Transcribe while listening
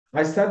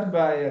I start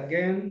by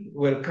again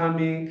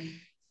welcoming,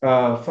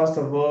 first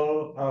of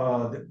all,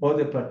 all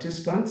the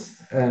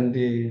participants and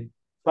the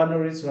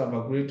panelists who have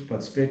agreed to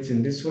participate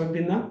in this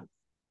webinar.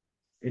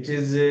 It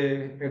is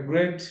a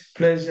great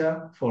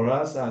pleasure for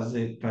us as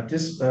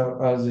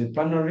as a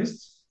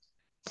panelist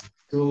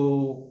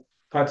to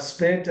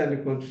participate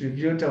and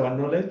contribute our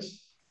knowledge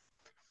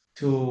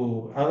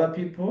to other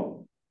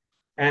people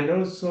and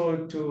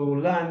also to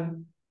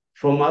learn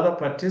from other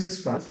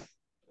participants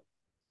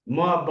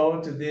more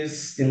about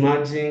this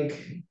emerging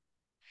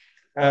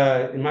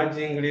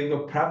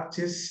legal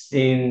practice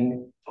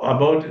on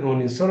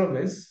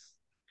insolvency.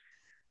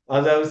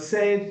 As I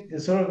said,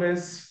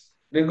 insolvency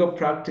legal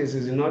practice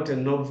is not a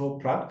novel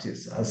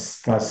practice as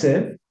per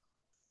se,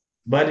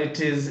 but it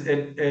is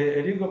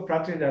a legal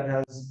practice that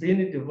has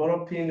been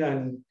developing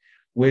and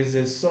with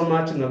so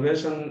much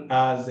innovation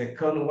as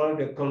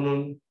world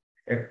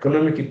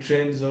economic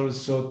trends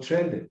also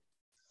trended.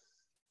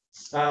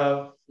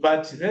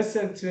 But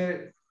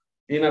recently,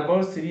 in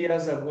about 3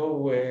 years ago,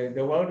 where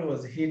the world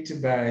was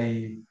hit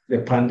by the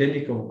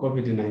pandemic of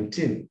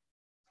COVID-19.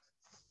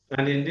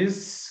 And the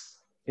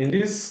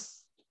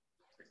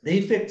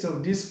effects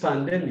of this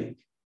pandemic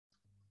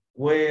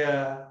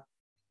were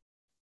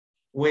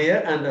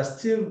and are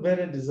still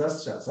very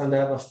disastrous and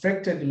have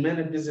affected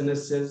many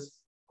businesses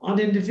and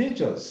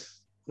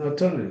individuals,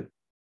 not only.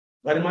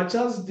 But much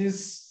as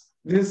this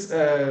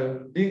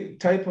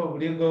type of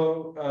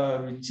legal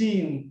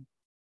regime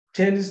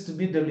tends to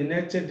be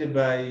dominated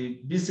by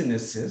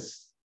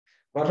businesses,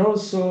 but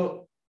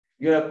also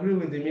you agree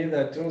with me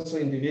that also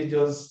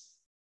individuals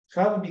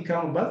have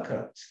become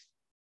bankrupt.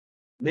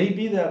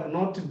 Maybe they have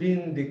not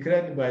been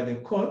declared by the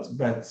court,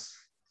 but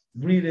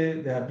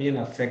really they have been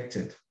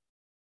affected.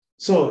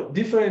 So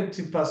different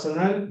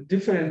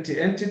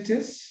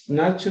entities,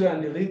 natural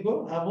and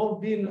illegal, have all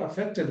been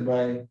affected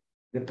by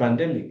the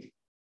pandemic.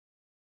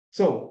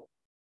 So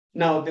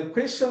now the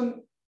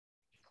question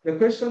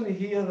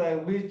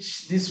here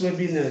which this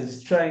webinar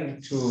is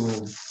trying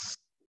to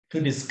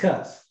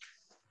discuss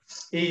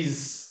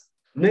is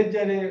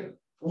majorly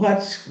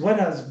what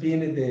has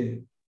been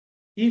the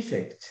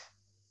effect,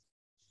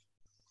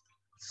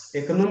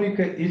 economic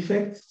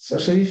effect,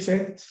 social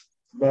effect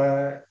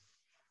by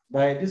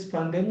this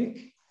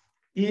pandemic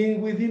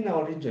within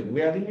our region.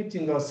 We are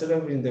limiting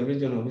ourselves in the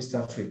region of East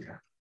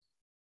Africa.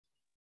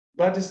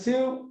 But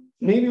still,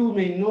 maybe we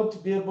may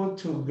not be able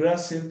to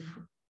grasp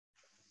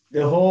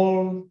the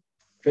whole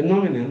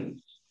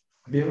phenomenon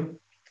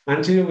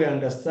until we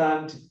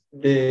understand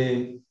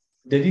the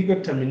legal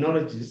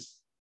terminologies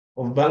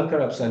of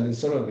bankruptcy and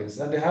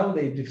insolvency and how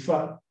they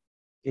differ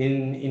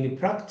in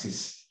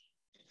practice.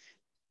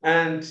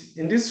 And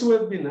in this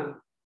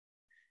webinar,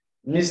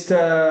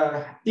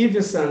 Mr.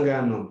 Yves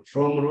Sangano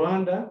from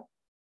Rwanda,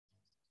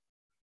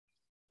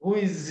 who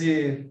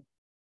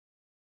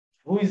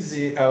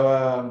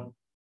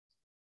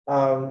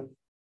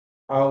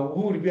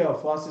will be our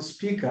first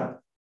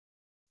speaker,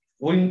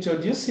 will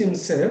introduce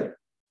himself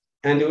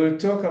and he will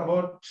tell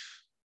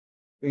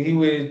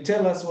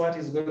us what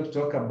he's going to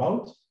talk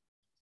about.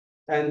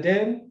 And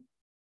then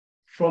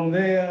from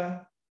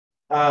there,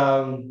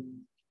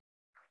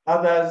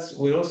 others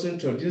will also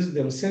introduce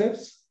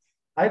themselves.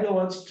 I don't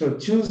want to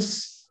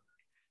introduce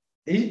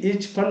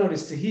each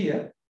panelist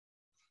here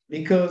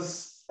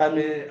because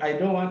I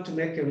don't want to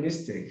make a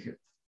mistake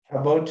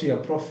about your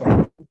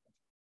profile.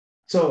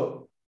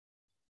 So,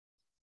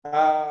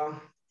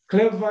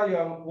 Clever, you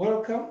are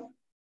welcome.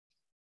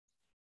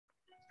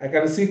 I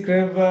can see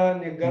Clever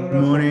Negara.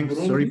 Good morning.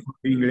 Sorry for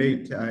being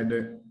late. I had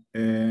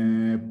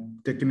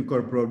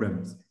technical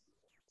problems.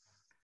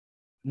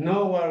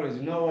 No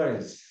worries, no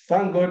worries.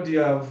 Thank God you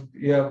have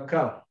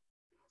come.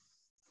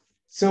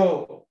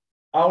 So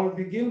I will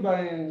begin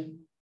by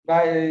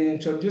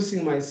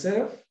introducing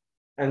myself,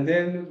 and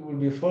then will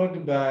be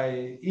followed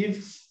by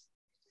Yves,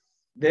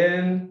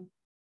 then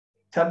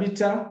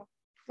Tabitha.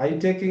 Are you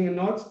taking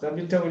notes?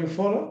 Tabitha will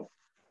follow.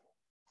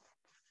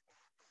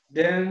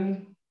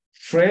 Then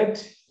Fred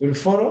will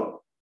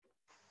follow.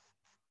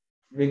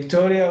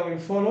 Victoria will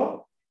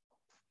follow.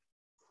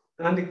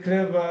 And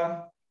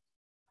Clever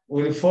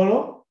will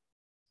follow.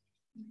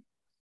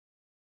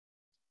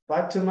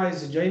 Fatima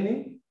is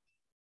joining.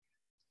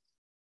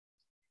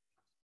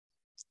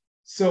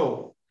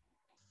 So,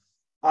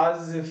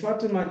 as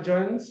Fatima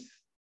joins,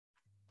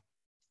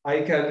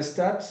 I can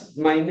start.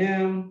 My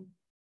name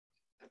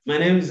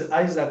is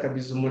Isaac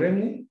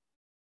Abizumuremyi.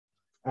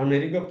 I'm a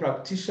legal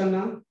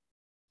practitioner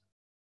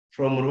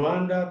from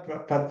Rwanda,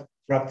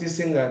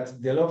 practicing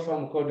at the law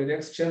firm called the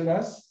Rex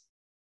Chambers.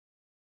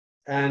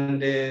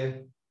 And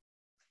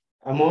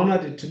I'm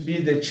honored to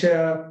be the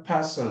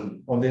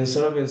chairperson of the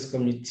Insolvency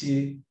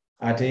Committee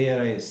at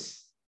ARS.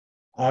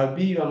 I'll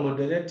be your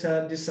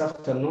moderator this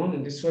afternoon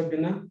in this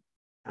webinar,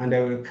 and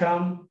I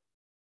welcome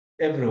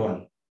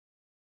everyone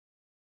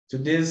to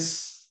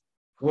this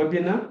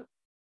webinar.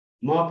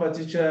 More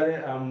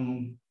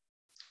particularly,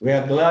 we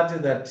are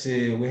glad that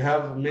we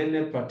have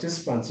many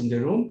participants in the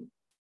room.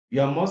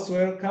 You are most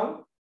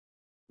welcome.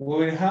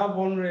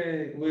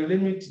 We'll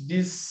limit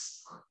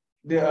this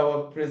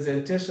our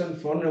presentation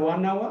for only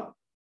 1 hour,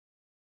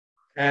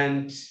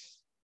 and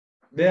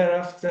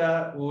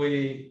thereafter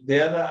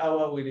the other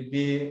hour will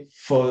be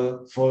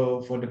for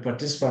the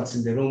participants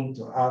in the room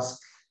to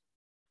ask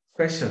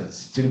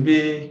questions. It will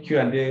be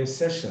Q&A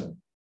session.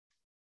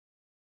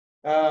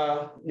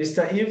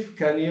 Mr. Eve,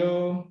 can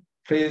you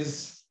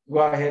please go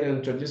ahead and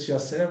introduce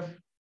yourself?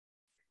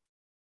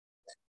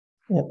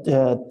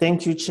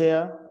 Thank you,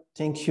 Chair.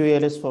 Thank you,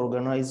 Elis, for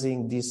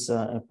organizing this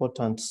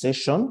important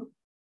session.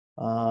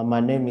 My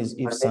name is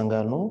Eve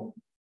Sangano.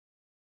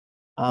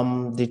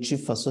 I'm the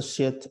Chief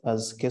Associate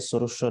as Case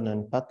Solution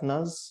and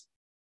Partners.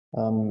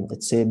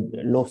 It's a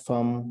law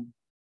firm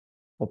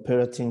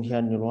operating here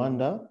in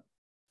Rwanda.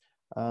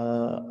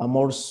 I'm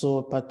also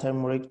a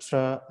part-time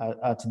lecturer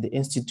at the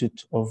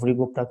Institute of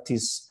Legal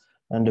Practice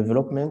and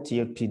Development,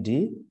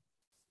 ELPD.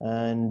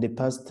 And in the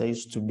past, I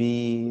used to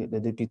be the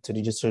Deputy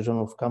Registration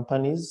of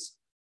Companies.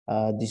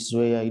 This is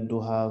where I do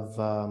have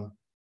a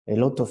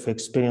lot of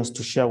experience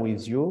to share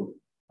with you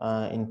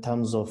in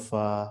terms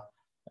of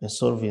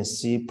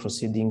insolvency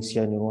proceedings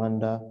here in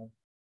Rwanda.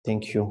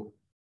 Thank you.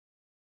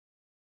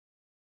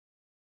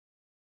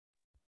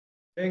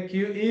 Thank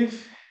you,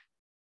 Eve.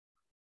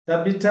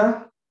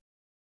 Tabitha?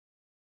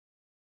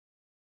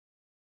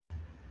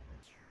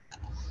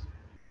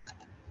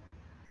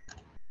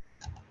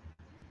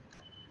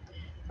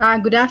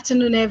 Good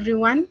afternoon,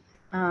 everyone.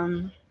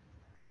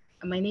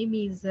 My name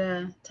is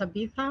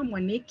Tabitha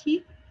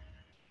Mwaneki.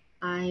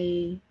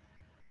 I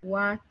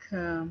work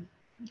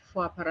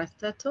for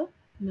Parastatal,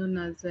 known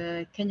as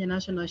Kenya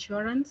National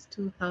Assurance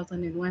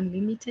 2001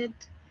 Limited.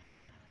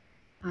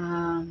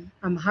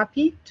 I'm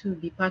happy to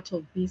be part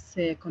of this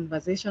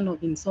conversation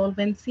of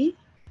insolvency.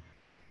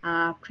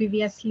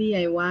 Previously,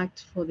 I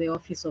worked for the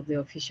Office of the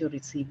Official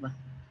Receiver.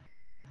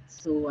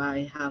 So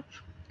I have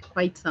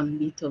quite some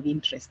bit of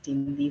interest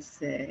in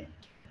this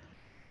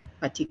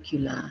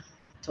particular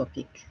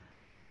topic.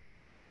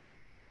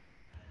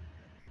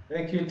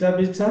 Thank you,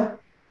 Tabitha.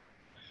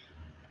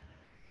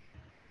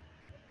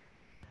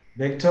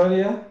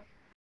 Victoria?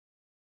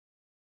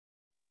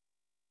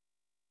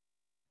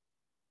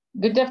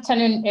 Good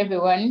afternoon,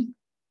 everyone.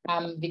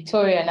 I'm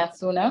Victoria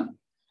Nasuna.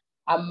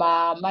 I'm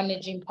a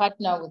managing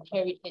partner with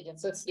Heritage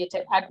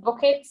Associated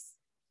Advocates.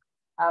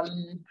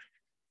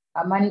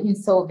 I'm an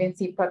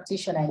insolvency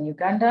practitioner in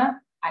Uganda,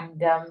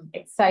 and I'm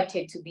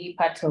excited to be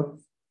part of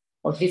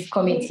this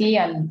committee,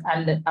 and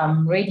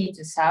I'm ready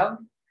to serve.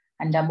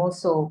 And I'm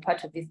also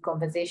part of this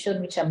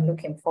conversation, which I'm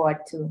looking forward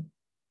to.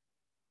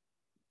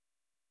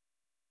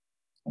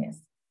 Yes.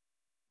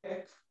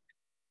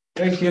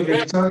 Thank you,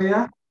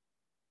 Victoria.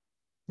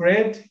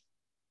 Fred?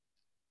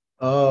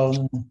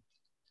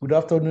 Good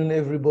afternoon,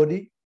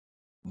 everybody.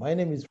 My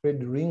name is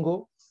Fred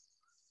Ringo.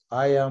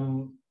 I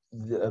am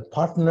a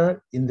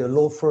partner in the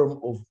law firm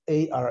of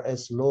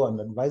ARS Law and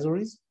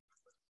Advisories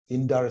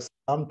in Dar es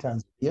Salaam,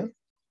 Tanzania.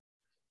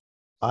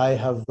 I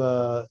have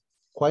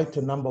quite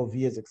a number of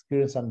years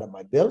experience under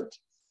my belt,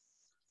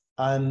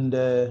 and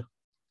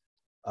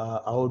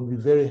I would be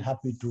very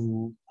happy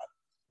to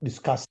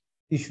discuss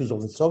issues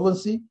of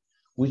insolvency,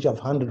 which I've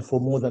handled for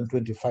more than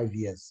 25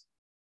 years.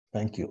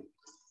 Thank you.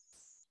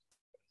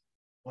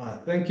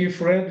 Thank you,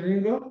 Fred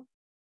Ringo.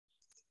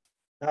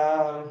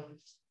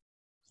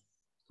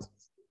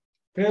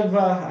 Trevor,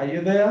 are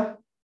you there?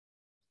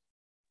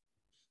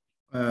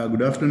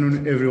 Good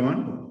afternoon,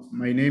 everyone.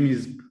 My name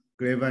is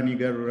Clever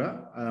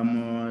Nigarura.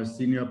 I'm a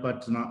senior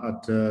partner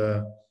at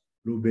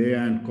Rubea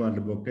and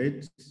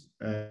Co-Advocates.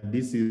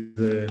 This is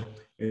a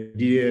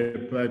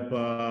DA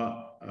Piper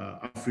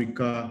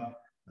Africa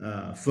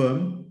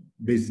firm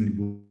based in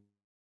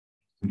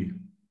Burundi.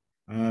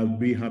 I'll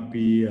be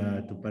happy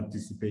to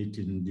participate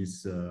in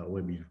this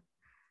webinar.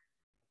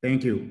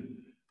 Thank you.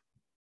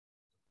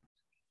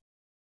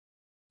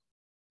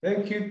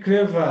 Thank you,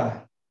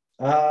 Clever.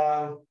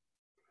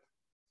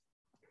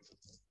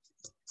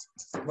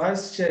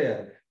 Vice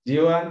Chair, do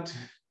you want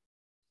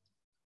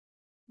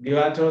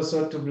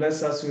also to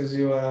bless us with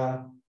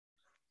your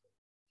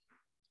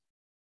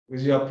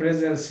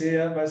presence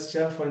here, Vice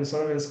Chair for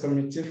Insolvency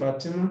Committee,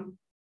 Fatima?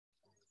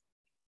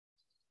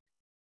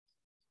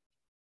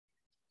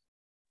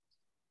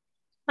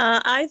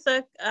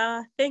 Isaac,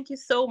 thank you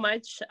so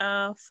much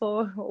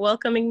for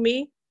welcoming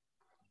me.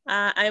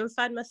 I'm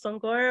Fatma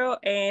Songoro,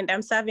 and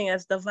I'm serving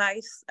as the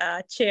Vice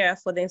Chair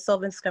for the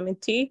Insolvency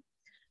Committee.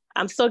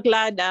 I'm so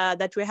glad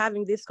that we're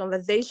having this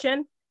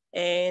conversation,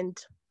 and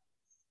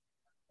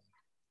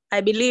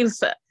I believe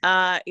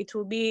it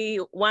will be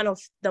one of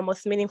the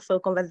most meaningful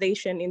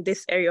conversations in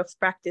this area of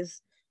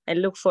practice,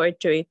 and look forward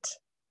to it.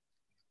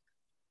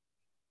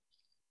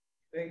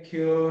 Thank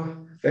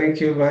you. Thank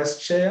you, Vice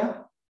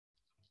Chair.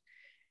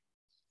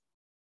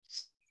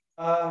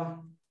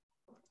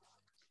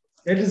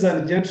 Ladies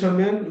and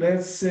gentlemen,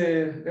 let's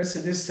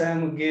this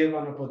time give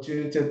an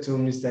opportunity to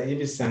Mr.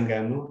 Ivi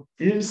Sangano.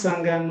 Ivi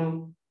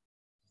Sangano,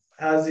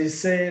 as he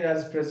said,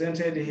 has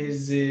presented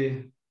his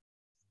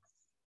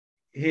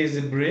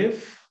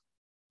brief.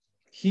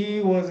 He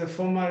was a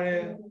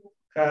former,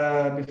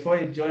 before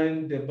he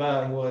joined the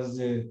bar, he was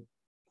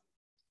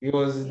He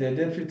was the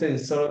deputy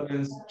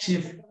insolvency,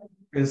 chief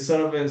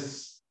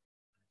insolvency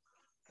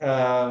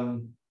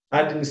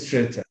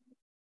administrator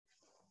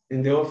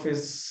in the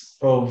office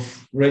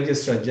of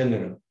Registrar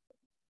General.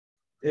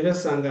 Eva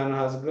Sangano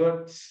has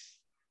got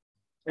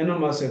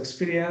enormous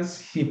experience.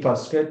 He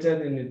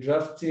participated in the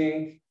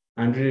drafting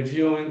and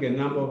reviewing a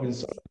number of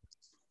insolvency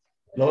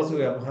laws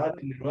we have had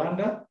in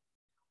Rwanda.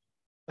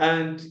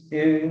 And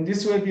in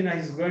this webinar,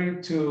 he's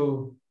going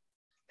to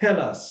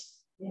tell us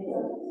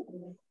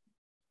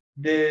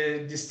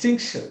the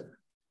distinction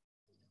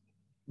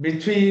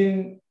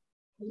between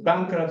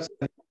bankruptcy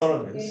and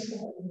insolvency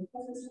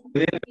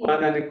within the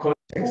Rwandan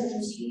context.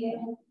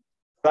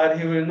 But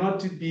he will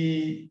not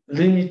be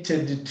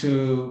limited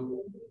to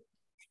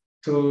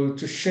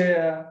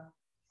share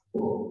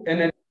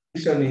any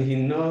information he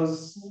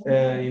knows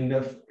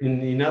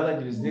in other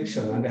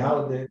jurisdictions and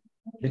how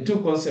the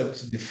two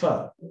concepts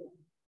differ.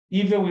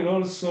 Eva will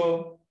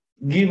also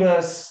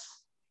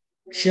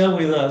share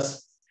with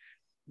us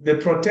the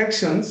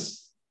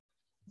protections,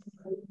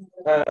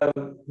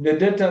 the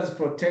debtor's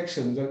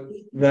protection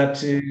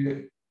that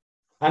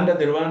under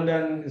the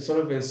Rwandan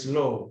insolvency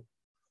law,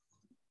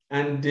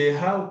 and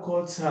how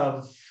courts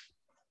have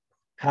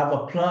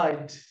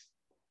applied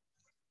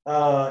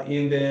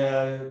in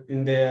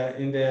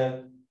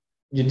their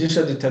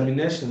judicial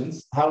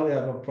determinations, how they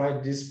have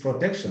applied these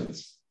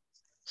protections.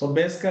 So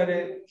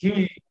basically, he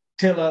will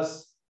tell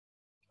us,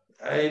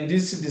 in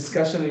this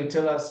discussion, he will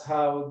tell us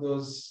how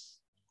those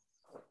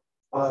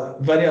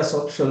various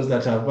options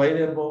that are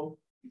available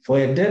for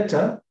a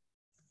debtor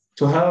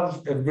to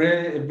have a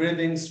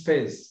breathing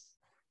space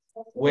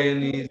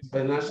when he's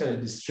financially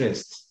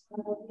distressed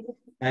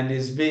and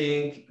is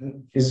being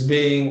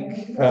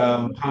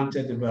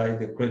hunted by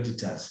the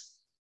creditors.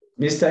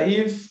 Mr.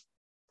 Eve,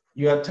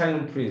 your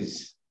time,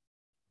 please.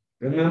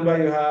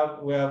 Remember,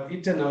 we have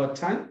eaten our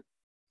time.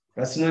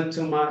 That's not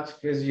too much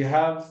because you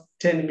have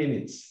 10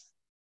 minutes.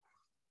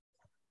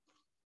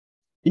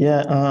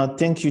 Yeah,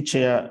 thank you,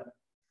 Chair.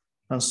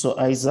 And so,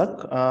 Isaac,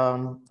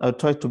 I'll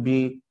try to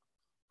be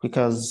quick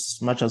as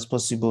much as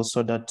possible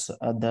so that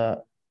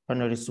the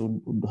panelists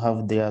would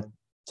have their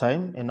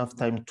time, enough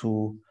time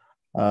to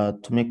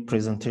make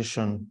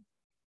presentation.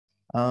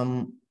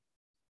 The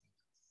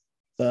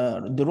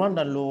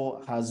Rwanda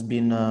law has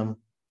been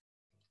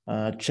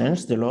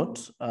changed a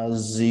lot.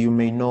 As you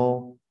may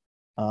know,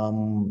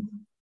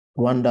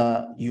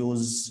 Rwanda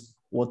use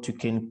what you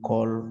can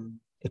call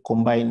a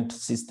combined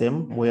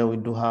system where we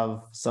do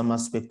have some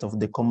aspect of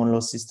the common law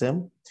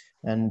system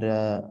and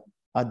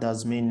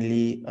others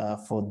mainly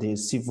for the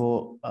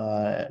civil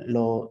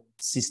law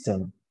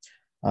system.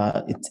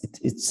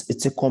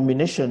 It's a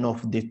combination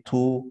of the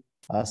two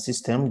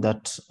systems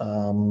that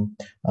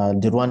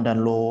the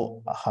Rwandan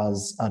law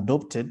has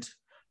adopted,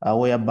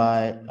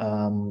 whereby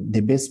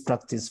the best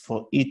practice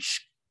for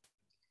each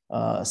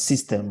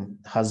system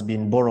has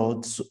been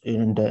borrowed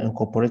and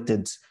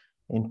incorporated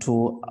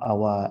into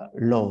our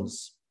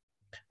laws.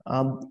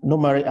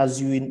 Normally,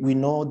 as we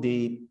know,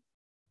 the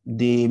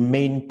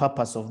main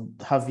purpose of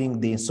having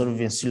the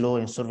insolvency law,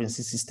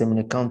 insolvency system in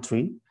a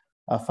country,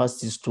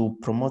 first is to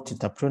promote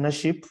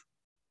entrepreneurship,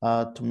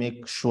 to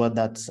make sure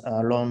that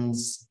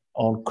loans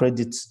or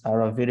credits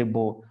are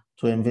available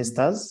to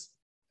investors,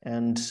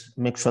 and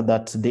make sure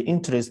that the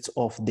interests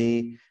of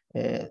the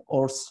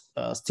all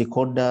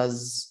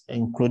stakeholders,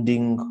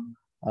 including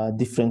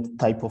different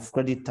type of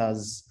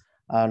creditors,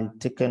 are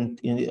taken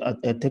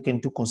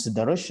into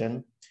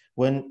consideration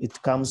when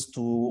it comes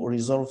to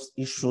resolve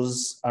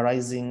issues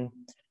arising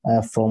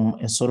from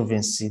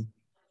insolvency.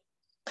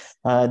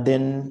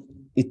 Then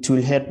it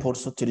will help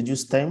also to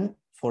reduce time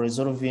for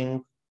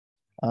resolving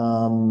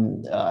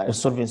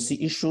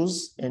insolvency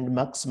issues and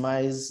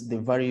maximize the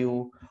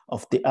value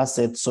of the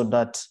asset so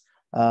that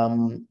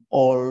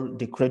all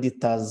the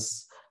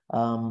creditors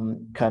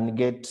can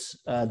get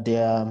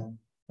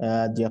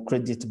their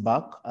credit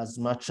back as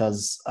much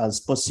as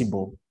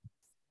possible.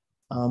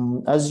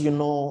 As you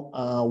know,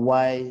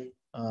 why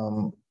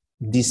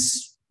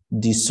this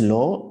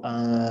law,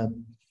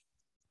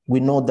 we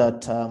know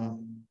that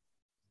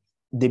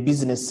the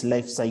business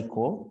life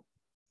cycle,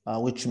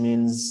 which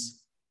means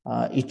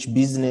each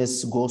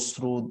business goes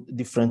through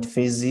different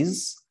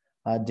phases.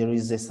 There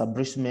is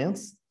establishment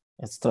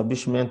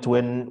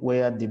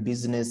where the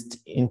business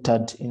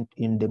entered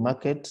in the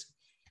market.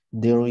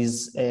 There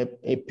is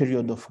a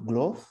period of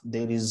growth.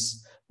 There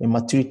is a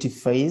maturity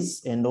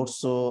phase, and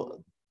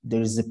also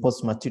there is a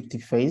post-maturity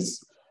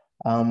phase.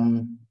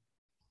 In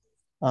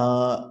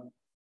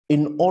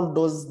all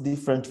those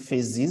different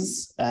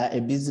phases, a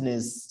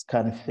business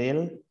can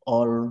fail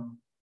or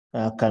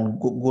can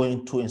go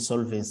into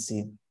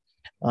insolvency.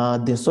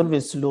 The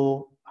insolvency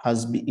law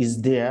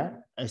is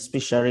there,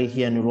 especially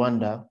here in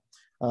Rwanda.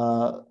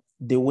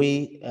 The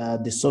way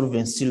the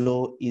insolvency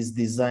law is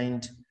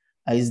designed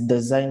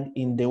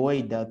in the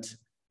way that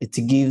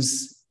it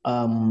gives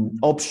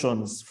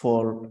options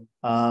for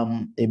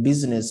a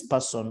business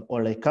person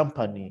or a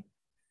company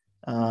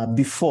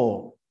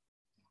before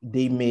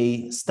they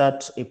may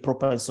start a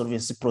proper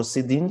insolvency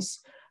proceedings.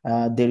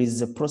 there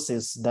is a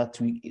process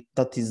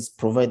that is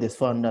provided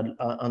for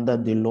under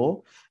the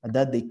law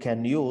that they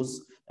can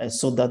use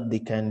so that they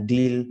can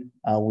deal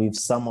with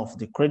some of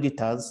the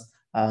creditors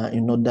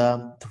in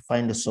order to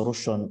find a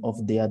solution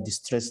of their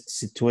distressed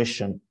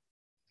situation.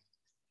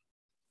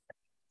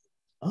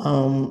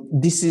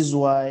 This is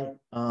why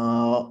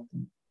the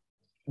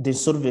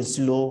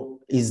insolvency law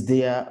is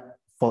there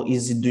for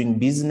easy doing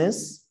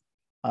business,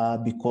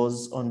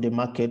 because on the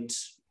market,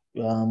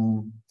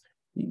 you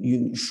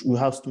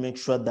have to make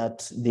sure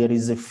that there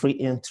is a free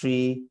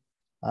entry,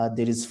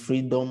 there is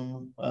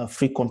freedom,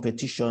 free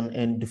competition,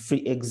 and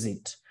free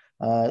exit.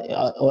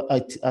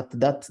 At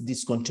that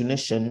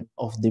discontinuation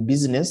of the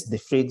business, the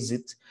free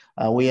exit,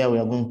 where we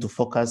are going to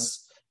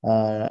focus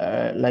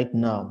right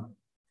now.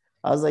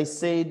 As I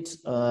said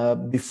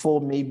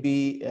before,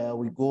 maybe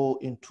we go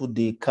into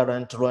the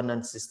current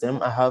Rwandan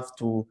system, I have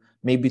to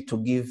to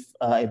give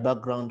a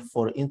background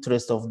for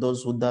interest of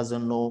those who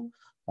doesn't know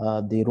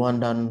the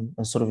Rwandan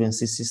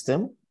insolvency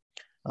system.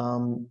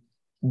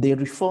 The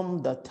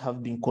reform that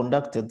have been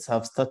conducted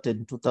have started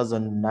in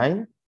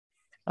 2009.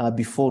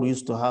 Before we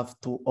used to have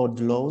two old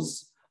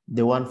laws,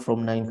 the one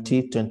from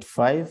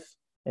 1925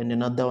 and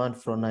another one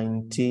from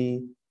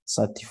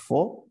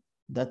 1934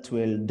 that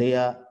were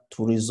there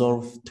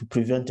to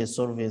prevent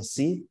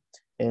insolvency,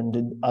 and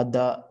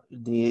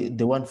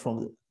the one from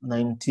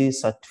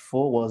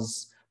 1934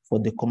 was for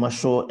the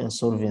commercial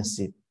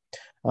insolvency.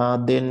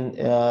 Then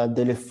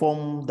the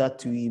reform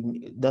that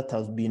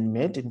has been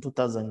made in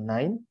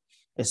 2009,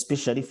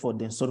 especially for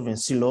the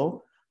insolvency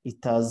law,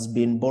 it has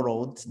been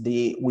borrowed.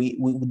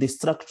 The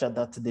structure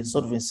that the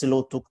insolvency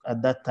law took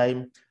at that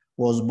time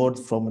was borrowed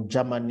from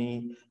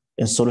Germany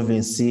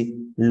insolvency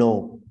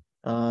law.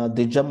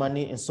 The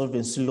Germany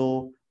insolvency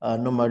law,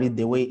 normally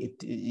the way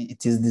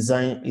it is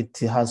designed, it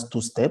has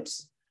two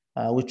steps,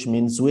 which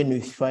means when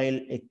you file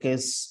a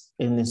case,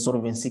 an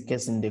insolvency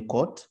case in the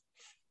court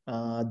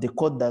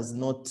does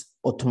not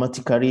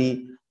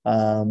automatically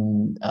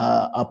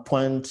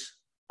appoint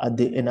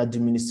an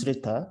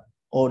administrator,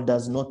 or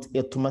does not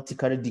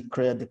automatically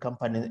declare the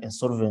company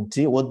insolvent.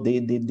 What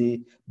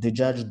the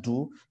judge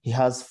do, he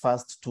has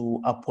first to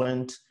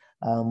appoint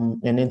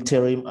an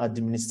interim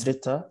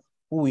administrator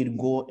who will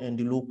go and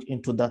look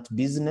into that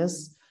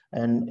business,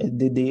 and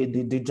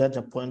the judge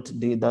appoint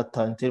that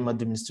interim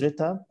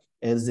administrator,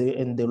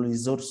 and there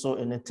is also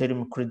an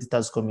interim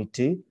creditors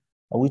committee,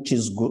 which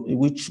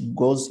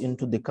goes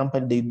into the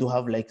company. They do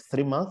have like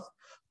 3 months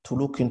to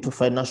look into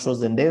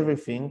financials and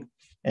everything,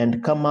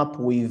 and come up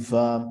with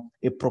a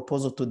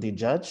proposal to the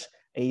judge,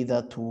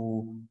 either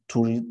to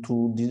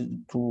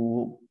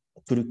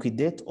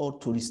liquidate or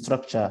to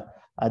restructure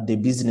the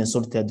business,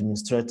 or to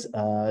administrate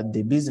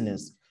the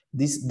business.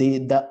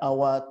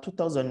 Our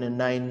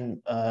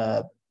 2009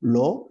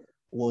 law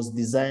was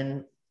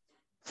designed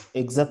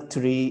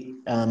exactly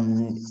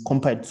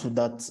compared to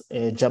that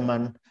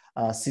German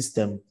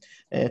system.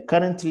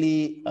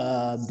 Currently,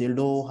 the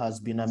law has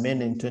been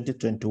amended in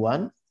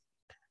 2021,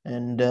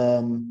 and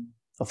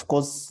of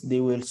course,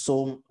 there were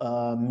so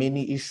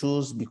many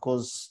issues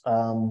because,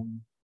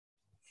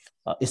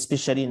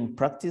 especially in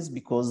practice,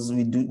 because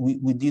we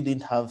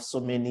didn't have so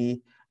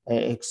many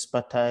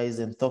expertise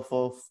and so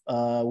forth.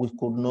 We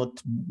could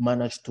not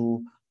manage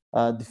to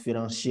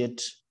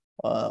differentiate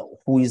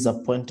who is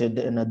appointed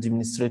an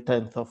administrator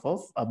and so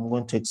forth. I'm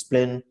going to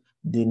explain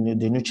the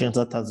new change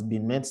that has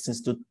been made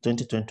since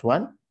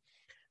 2021.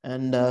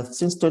 And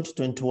since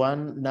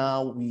 2021,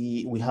 now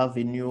we have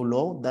a new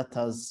law that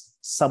has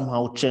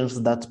somehow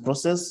changed that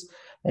process.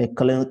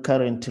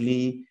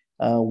 Currently,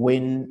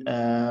 when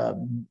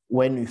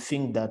you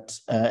think that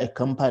a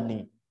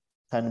company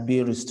can be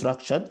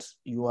restructured,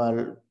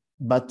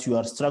 but you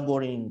are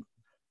struggling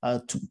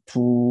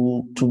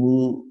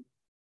to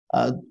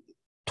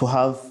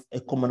have a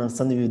common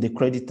understanding with the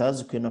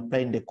creditors, you can apply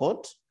in the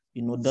court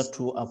in order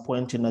to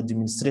appoint an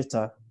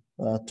administrator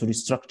to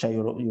restructure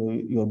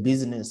your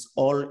business.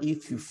 Or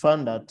if you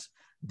find that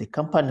the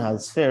company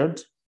has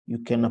failed, you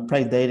can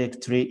apply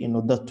directly in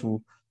order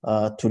to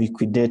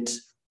liquidate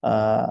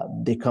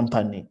the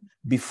company.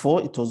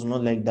 Before, it was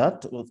not like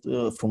that.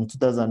 From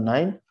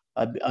 2009,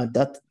 at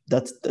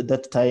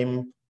that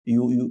time,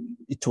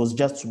 it was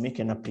just to make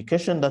an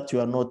application that you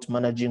are not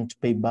managing to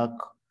pay back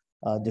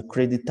the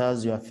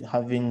creditors, you are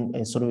having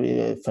a sort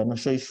of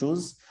financial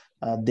issues.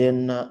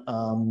 Then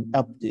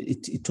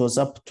it was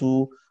up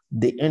to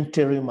the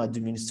interim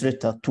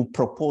administrator to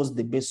propose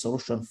the best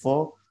solution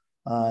for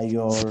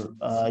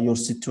your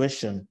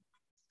situation.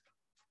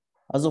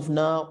 As of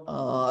now,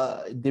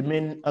 the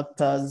main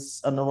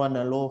actors under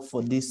Rwanda law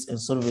for this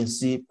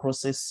insolvency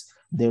process,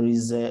 there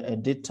is a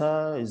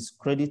debtor, is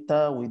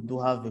creditor. We do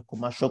have a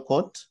commercial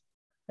court,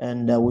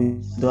 and we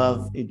do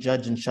have a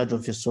judge in charge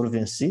of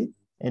insolvency,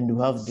 and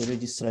we have the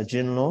registrar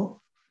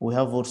general. We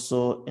have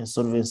also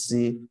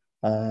insolvency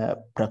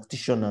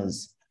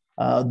practitioners.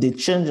 The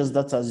changes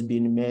that has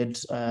been made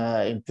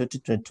in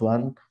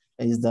 2021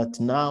 is that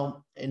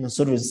now an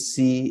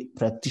insolvency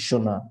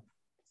practitioner,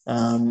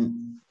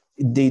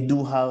 they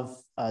do have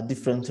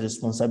different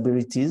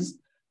responsibilities.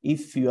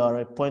 if you are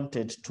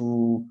appointed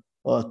to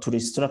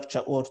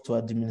restructure or to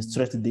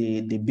administrate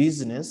the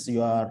business,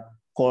 you are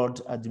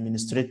called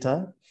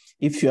administrator.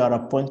 If you are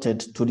appointed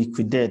to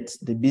liquidate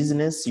the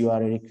business, you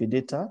are a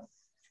liquidator.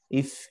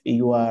 If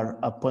you are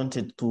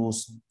appointed to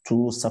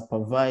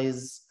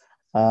supervise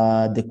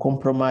the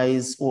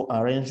compromise or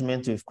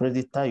arrangement with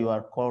creditor, you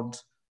are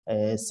called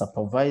a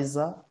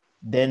supervisor.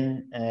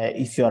 Then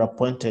if you are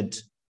appointed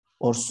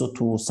also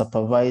to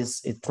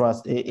supervise a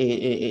trust,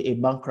 a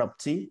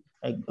bankruptcy,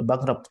 a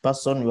bankrupt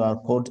person, you are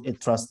called a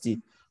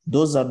trustee.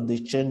 Those are the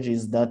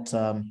changes that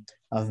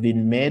have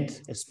been made,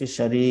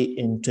 especially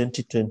in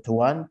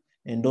 2021,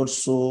 and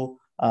also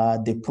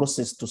the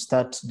process to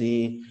start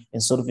the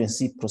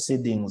insolvency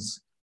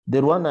proceedings.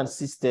 The Rwandan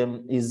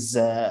system is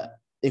a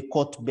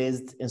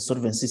court-based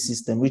insolvency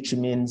system, which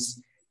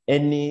means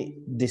any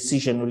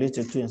decision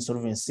related to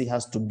insolvency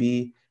has to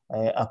be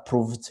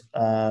approved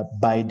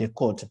by the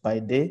court, by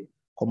the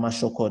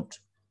commercial court.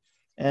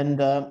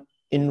 And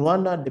in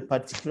Rwanda, the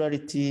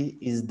particularity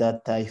is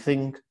that I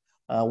think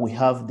we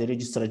have the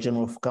Registrar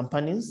General of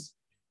Companies,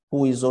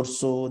 who is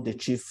also the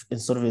Chief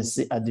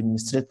Insolvency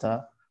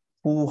Administrator,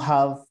 who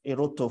have a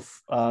lot of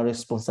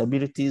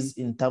responsibilities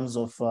in terms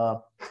of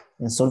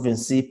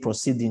insolvency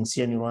proceedings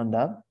here in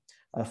Rwanda.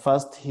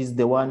 First, he's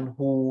the one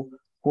who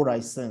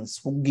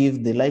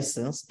give the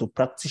license to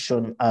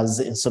practitioner as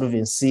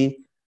insolvency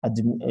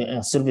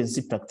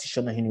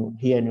practitioner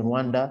here in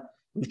Rwanda,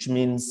 which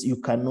means you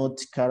cannot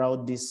carry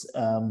out this,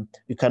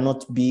 you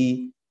cannot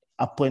be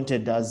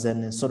appointed as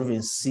an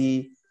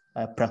insolvency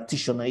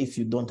practitioner if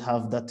you don't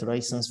have that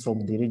license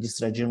from the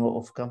Registrar General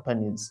of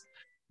Companies.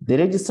 The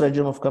Registrar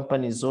General of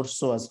Companies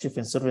also, as Chief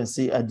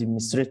Insolvency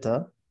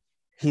Administrator,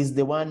 he's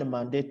the one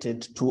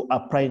mandated to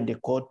apply in the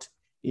court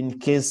in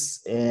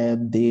case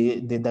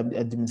the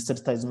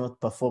administrator is not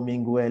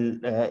performing well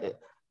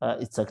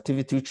its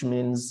activity, which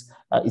means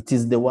it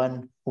is the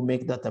one who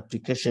make that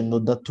application in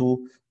order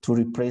to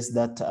replace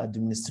that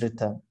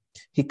administrator.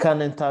 He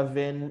can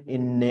intervene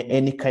in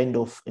any kind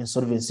of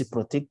insolvency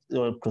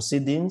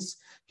proceedings.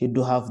 He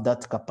do have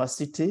that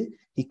capacity.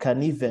 He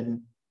can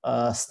even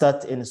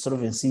start an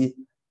insolvency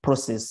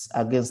process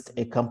against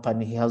a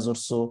company. He has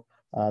also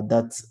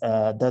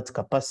that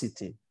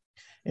capacity.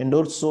 And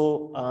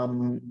also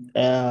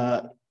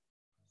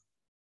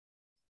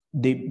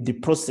the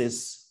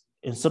process,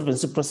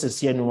 insolvency process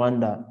here in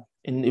Rwanda,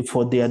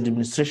 for the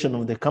administration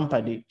of the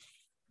company,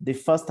 the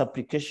first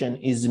application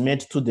is made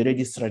to the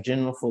Registrar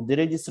General for the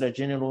Registrar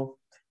General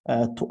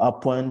to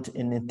appoint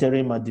an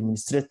interim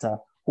administrator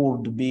who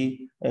would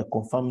be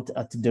confirmed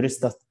at the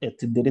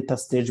later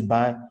stage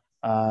by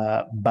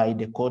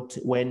the court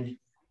when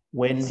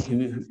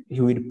he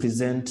will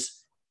present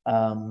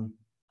a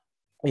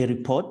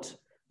report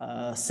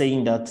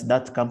saying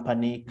that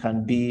company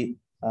can be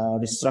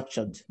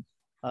restructured.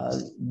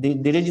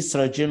 The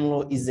Registrar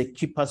General is a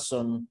key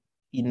person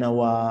in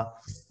our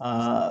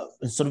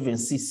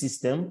insolvency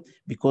system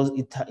because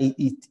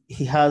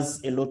he has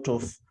a lot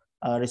of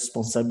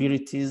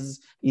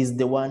responsibilities. Is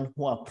the one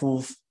who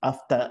approves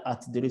at the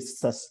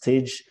register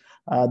stage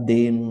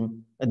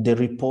the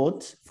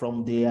report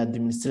from the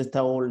administrator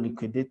or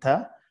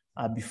liquidator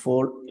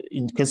before,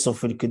 in case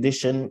of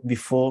liquidation,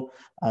 before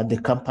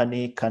the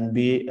company can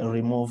be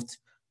removed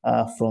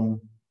from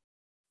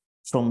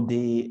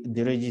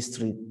the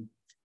registry.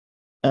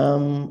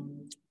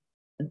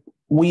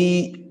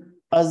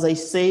 As I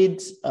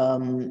said,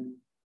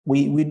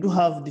 we do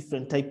have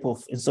different type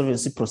of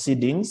insolvency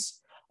proceedings.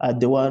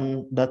 The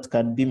one that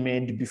can be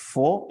made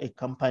before a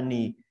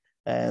company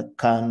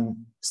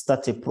can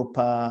start a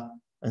proper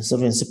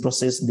insolvency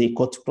process, the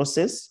court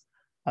process.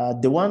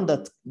 The one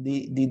that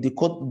the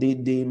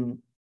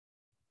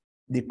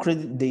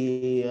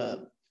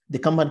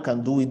company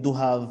can do, we do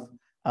have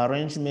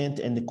arrangement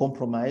and the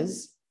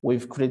compromise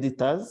with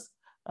creditors.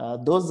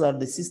 Those are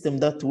the system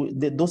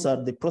those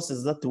are the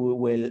process that we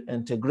will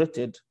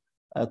integrated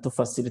to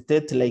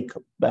facilitate, like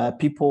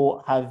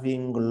people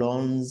having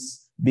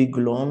loans, big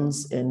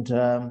loans, and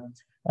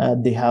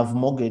they have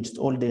mortgaged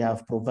or they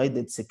have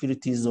provided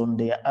securities on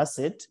their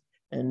asset,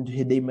 and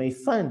they may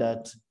find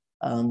that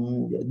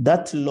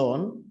that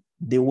loan,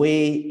 the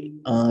way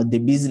the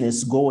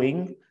business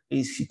going,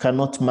 is he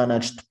cannot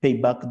manage to pay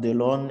back the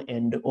loan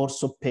and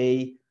also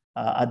pay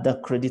other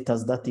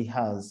creditors that he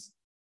has.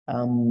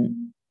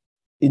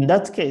 In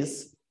that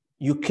case,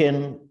 you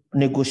can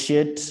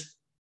negotiate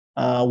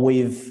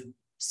with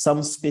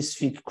some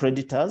specific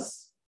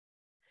creditors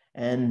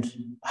and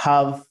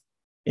have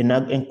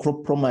a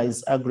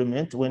compromise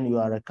agreement when you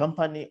are a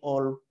company,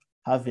 or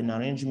have an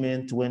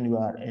arrangement when you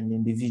are an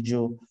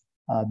individual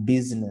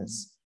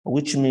business,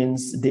 which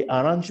means the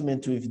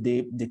arrangement with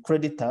the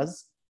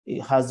creditors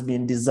has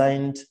been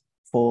designed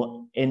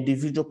for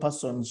individual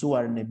persons who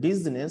are in a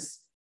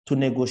business to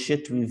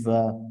negotiate with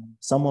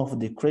some of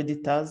the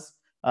creditors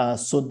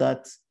so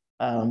that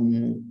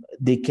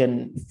they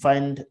can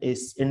find an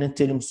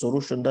interim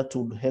solution that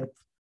would help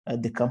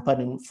the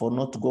company for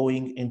not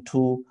going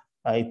into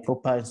a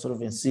proper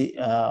insolvency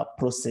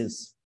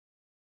process.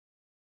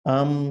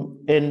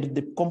 And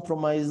the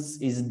compromise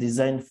is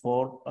designed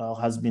for,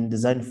 has been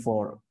designed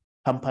for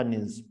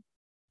companies.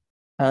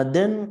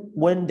 Then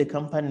when the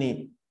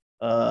company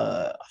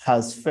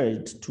has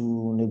failed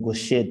to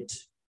negotiate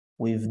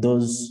with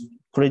those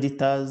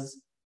creditors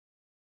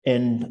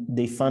and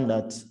they found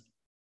that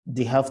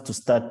they have to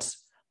start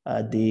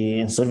the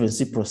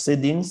insolvency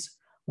proceedings,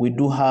 we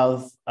do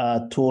have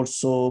two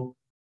also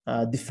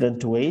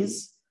different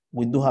ways.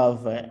 We do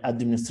have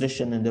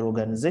administration and the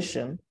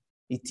organization.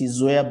 It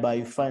is whereby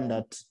you find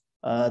that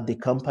the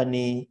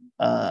company,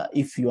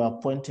 if you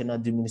appoint an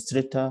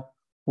administrator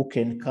who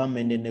can come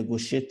and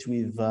negotiate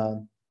with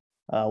the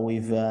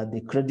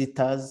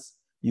creditors,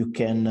 you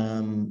can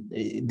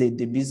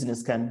the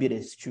business can be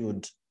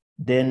rescued.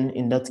 Then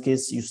in that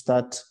case, you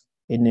start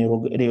a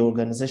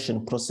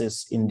reorganization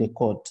process in the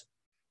court.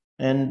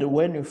 And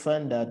when you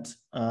find that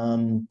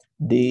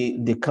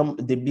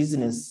the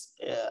business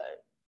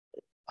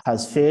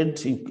has failed,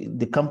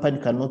 the company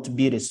cannot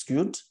be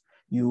rescued,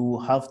 you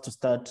have to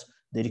start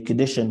the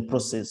liquidation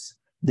process.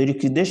 The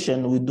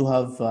liquidation, we do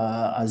have,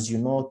 as you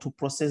know, two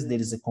processes. There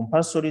is a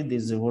compulsory, there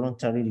is a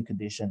voluntary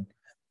liquidation.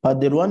 But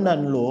the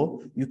Rwandan law,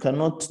 you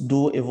cannot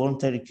do a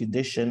voluntary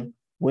liquidation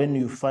when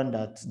you find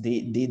that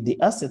the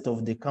asset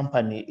of the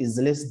company is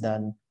less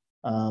than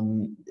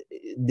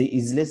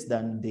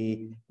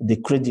the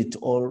credit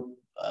or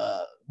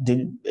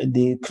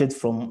the credit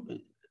from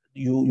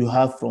you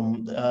have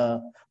from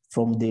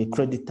the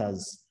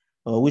creditors,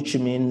 which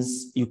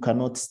means you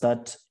cannot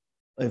start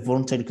a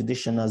voluntary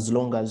liquidation as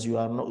long as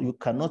you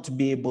cannot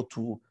be able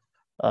to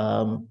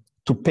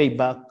pay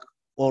back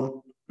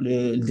or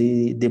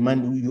the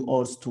money you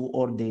owe to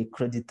all the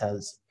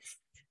creditors.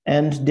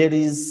 And there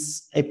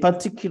is a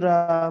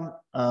particular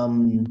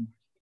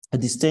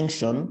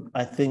distinction,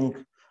 I think.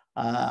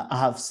 I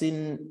have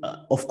seen,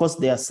 of course,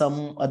 there are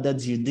some other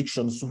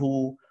jurisdictions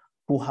who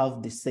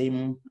have the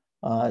same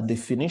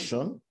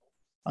definition.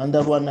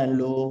 Under Rwandan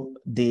law,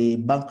 the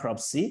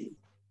bankruptcy,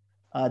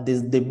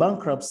 the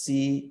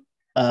bankruptcy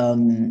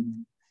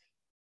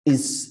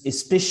is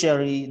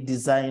especially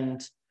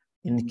designed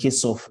in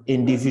case of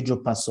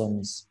individual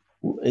persons.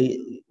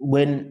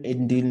 When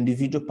the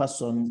individual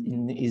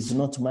person is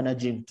not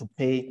managing to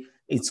pay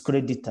its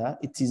creditor,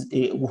 it is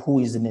who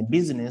is in a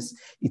business,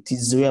 it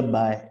is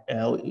whereby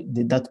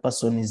that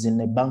person is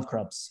in a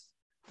bankruptcy,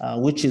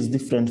 which is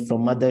different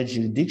from other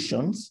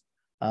jurisdictions,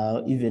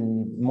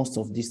 even most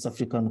of this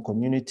African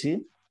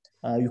community.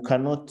 You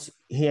cannot,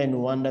 here in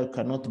Rwanda, you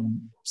cannot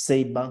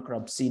say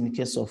bankruptcy in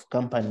case of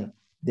company.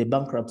 The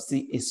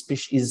bankruptcy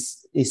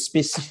is a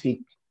specific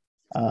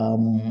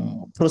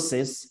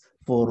process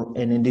for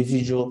an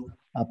individual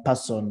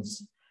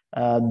persons.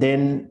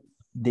 Then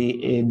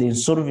the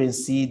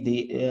insolvency,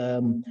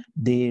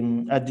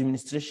 the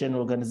administration,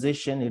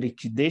 organization,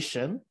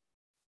 liquidation,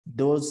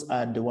 those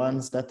are the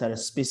ones that are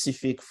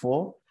specific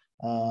for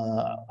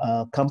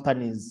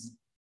companies.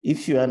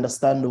 If you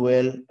understand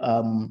well,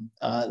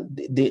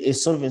 the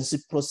insolvency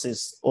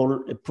process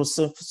or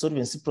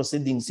insolvency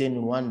proceedings in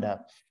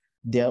Rwanda,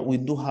 there we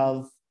do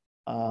have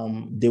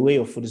the way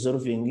of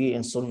resolving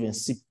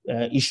insolvency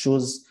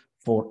issues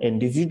for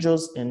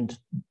individuals and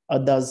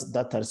others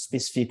that are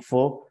specific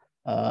for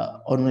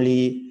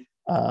only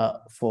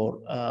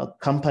for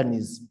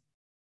companies.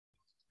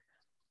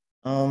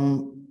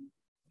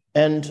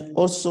 And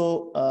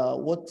also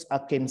what I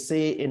can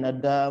say in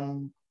another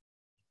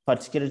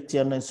particularity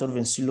under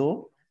insolvency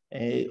law,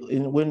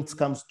 when it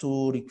comes to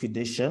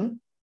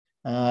liquidation,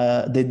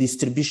 the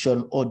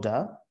distribution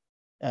order,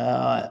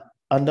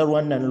 under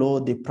Rwandan law,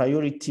 the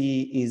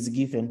priority is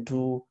given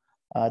to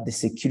the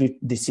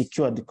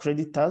secured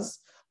creditors.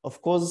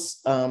 Of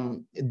course,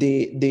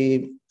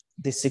 the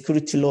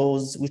security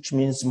laws, which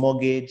means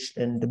mortgage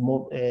and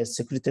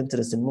security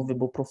interest in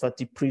movable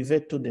property,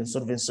 private to the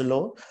insolvency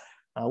law,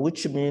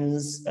 which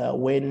means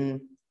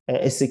when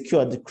a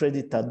secured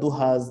creditor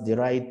has the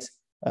right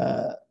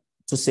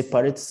to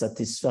separate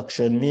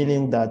satisfaction,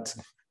 meaning that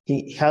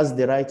he has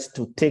the right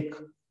to take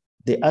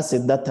the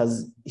asset that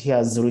he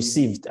has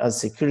received as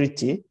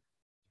security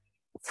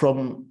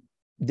from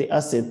the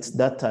assets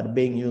that are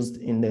being used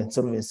in the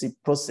insolvency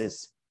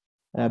process.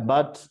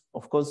 But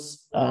of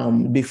course,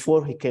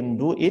 before he can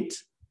do it,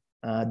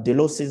 the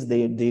law says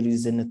there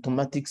is an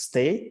automatic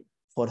stay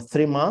for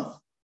 3 months.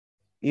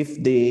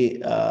 If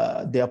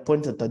the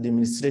appointed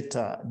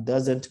administrator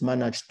doesn't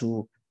manage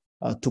to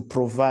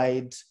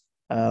provide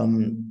a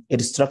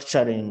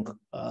restructuring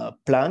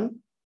plan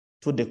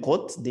to the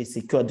court, the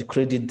secured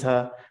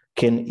creditor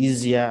can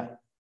easier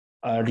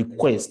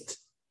request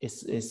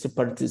a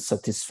separate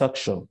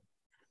satisfaction.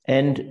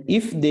 And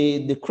if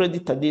the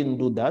creditor didn't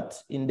do that,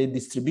 in the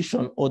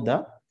distribution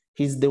order,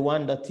 he's the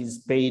one that is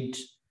paid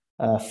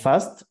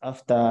first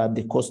after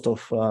the cost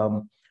of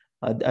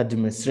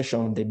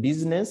administration of the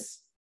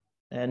business.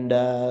 And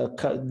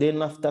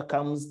then after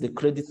comes the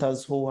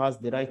creditors who has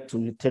the right to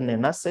return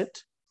an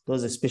asset,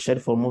 those especially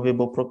for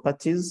movable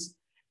properties.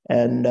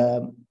 And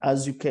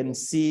as you can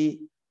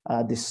see,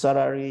 the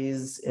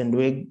salaries and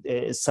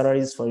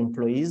salaries for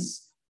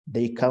employees,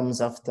 they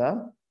comes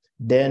after.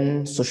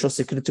 Then social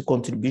security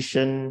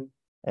contribution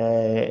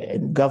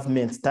and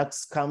government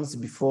tax comes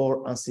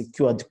before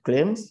unsecured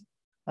claims.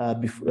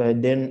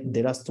 Then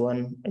the last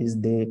one is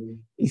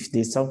if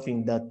there's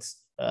something that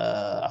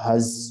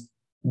has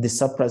the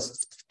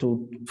surplus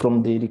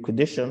from the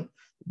liquidation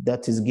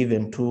that is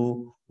given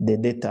to the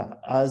debtor.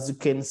 As you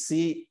can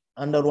see,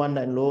 under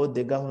Rwandan law,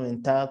 the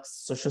government tax,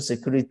 social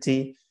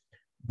security,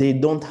 they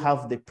don't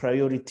have the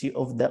priority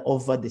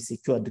over the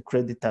secured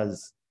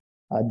creditors.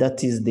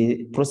 That is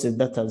the process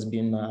that has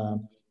been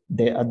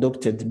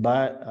adopted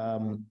by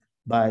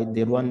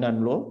the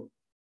Rwandan law.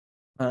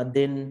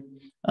 Then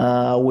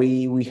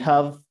we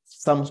have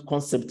some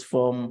concept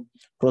from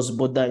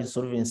cross-border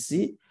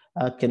insolvency.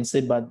 I can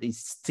say, but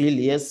it's still,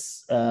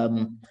 yes,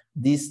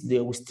 we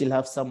still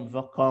have some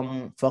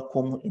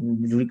vacuum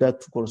in regard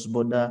to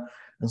cross-border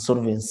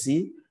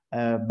insolvency.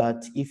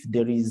 But if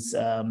there is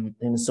an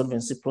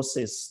insolvency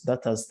process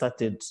that has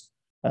started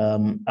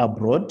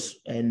abroad,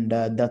 and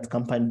that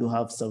company do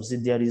have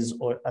subsidiaries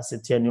or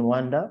assets here in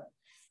Rwanda,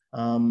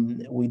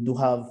 we do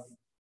have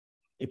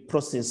a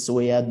process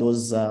where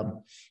those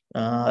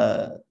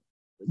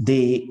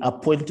the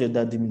appointed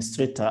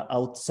administrator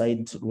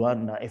outside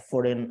Rwanda, a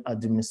foreign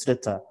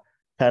administrator,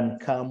 can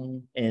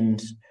come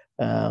and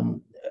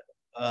can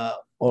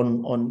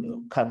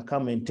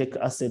come and take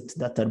assets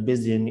that are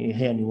based here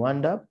in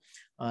Rwanda.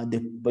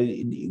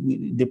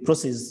 The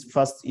process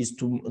first is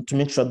to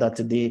make sure that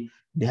the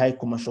High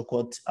Commercial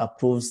Court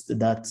approves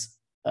that,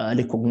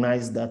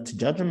 recognize that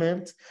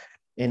judgment,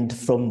 and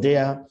from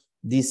there,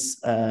 this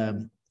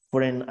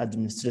foreign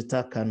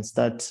administrator can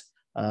start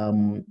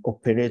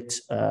operate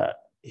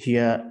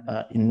here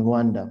in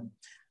Rwanda.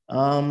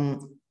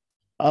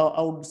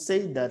 I would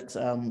say that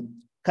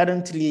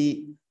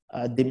currently,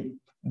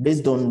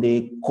 based on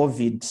the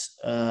COVID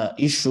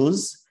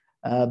issues,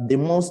 the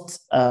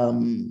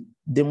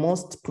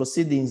most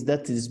proceedings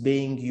that is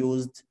being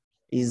used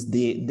is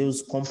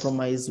those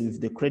compromise with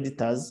the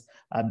creditors,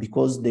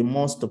 because the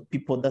most of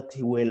people that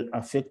were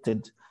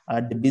affected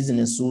are the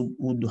business who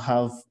would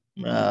have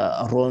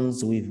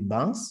loans with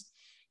banks.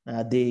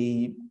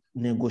 They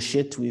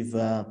negotiate with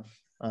the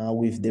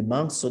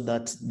banks so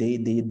that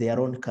their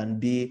loan can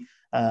be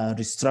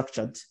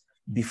restructured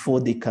before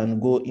they can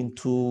go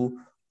into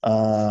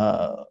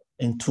a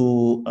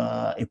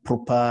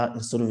proper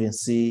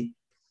insolvency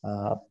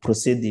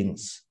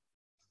proceedings.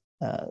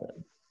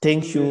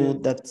 Thank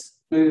you.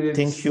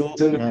 Thank you.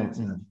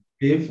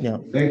 Yeah.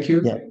 Thank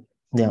you.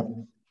 Yeah.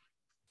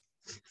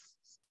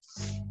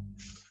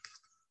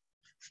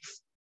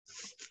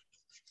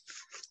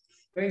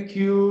 Thank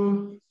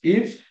you,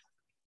 Eve.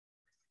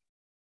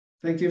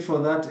 Thank you for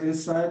that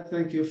insight.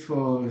 Thank you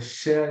for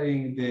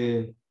sharing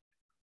the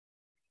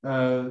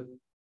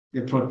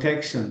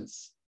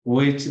protections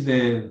which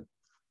the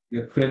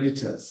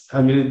creditors,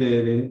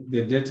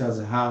 the debtors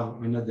have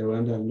under the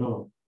Rwandan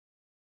law.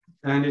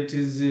 And it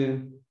is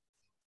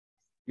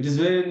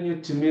very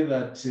new to me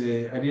that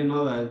I didn't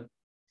know that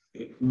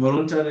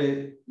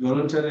voluntary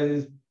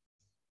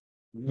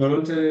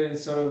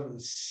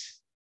insolvency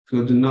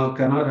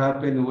cannot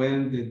happen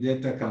when the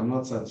debtor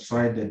cannot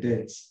satisfy the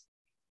debts.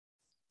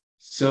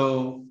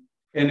 So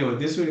anyway,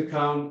 this will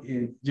come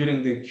in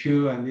during the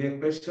Q&A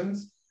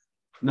questions.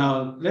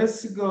 Now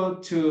let's go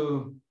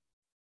to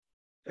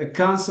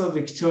Council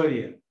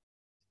Victoria.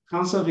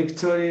 Council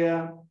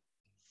Victoria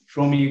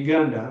from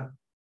Uganda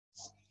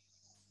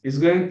is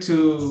going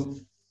to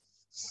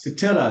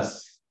tell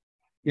us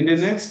in the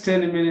next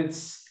 10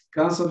 minutes.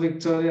 Council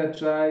Victoria,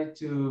 try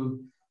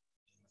to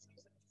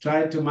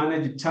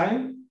manage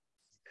time,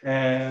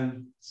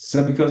 and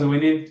so because we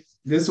need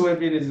this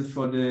webinar is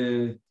for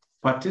the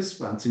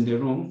participants in the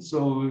room,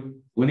 so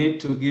we need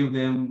to give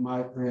them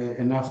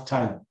enough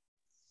time.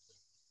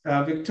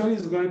 Victoria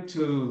is going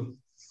to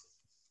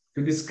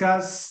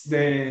discuss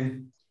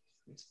the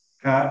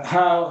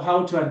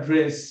how to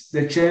address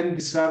the chain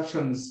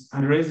disruptions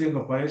and raising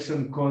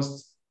operation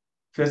costs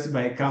faced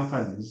by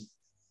companies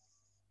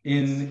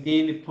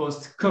in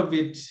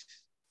post-COVID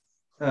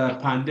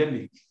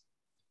pandemic.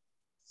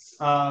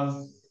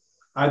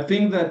 I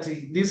think that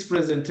this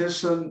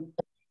presentation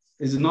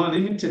is not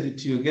limited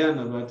to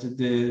Uganda, but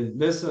the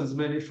lessons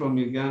maybe from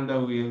Uganda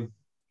will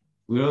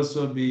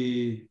also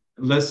be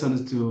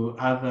lessons to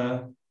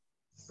other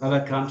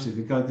countries,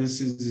 because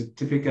this is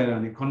typically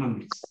an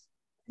economics.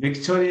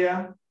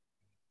 Victoria,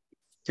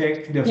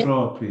 take the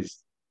floor,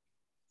 please.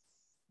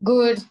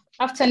 Good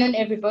afternoon,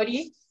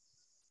 everybody.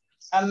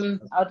 I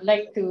would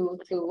like to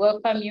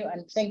welcome you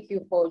and thank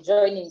you for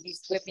joining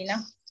this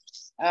webinar.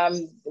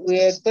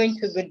 We're going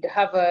to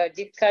have a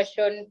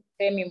discussion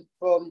stemming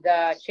from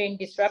the chain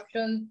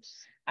disruption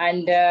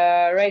and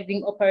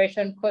rising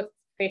operation costs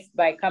faced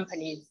by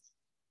companies.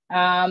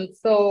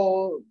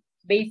 So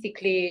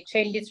basically,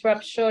 chain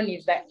disruption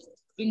is the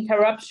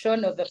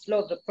interruption of the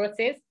flow of the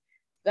process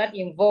that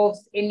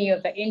involves any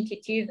of the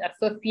entities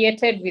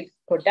associated with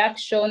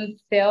production,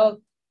 sales,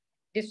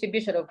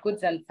 distribution of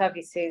goods and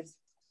services.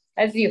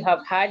 As you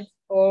have heard,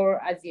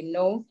 or as you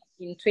know,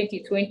 in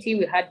 2020,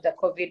 we had the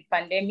COVID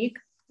pandemic,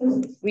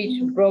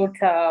 which brought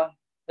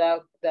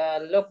the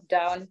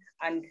lockdown,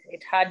 and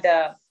it had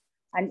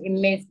an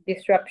immense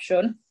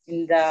disruption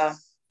in the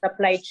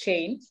supply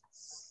chain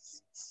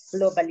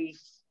globally.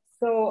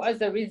 So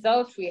as a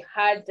result, we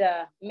had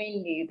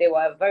mainly, there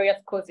were various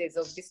causes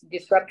of this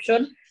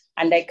disruption,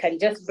 and I can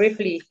just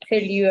briefly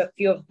tell you a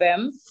few of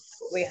them.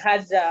 We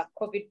had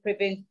COVID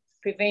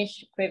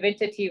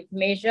preventative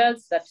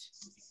measures,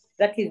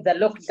 that is the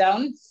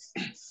lockdown,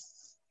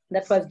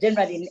 that was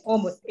generally in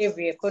almost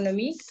every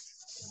economy.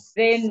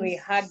 Then we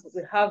have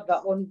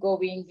the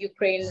ongoing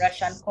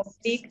Ukraine-Russian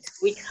conflict,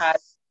 which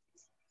has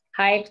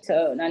hiked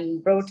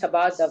and brought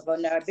about the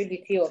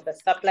vulnerability of the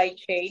supply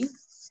chain.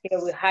 Here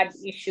we had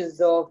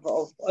issues of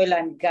oil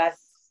and gas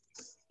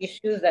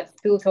issues that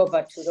spilled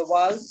over to the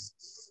world.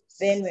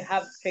 Then we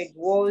have trade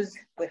wars.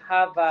 We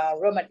have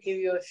raw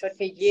material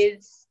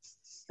shortages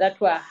that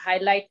were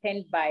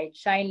highlighted by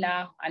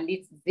China and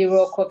its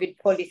zero COVID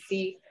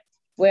policy,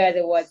 where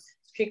there was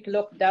strict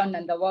lockdown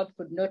and the world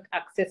could not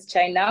access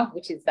China,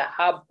 which is the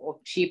hub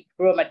of cheap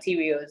raw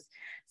materials.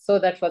 So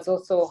that was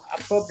also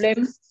a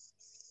problem.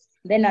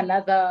 Then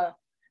another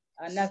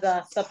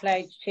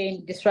supply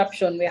chain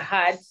disruption we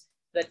had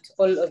that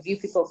all of you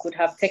people could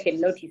have taken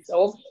notice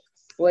of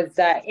was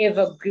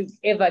Ever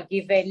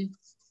Given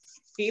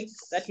ship.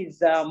 That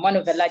is one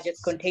of the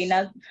largest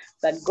containers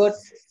that got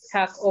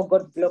stuck or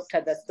got blocked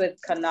at the Suez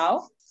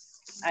Canal.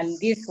 And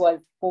this was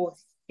for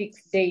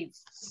 6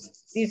 days.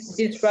 This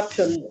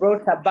disruption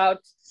brought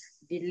about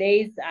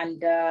delays, and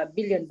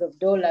billions of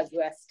dollars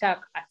were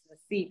stuck at the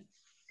sea.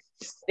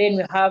 Then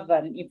we have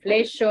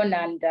inflation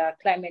and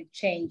climate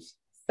change.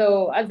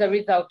 So as a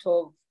result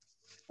of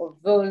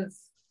those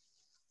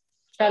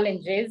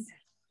challenges,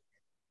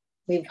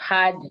 we've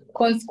had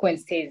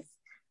consequences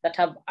that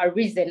have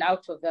arisen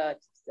out of the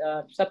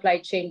supply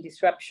chain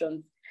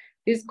disruptions.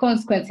 These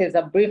consequences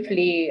are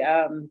briefly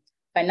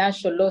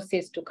financial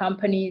losses to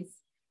companies,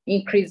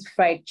 increased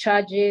freight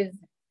charges,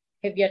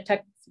 heavier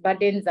tax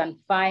burdens and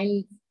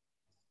fines,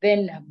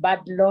 then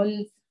bad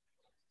loans.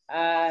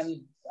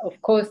 Of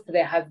course,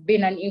 there has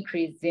been an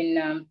increase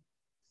in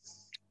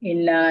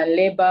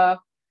labor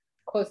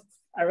costs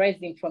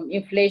arising from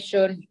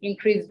inflation,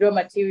 increased raw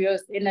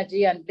materials,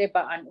 energy and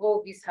labor, and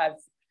all this has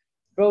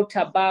brought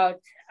about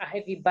a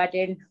heavy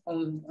burden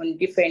on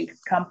different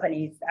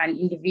companies and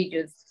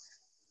individuals.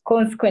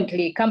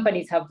 Consequently,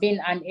 companies have been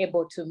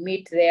unable to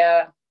meet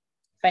their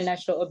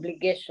financial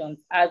obligations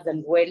as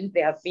and when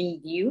they have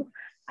been due,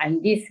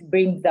 and this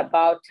brings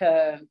about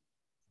the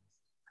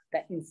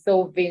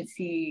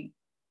insolvency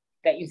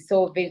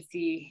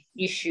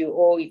issue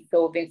or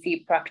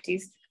insolvency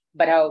practice.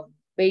 But I'll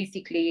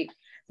basically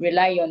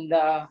rely on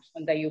the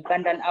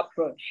Ugandan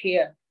approach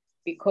here,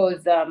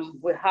 because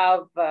we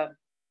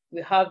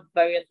have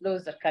various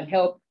laws that can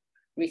help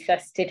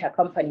resuscitate a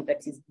company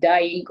that is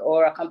dying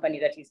or a company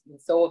that is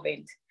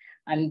insolvent.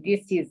 And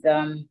this is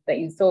the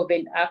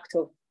Insolvent Act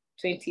of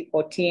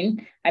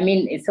 2014.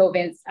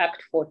 Insolvency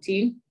Act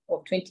 14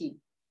 of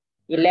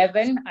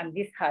 2011, and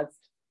this has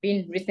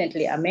been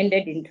recently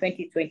amended in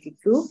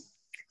 2022.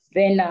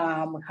 Then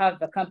we have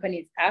the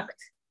Companies Act.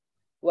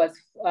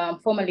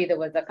 Formerly there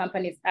was a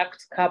Companies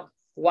Act Cap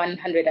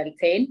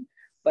 110,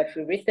 but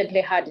we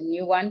recently had a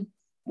new one,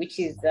 which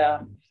is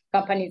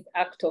Companies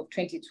Act of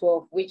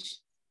 2012, which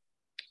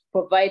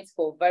provides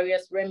for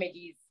various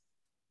remedies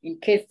in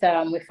case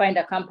we find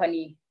a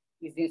company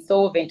is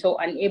insolvent or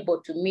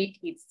unable to meet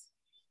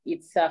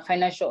its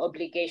financial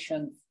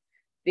obligations.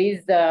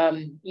 These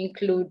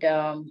include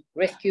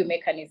rescue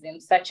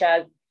mechanisms such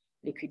as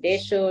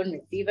liquidation,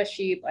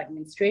 receivership,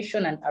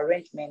 administration, and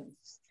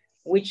arrangements,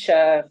 which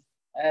are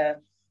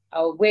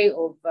a way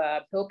of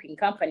helping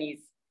companies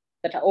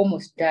that are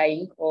almost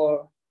dying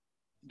or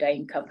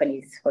dying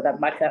companies for that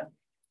matter.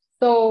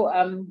 So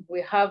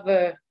we have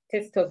a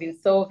test of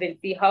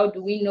insolvency. How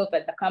do we know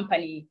that the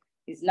company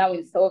is now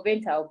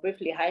insolvent? I'll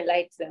briefly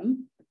highlight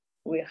them.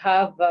 We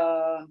have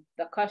the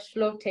cash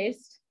flow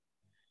test,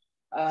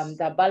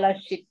 the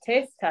balance sheet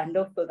test, and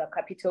also the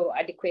capital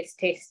adequacy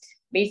test.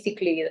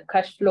 Basically, the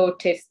cash flow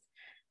test,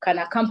 can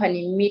a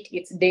company meet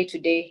its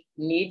day-to-day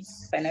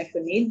needs,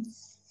 financial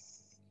needs?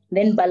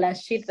 Then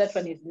balance sheet, that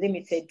one is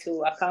limited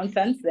to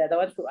accountants. They're the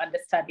ones who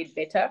understand it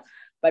better.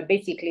 But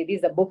basically,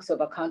 these are books of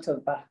accounts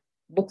of a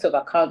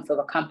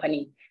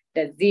company.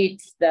 Do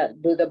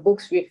the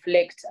books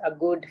reflect a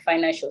good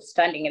financial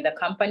standing in the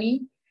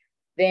company?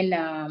 Then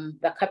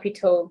the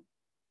capital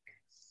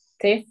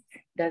test,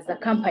 does the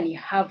company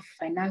have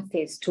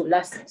finances to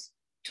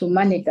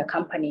manage the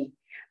company?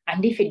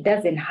 And if it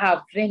doesn't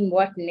have, then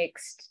what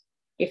next?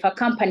 If a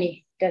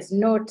company does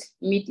not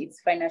meet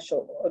its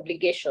financial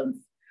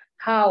obligations,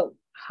 how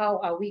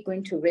are we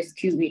going to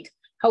rescue it?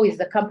 How is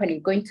the company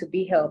going to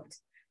be helped?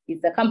 Is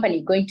the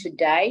company going to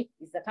die?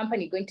 Is the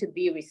company going to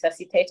be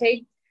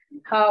resuscitated?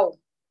 How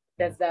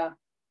does the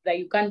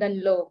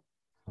Ugandan law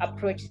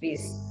approach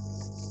this?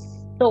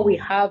 So we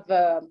have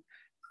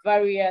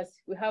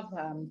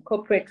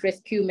corporate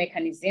rescue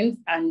mechanisms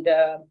and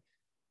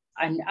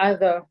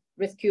other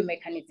rescue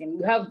mechanisms.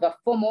 We have the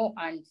formal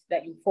and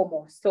the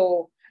informal.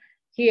 So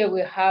here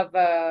we have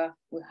a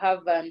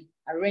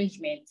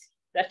arrangement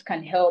that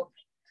can help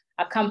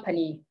a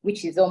company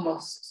which is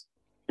almost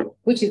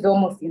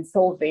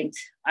insolvent.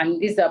 And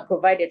these are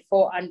provided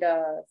for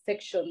under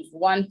sections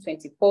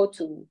 124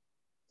 to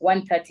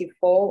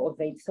 134 of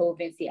the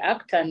Insolvency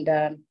Act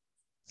and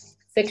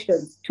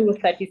sections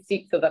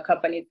 236 of the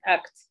Companies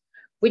Act,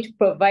 which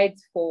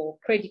provides for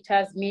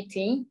creditors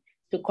meeting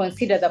to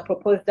consider the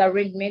proposed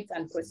arrangements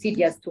and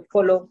procedures to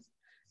follow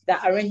the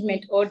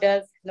arrangement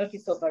orders,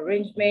 notice of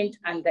arrangement,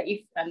 and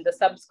the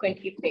subsequent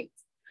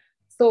effects.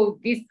 So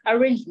this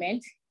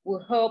arrangement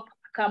will help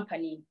a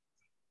company,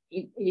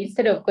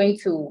 instead of going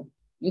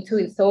into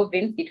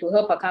insolvency, it will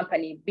help a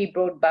company be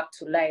brought back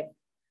to life.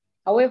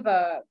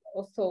 However,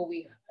 also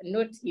we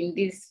note in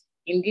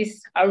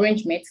this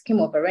arrangement, scheme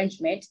of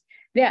arrangement,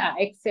 there are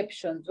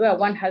exceptions where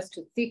one has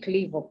to seek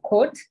leave of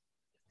court,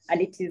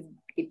 and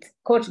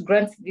court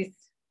grants this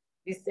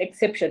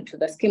exception to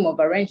the scheme of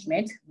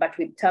arrangement, but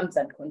with terms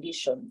and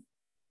conditions.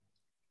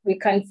 We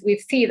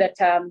see that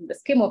the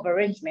scheme of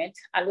arrangement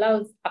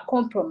allows a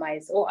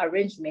compromise or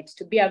arrangement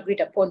to be agreed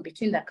upon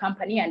between the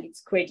company and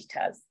its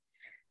creditors.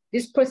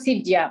 This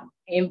procedure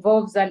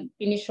involves an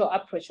initial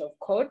approach of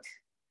court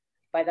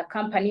by the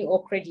company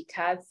or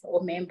creditors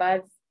or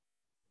members,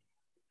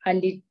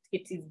 and it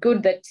is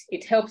good that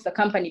it helps the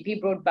company be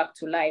brought back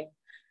to life.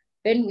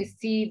 Then we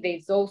see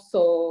there's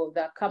also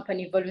the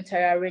company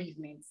voluntary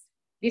arrangements.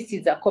 This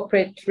is a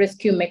corporate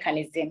rescue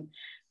mechanism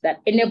that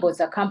enables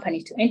a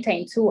company to enter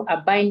into a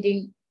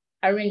binding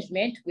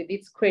arrangement with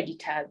its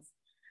creditors.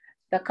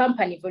 The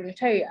company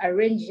voluntarily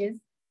arranges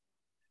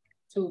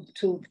to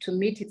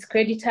meet its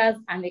creditors,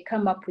 and they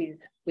come up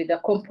with a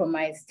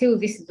compromise. Still,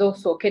 this is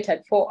also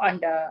catered for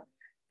under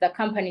the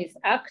Companies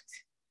Act,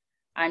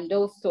 and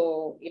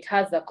also it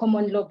has a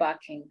common law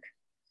backing.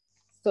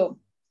 So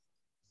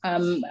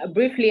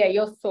briefly, I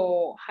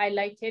also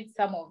highlighted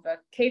some of the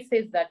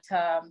cases that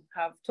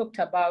have talked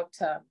about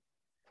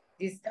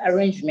this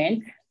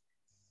arrangement.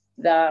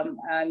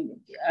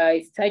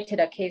 I cited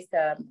a case,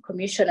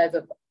 Commissioners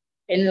of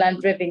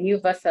Inland Revenue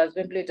versus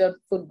Wimbledon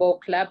Football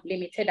Club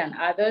Limited and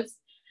others.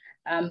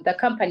 The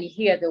company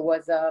here, there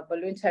was a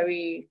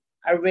voluntary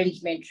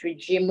arrangement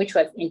regime, which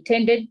was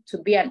intended to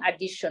be an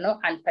additional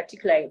and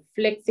particularly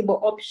flexible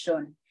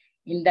option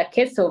in the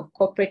case of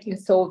corporate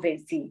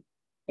insolvency,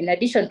 in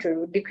addition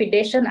to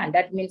liquidation and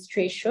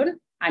administration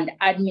and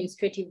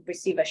administrative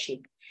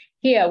receivership.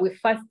 Here, we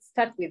first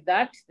start with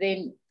that,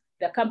 then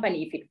the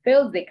company, if it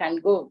fails, they can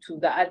go to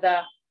the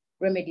other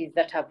remedies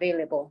that are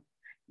available.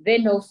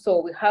 Then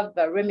also we have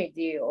the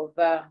remedy of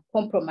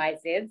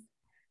compromises.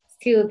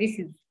 Still, this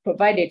is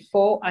provided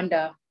for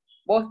under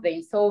both the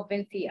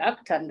Insolvency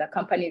Act and the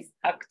Companies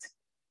Act,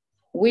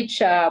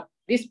 which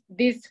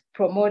this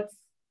promotes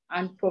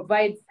and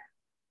provides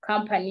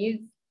companies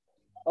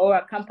or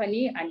a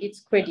company and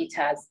its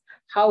creditors,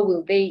 how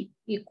will they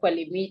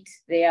equally meet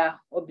their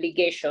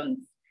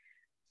obligations,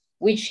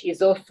 which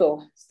is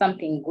also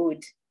something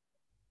good.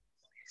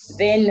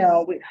 Then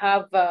we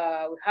have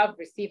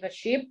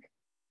receivership.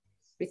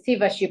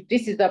 Receivership,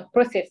 this is a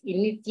process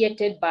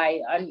initiated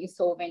by an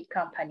insolvent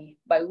company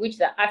by which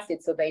the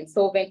assets of the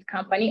insolvent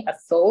company are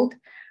sold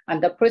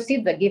and the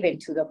proceeds are given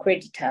to the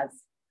creditors.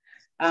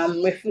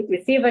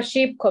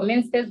 Receivership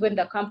commences when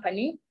the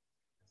company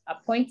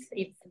appoints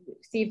its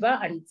receiver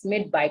and it's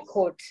made by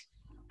court,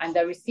 and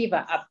the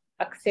receiver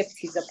accepts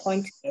his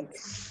appointment.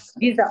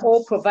 These are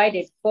all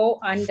provided for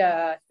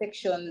under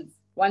sections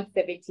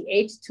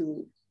 178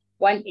 to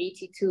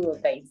 182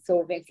 of the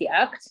Insolvency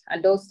Act,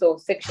 and also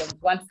section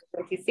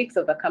 176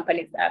 of the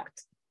Companies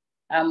Act.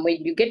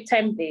 When you get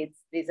time,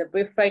 there's a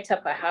brief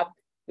write-up I have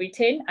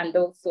written, and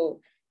also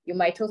you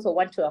might also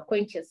want to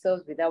acquaint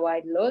yourselves with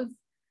our laws,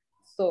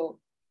 so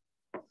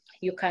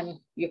you can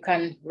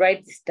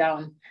write this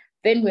down.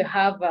 Then we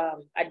have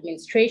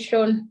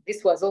administration.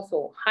 This was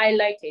also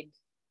highlighted.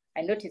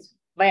 I noticed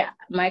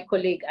my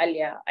colleague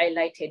earlier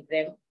highlighted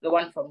them, the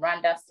one from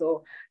Rwanda,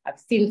 so I've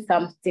seen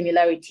some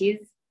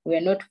similarities.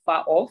 We're not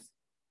far off.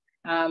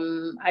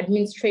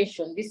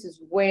 Administration, this is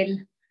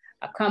when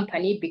a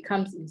company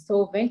becomes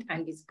insolvent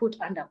and is put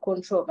under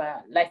control of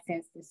a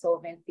licensed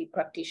insolvency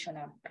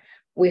practitioner.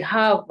 We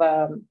have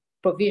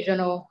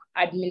provisional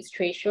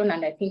administration,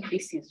 and I think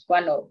this is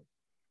one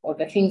of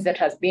the things that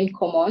has been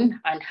common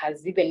and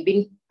has even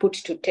been put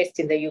to test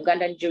in the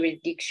Ugandan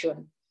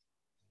jurisdiction.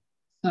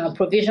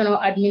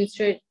 Provisional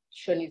administration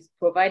is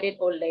provided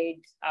or laid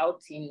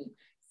out in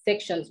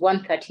sections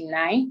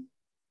 139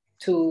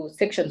 to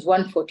sections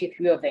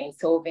 143 of the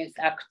Insolvency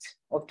Act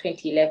of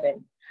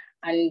 2011.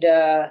 And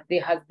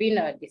there has been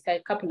a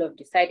couple of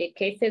decided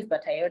cases,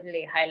 but I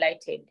only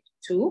highlighted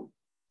two.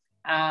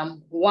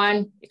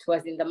 One, it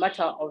was in the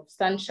matter of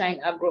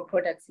Sunshine Agro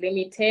Products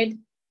Limited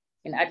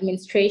in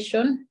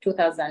administration,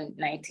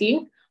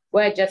 2019,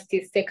 where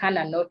Justice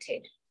Sekana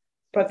noted,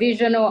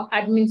 provisional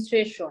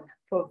administration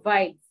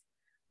provides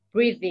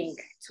breathing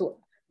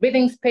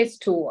space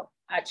to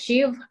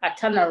achieve a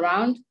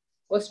turnaround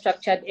or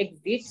structured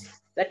exit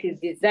that is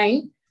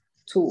designed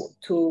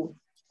to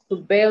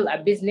bail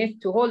a business,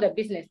 to hold a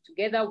business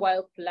together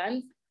while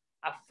plans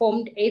are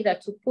formed either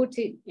to put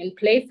in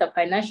place a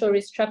financial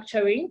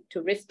restructuring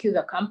to rescue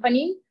the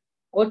company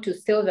or to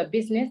sell the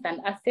business and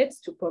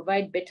assets to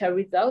provide better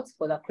results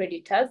for the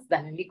creditors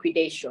than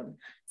liquidation.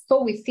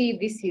 So we see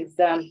this is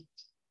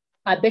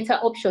a better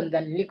option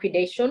than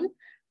liquidation,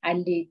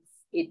 and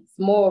it's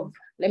more of,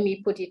 let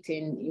me put it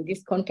in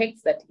this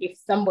context, that if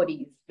somebody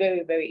is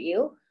very, very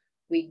ill,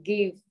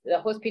 the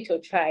hospital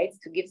tries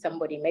to give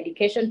somebody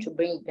medication to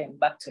bring them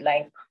back to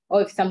life.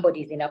 Or if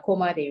somebody is in a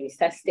coma, they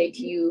resuscitate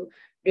you,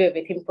 do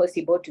everything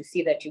possible to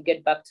see that you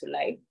get back to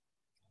life.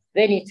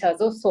 Then it has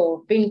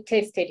also been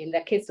tested in the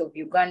case of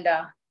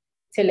Uganda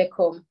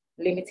Telecom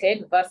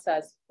Limited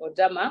versus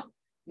Odama,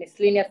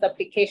 Miscellaneous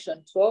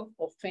Application 12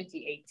 of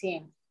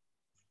 2018,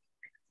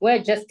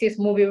 where Justice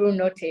Mubiru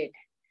noted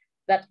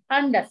that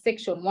under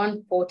Section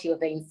 140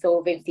 of the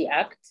Insolvency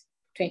Act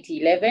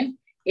 2011,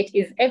 it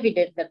is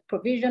evident that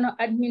provisional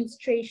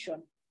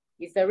administration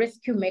is a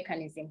rescue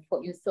mechanism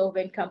for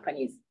insolvent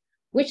companies,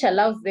 which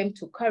allows them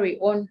to carry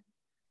on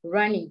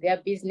running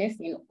their business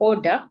in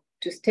order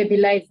to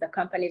stabilize the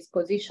company's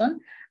position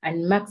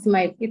and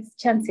maximize its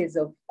chances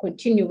of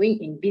continuing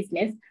in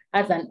business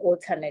as an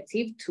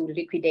alternative to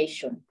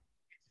liquidation.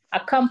 A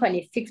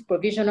company seeks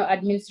provisional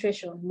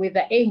administration with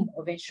the aim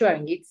of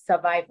ensuring its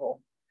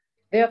survival.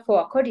 Therefore,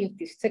 according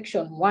to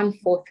Section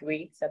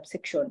 143,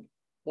 subsection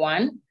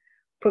 1,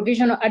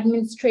 provisional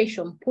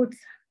administration puts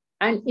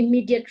an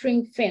immediate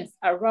ring fence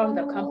around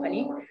the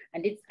company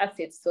and its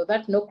assets so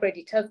that no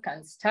creditors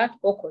can start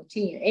or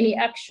continue any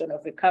action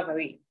of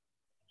recovery.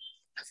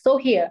 So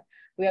here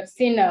we have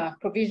seen a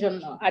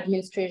provisional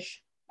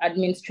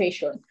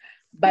administration,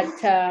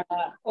 but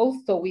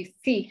also we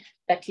see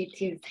that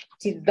it is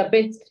the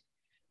best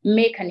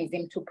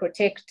mechanism to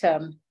protect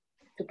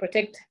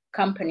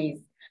companies,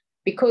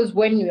 because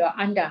when you are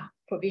under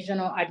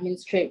provisional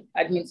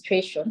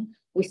administration,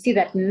 we see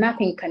that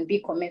nothing can be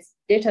commenced.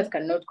 Debtors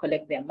cannot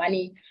collect their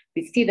money.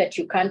 We see that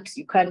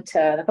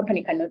the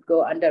company cannot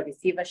go under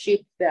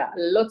receivership. There are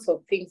lots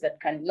of things that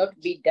cannot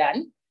be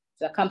done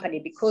to the company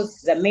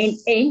because the main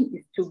aim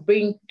is to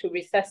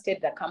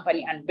resuscitate the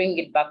company and bring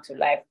it back to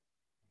life.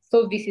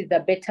 So this is a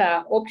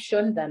better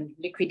option than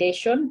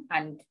liquidation,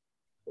 and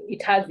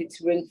it has its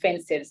ring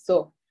fences,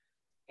 so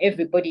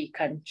everybody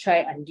can try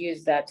and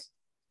use that.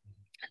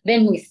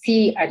 Then we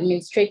see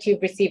administrative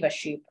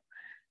receivership.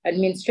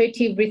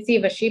 Administrative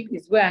receivership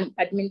is where an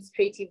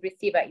administrative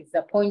receiver is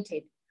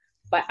appointed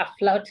by a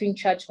floating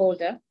charge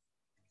holder.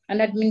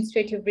 An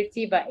administrative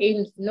receiver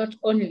aims not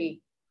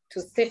only to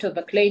settle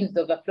the claims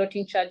of a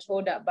floating charge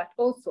holder, but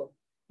also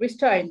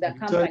restoring the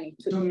company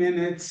to 2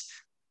 minutes,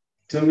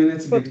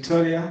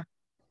 Victoria.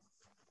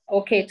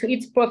 Okay, to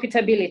its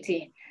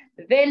profitability.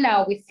 Then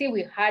we see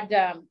we had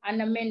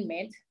an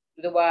amendment.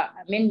 There were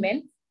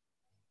amendments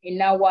in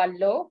our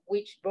law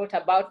which brought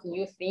about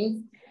new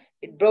things.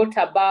 It brought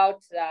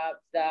about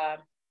the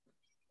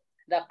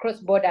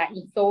cross-border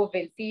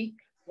insolvency,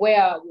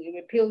 where we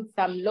repealed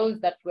some laws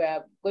that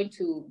were going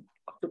to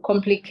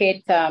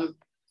complicate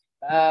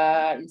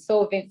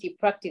insolvency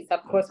practice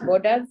across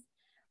borders.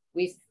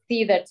 We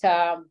see that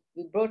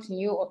we brought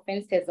new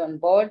offenses on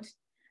board.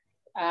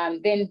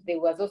 Then there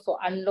was also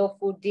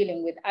unlawful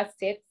dealing with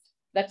assets.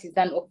 That is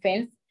an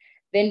offense.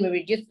 Then we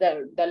reduced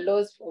the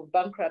laws of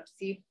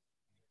bankruptcy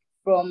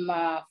from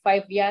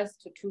 5 years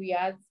to 2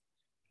 years.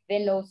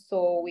 Then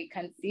also we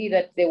can see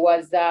that there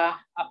was a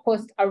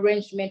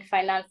post-arrangement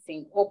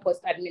financing or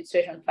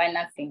post-administration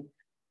financing.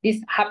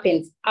 This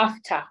happens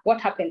after,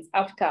 what happens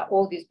after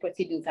all these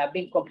proceedings have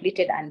been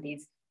completed and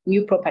this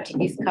new property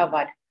is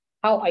covered?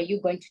 How are you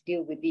going to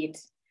deal with it?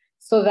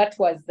 So that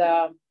was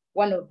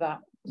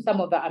some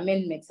of the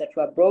amendments that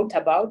were brought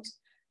about.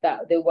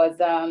 That there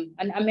was an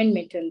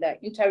amendment in the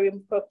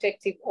interim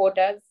protective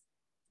orders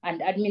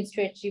and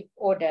administrative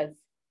orders.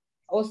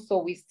 Also,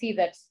 we see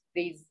that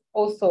there's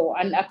also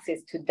an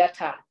access to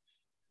data.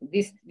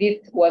 This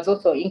was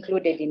also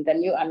included in the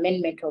new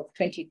amendment of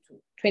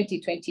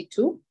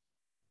 2022.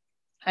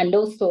 And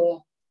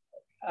also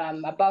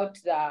about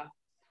the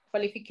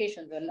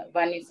qualifications of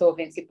an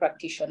insolvency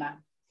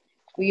practitioner.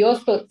 We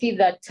also see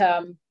that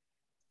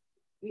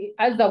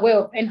as a way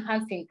of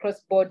enhancing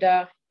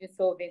cross-border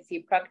insolvency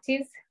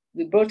practice,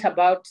 we brought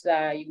about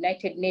the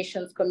United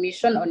Nations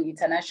Commission on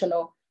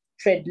International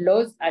Trade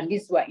Laws, and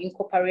these were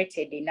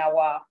incorporated in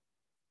our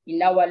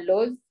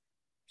laws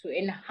to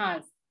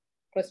enhance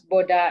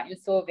cross-border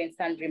insolvency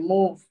and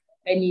remove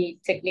any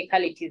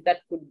technicalities that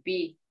could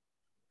be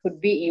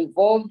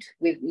involved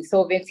with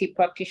insolvency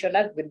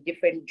practitioners with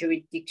different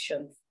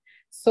jurisdictions.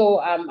 So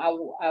I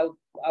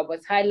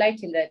was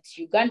highlighting that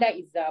Uganda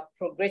is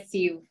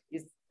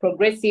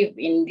progressive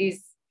in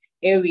this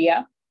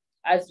area,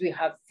 as we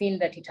have seen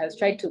that it has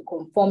tried to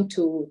conform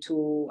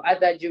to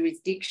other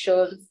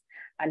jurisdictions,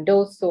 and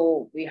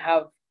also there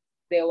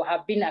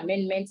have been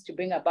amendments to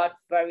bring about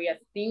various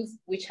things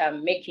which are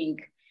making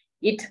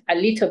it a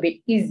little bit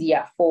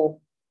easier for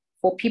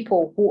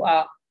people who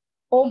are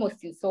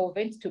almost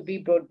insolvent to be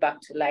brought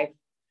back to life.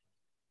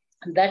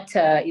 That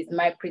is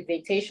my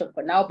presentation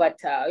for now,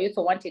 but I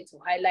also wanted to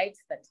highlight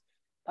that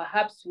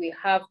perhaps we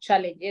have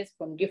challenges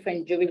from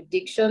different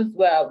jurisdictions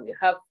where we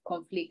have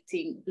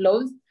conflicting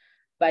laws.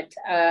 But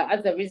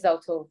as a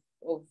result of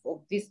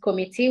this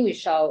committee, we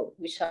shall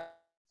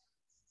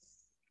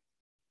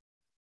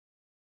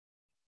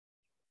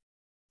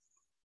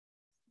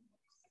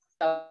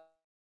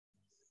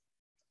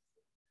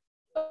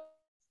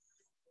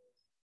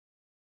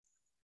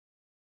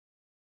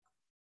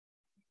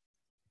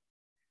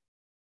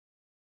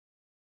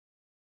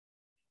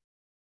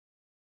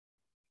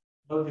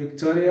Hello,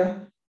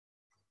 Victoria.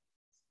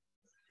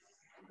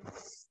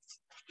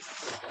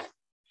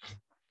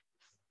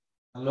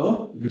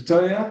 Hello,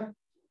 Victoria.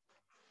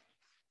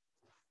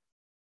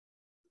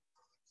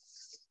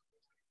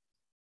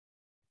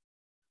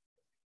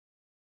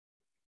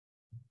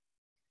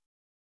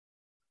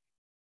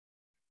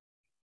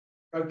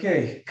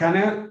 Okay,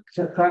 can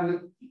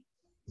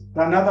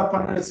another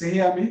panelist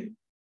hear me?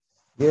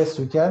 Yes,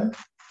 we can.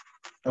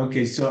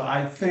 Okay, so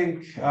I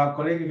think our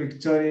colleague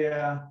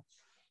Victoria,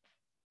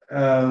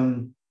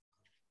 I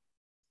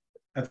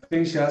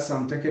think she has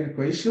some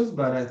technical issues,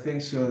 but I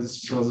think she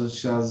was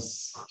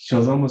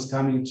almost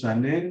coming to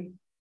an end.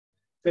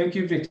 Thank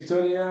you,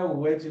 Victoria.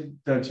 We waited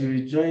that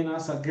you join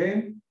us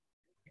again.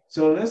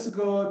 So let's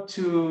go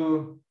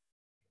to,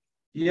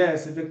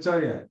 yes,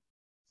 Victoria.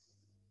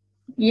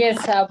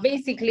 Yes,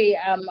 basically,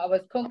 I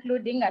was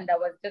concluding and I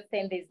was just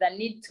saying there's a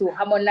need to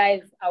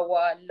harmonize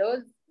our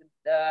laws with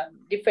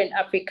different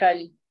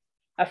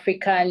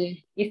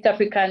East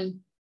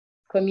African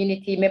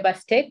community member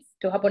states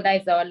to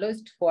harmonize our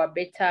laws for a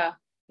better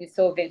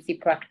insolvency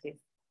practice.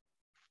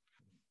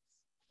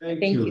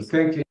 Thank you.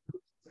 Thank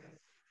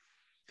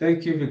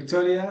you,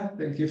 Victoria.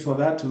 Thank you for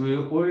that. We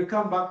will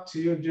come back to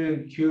you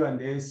during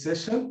Q&A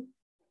session.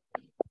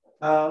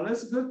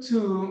 Let's go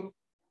to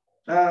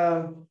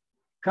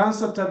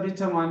Councillor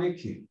Tabitha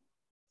Maniki.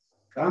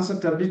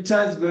 Councillor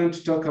Tabitha is going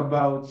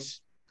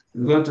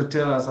to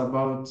tell us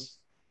about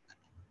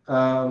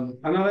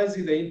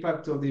analyzing the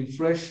impact of the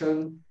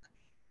inflation,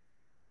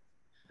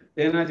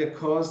 energy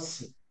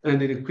costs, and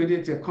the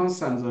liquidity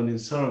concerns on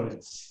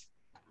insolvency.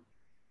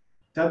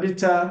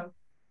 Tabitha,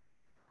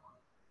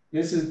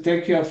 this is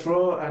take your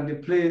floor,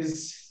 and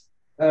please,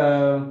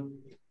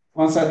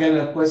 once again,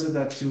 a question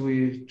that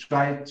we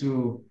try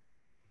to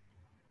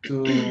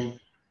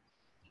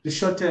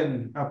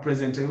shorten our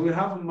presentation.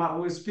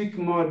 We'll speak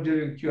more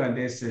during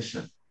Q&A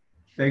session.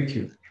 Thank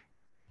you.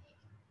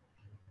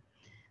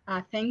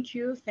 Thank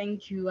you,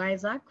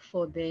 Isaac,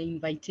 for the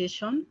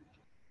invitation.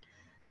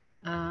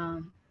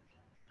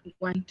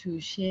 Want to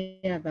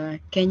share the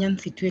Kenyan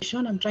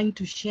situation. I'm trying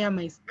to share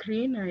my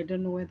screen. I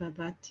don't know whether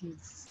that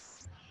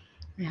is,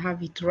 I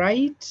have it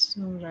right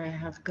or I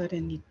have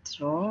gotten it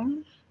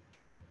wrong.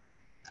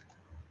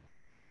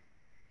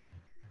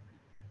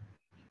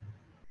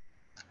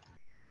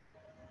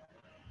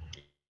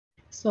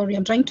 Sorry,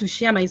 I'm trying to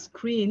share my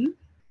screen.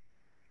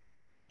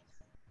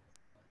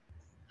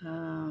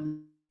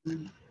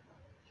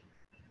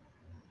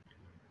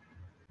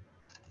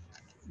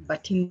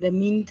 But in the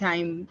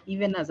meantime,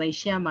 even as I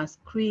share my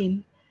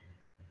screen,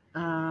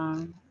 we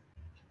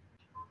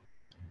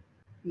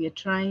are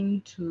trying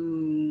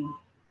to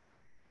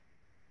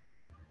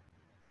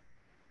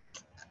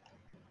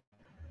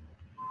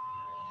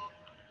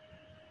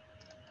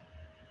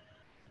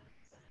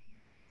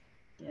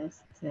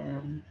just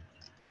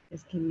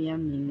give me a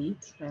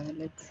minute.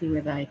 Let's see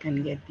whether I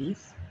can get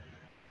this.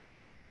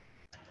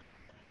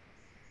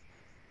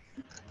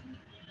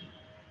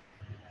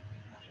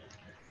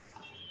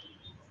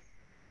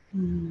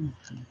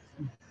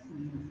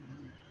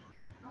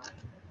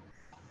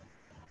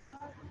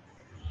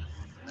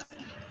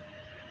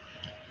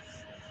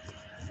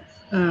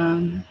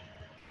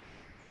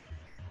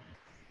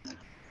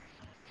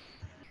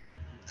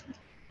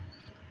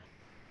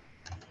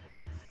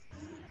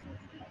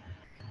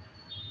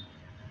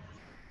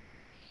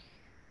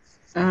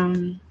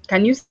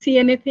 Can you see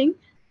anything?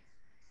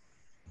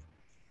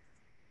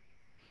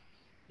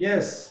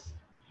 Yes,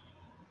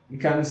 you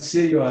can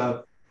see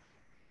your.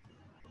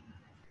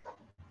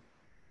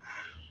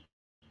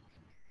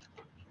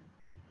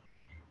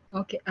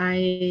 Okay,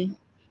 I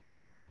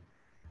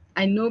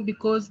know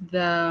because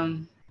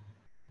the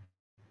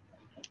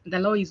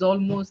law is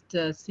almost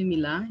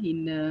similar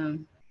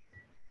in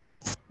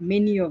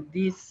many of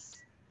these.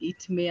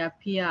 It may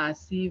appear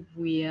as if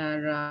we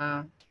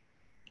are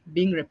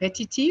being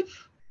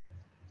repetitive,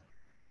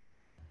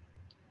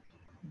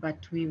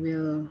 but we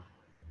will.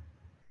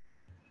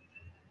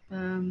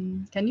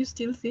 Can you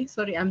still see?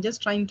 Sorry, I'm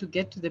just trying to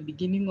get to the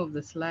beginning of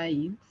the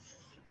slides.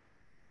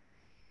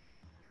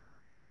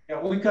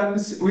 Yeah, we can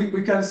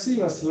see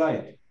your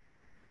slide.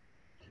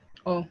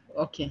 Oh,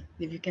 okay.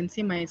 If you can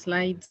see my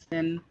slides,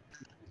 then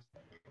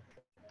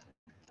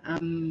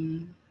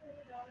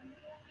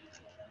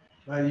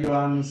Well, you're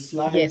on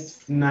slide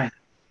yes. 9.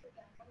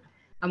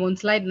 I'm on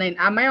slide 9.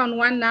 Am I on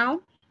 1 now?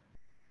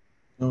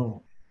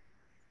 No.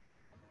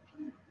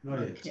 Not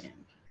yet. Okay.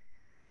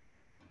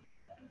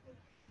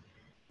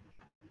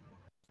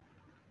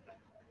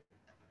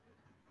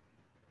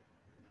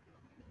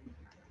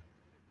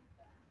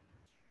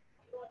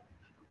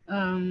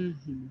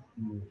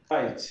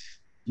 Right.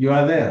 You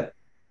are there.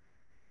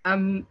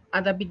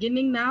 At the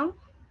beginning now?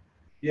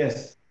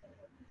 Yes.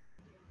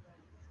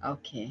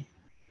 Okay.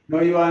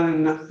 No, you are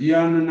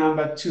on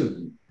number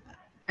 2.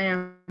 I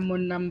am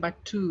on number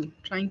 2,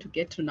 trying to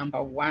get to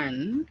number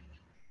 1.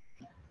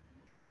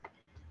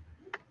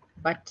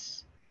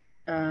 But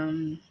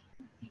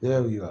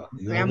there you are.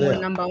 You I are am there.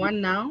 on number 1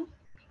 now.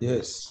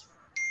 Yes.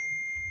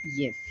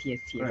 Yes.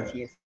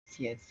 Right.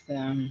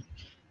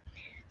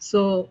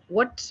 So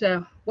what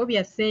we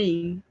are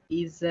saying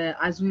is,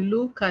 as we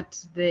look at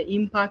the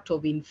impact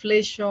of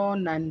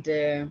inflation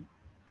and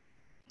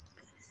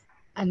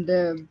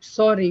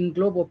soaring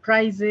global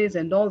prices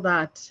and all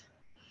that,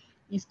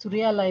 is to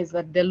realize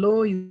that the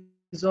law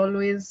is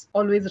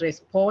always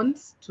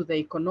responds to the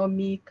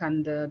economic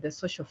and the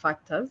social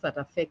factors that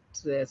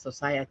affect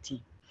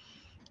society.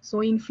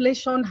 So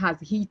inflation has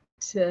hit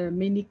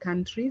many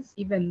countries,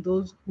 even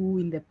those who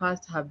in the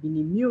past have been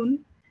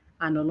immune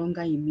are no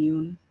longer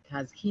immune. It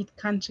has hit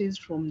countries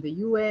from the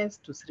US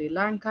to Sri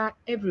Lanka,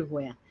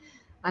 everywhere.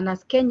 And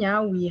as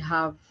Kenya, we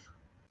have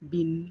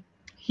been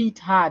hit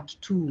hard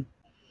too.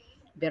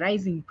 The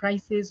rising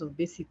prices of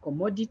basic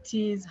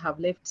commodities have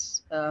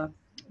left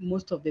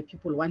most of the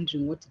people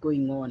wondering what's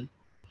going on.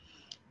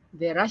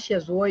 The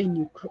Russia's war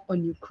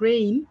on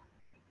Ukraine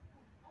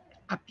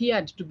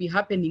appeared to be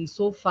happening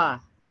so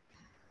far,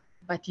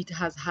 but it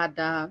has had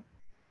an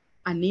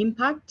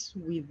impact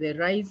with the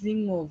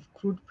rising of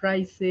crude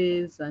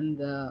prices and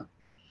the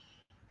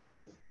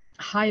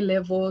high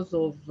levels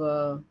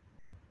of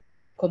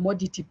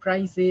commodity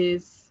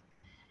prices.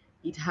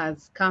 It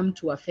has come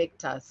to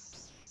affect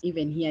us,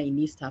 even here in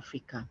East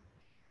Africa.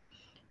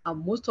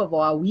 Most of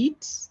our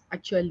wheat,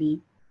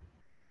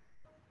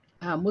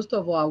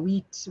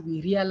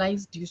 we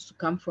realized used to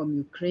come from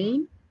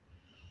Ukraine,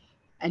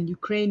 and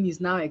Ukraine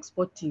is now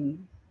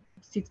exporting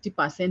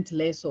 60%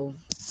 less of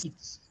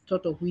its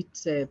total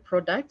wheat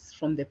products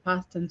from the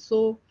past. And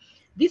so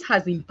this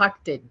has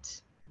impacted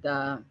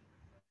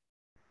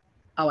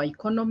our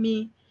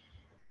economy,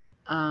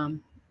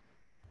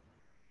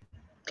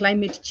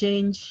 climate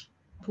change,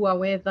 poor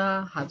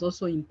weather has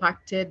also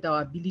impacted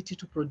our ability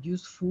to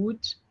produce food.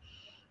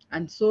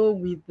 And so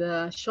with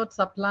the short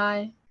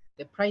supply,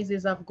 the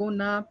prices have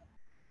gone up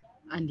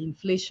and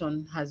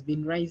inflation has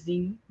been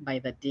rising by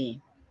the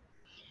day.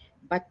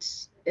 But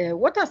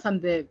what are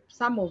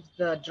some of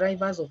the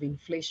drivers of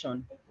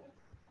inflation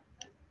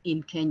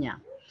in Kenya?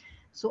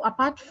 So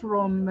apart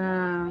from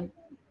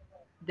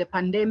the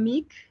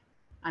pandemic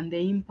and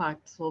the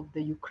impacts of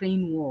the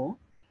Ukraine war,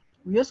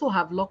 we also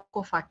have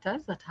local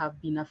factors that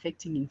have been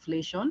affecting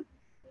inflation.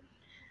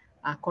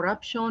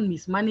 Corruption,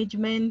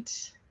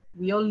 mismanagement.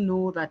 We all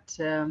know that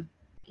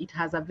it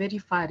has a very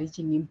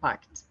far-reaching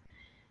impact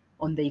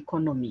on the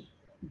economy,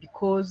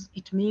 because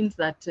it means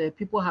that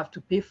people have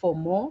to pay for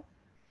more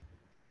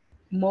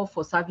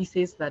for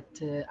services that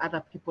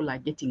other people are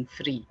getting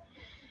free.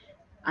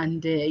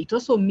 And it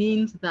also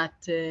means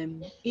that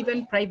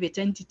even private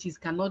entities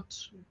cannot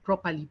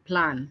properly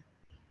plan,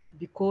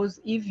 because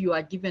if you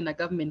are given a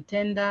government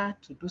tender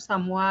to do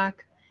some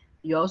work,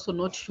 you're also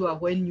not sure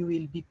when you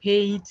will be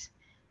paid.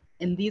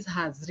 And this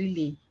has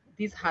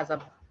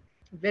a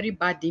very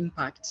bad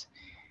impact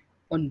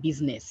on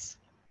business.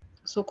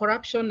 So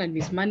corruption and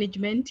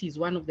mismanagement is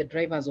one of the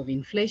drivers of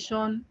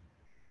inflation.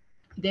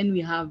 Then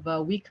we have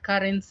a weak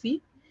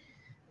currency.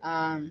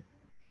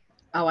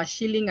 Our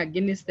shilling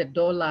against the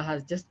dollar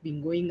has just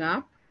been going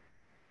up,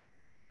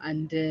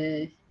 and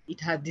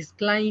it has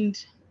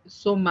declined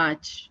so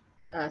much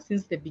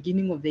since the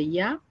beginning of the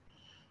year,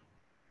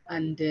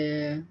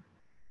 and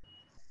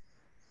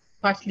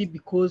partly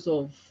because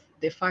of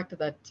the fact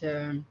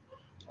that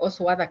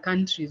also other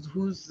countries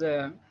whose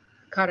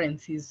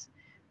currencies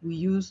we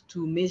use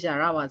to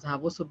measure ours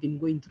have also been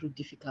going through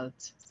difficult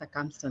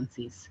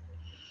circumstances.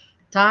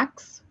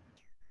 Tax,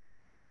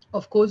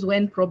 of course,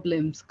 when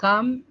problems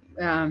come,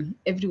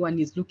 everyone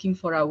is looking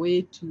for a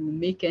way to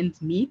make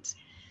ends meet.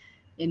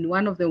 And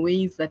one of the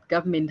ways that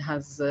government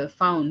has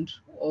found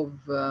of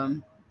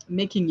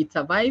making it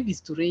survive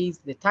is to raise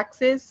the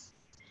taxes.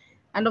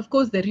 And of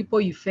course, the ripple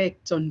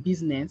effect on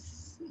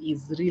business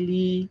is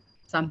really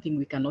something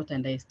we cannot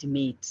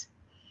underestimate.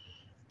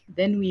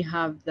 Then we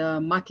have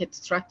the market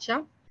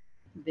structure.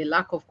 The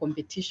lack of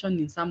competition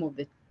in some of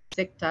the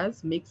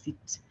sectors makes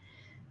it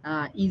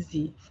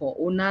easy for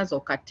owners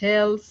or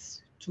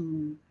cartels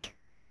to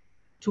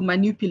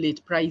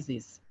manipulate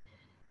prices.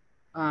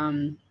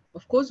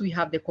 Of course, we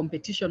have the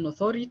competition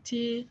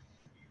authority,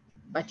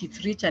 but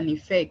its reach and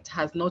effect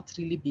has not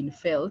really been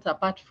felt,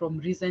 apart from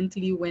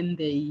recently when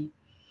they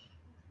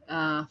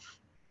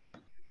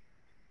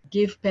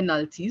gave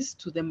penalties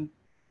to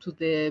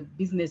the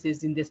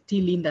businesses in the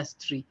steel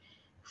industry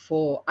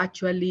for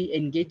actually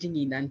engaging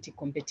in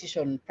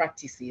anti-competition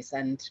practices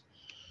and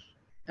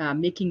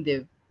making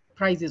the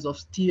prices of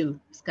steel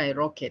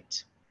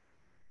skyrocket.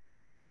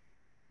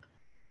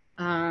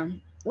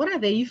 What are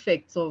the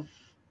effects of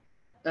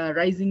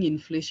rising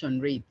inflation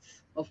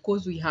rates? Of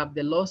course, we have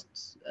the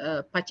lost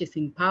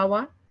purchasing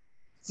power.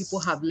 People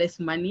have less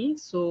money,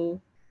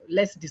 so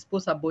less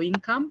disposable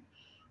income,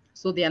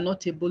 so they are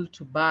not able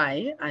to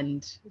buy.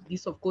 And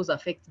this, of course,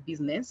 affects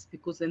business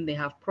because then they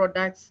have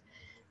products,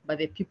 but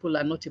the people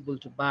are not able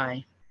to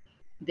buy.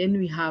 Then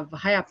we have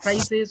higher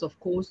prices, of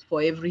course,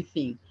 for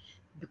everything,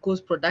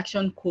 because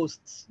production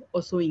costs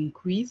also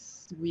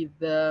increase with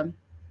the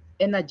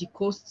energy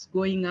costs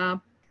going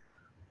up,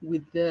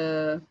 with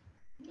the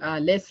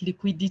less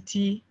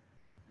liquidity,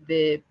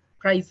 the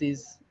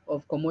prices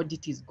of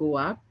commodities go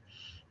up.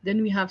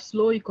 Then we have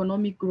slow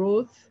economic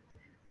growth.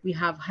 We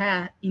have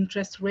higher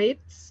interest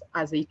rates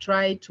as they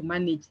try to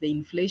manage the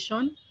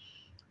inflation.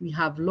 We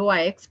have lower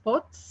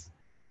exports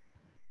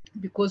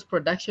because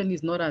production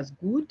is not as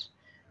good.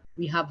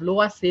 We have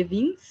lower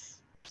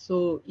savings,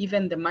 so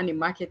even the money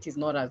market is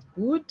not as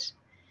good.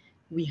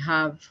 We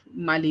have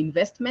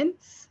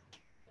malinvestments.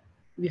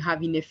 We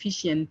have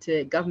inefficient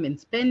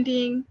government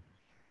spending.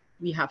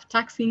 We have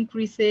tax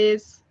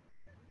increases.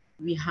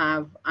 We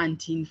have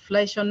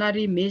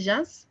anti-inflationary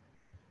measures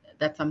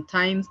that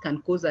sometimes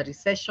can cause a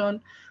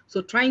recession.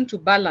 So trying to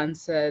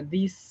balance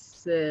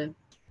this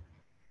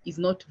is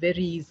not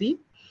very easy.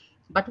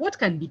 But what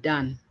can be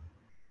done?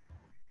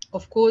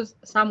 Of course,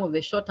 some of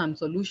the short-term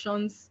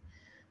solutions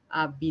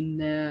have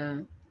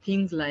been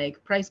things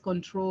like price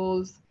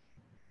controls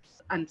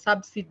and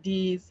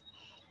subsidies,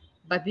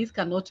 but these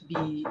cannot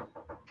be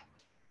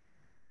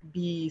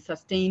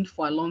sustained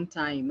for a long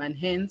time, and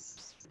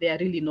hence they are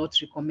really not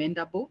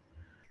recommendable.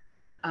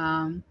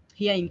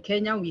 Here in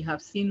Kenya, we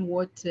have seen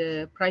what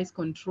price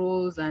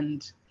controls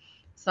and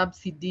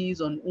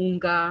subsidies on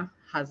unga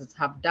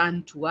have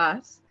done to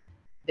us.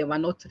 They were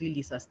not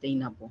really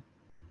sustainable.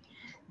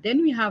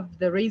 Then we have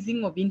the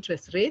raising of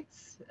interest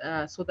rates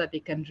so that they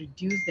can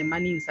reduce the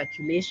money in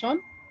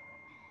circulation.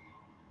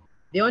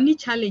 The only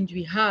challenge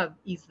we have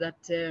is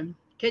that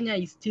Kenya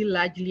is still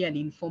largely an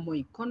informal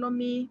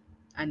economy,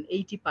 and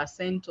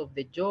 80% of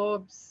the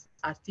jobs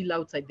are still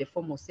outside the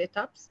formal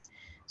setups.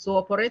 So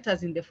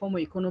operators in the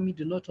formal economy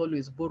do not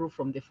always borrow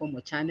from the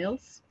formal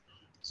channels.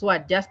 So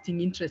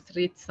adjusting interest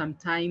rates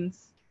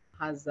sometimes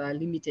has a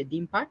limited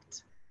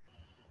impact.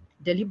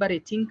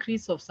 Deliberate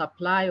increase of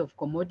supply of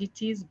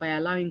commodities by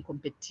allowing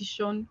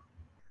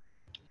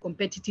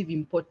competitive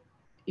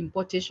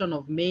importation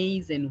of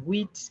maize and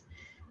wheat.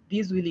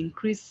 These will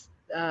increase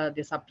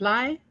the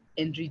supply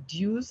and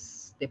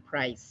reduce the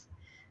price.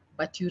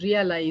 But you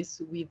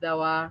realize with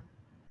our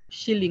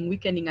shilling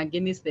weakening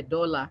against the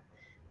dollar,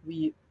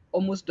 we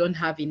almost don't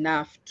have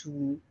enough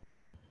to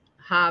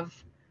have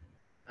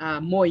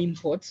more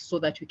imports so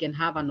that we can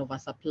have an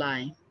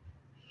oversupply.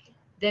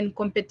 Then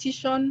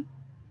competition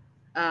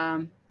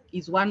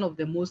is one of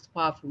the most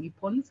powerful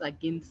weapons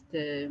against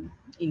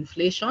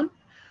inflation.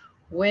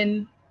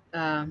 When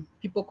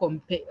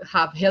people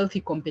have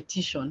healthy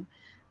competition,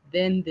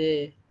 then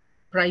the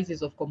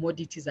prices of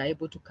commodities are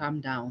able to come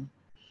down.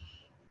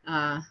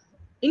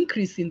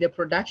 Increase in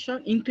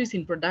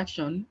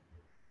production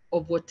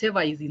of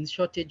whatever is in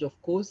shortage,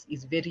 of course,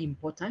 is very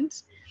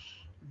important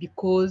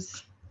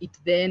because it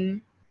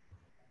then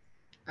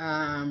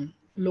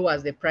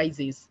lowers the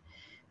prices.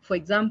 For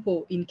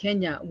example, in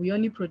Kenya, we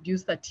only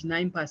produce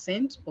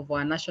 39% of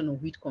our national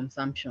wheat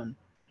consumption,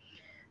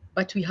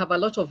 but we have a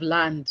lot of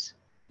land.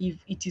 If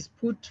it is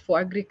put for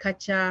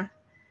agriculture,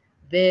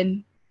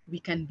 then we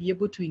can be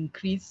able to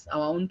increase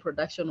our own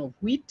production of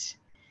wheat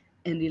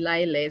and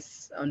rely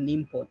less on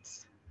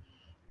imports.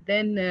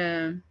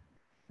 Then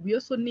we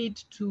also need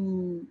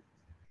to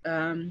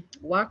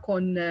work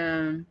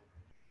on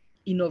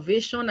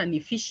innovation and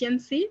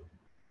efficiency,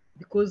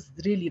 because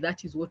really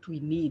that is what we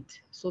need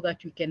so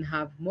that we can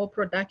have more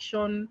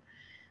production.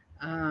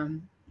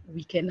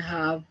 We can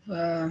have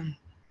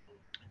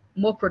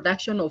more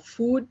production of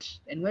food.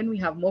 And when we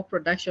have more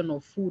production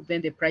of food,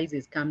 then the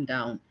prices come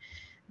down.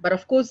 But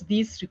of course,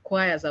 this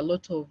requires a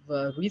lot of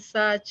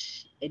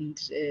research and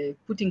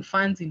putting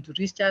funds into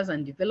research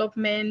and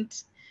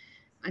development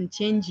and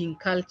changing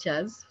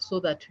cultures so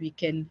that we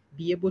can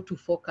be able to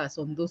focus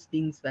on those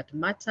things that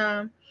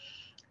matter.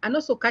 And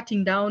also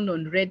cutting down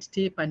on red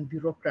tape and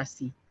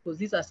bureaucracy, because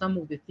these are some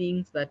of the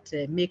things that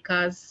make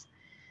us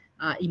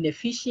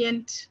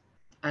inefficient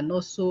and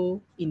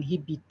also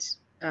inhibit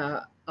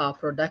our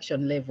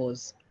production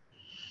levels.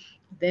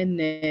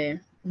 Then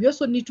we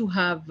also need to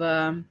have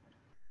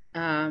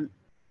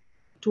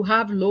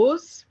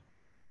laws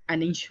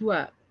and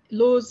ensure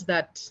laws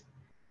that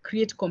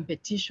create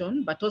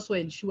competition, but also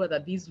ensure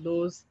that these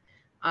laws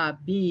are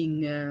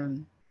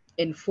being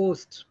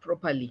enforced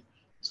properly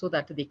so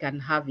that they can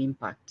have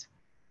impact.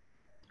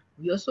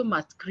 We also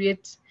must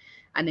create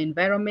an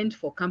environment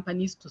for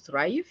companies to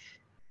thrive,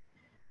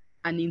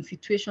 and in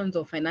situations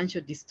of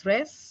financial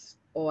distress,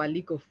 or a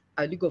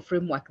legal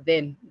framework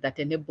then that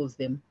enables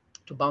them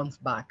to bounce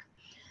back.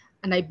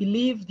 And I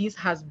believe this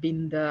has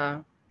been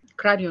the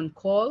clarion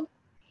call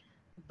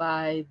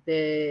by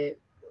the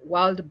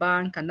World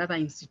Bank and other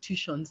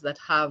institutions that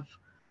have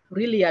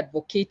really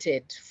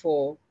advocated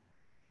for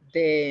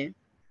the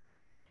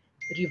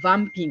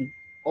revamping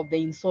of the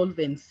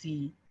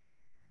insolvency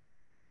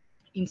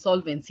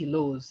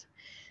laws.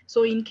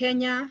 So in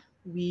Kenya,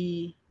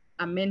 we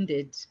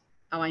amended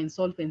our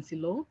insolvency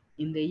law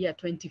in the year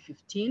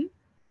 2015.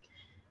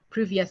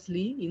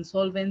 Previously,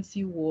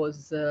 insolvency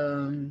was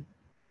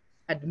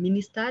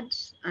administered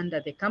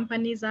under the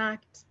Companies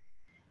Act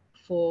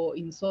for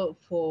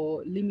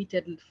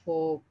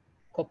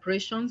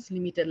corporations,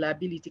 limited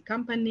liability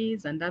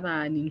companies, and other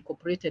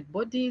unincorporated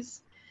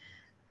bodies.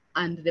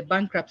 And the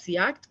Bankruptcy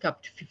Act,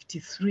 Cap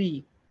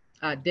 53,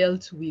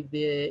 dealt with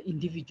the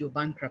individual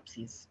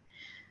bankruptcies.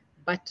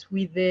 But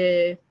with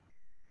the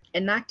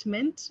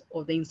enactment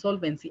of the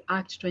Insolvency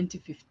Act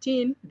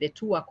 2015, the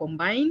two are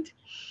combined.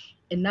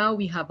 And now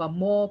we have a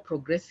more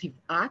progressive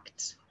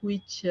act,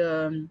 which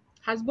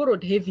has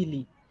borrowed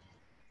heavily,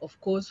 of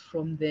course,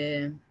 from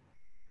the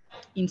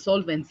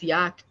Insolvency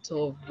Act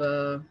of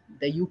the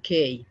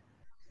UK.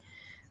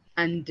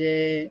 And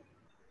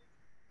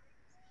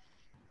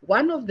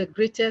one of the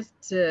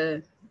greatest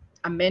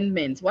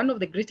amendments, one of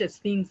the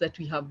greatest things that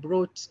we have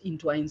brought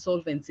into our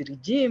insolvency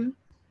regime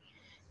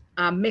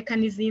are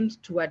mechanisms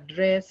to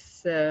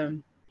address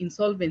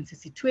insolvency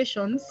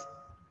situations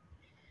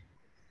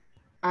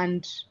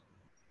and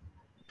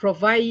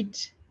provide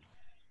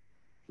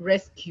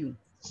rescue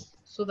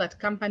so that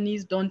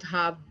companies don't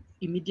have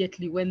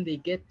immediately when they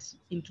get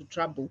into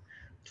trouble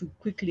to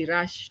quickly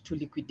rush to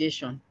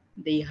liquidation.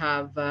 They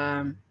have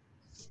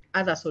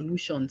other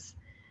solutions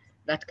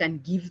that can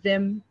give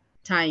them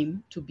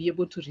time to be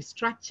able to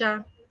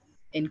restructure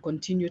and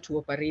continue to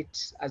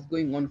operate as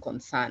going on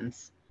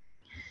concerns.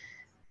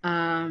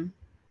 The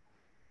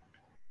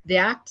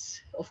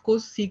Act, of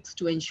course, seeks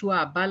to ensure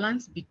a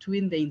balance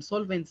between the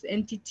insolvent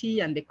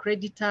entity and the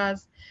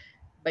creditors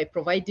by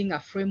providing a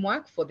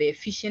framework for the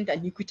efficient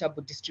and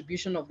equitable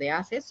distribution of the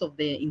assets of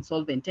the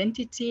insolvent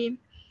entity,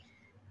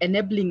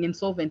 enabling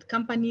insolvent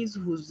companies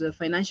whose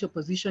financial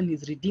position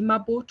is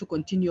redeemable to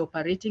continue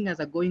operating as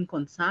a going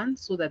concern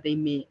so that they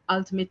may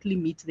ultimately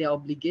meet their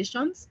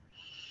obligations,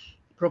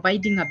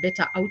 providing a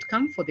better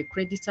outcome for the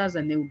creditors,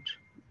 and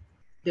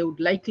that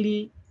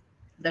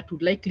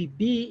would likely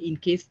be in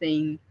case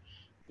the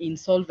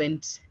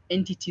insolvent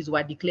entities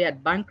were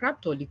declared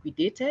bankrupt or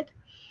liquidated,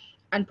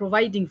 and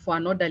providing for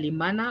an orderly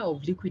manner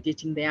of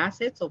liquidating the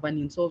assets of an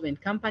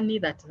insolvent company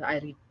that are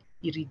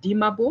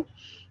irredeemable,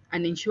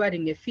 and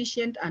ensuring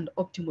efficient and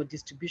optimal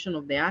distribution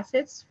of the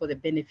assets for the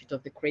benefit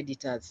of the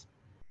creditors.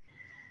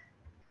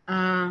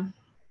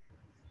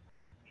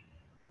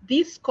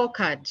 This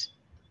scorecard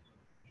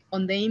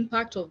on the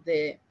impact of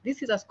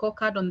this is a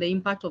scorecard on the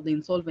impact of the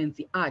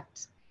Insolvency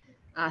Act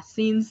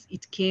since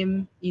it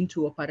came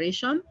into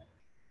operation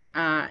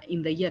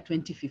in the year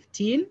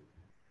 2015.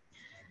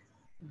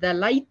 The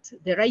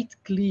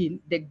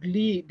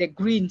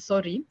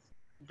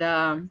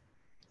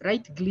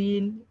right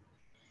green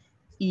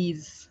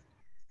is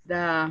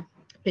the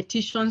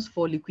petitions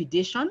for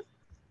liquidation.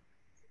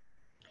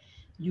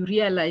 You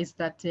realize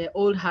that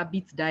old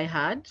habits die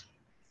hard.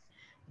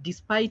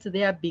 Despite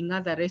there being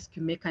other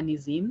rescue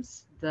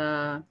mechanisms,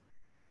 the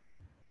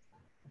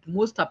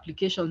most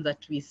applications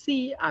that we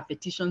see are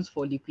petitions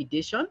for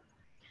liquidation.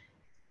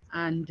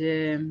 And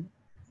the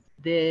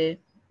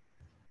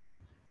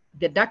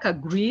darker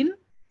green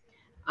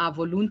are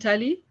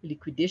voluntary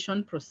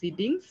liquidation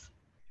proceedings.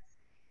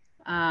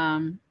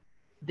 The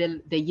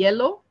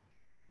yellow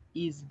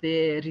is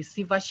the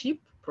receivership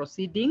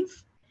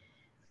proceedings,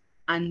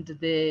 and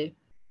the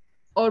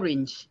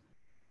orange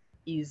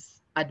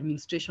is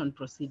administration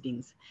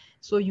proceedings.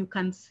 So you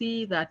can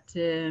see that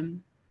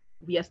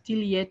we are still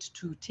yet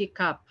to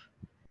take up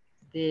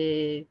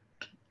the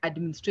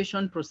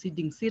administration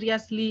proceedings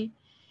seriously.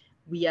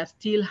 We are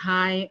still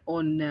high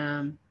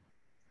on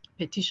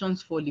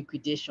petitions for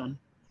liquidation.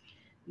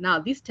 Now,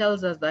 this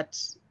tells us that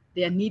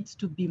there needs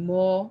to be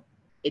more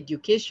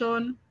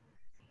education,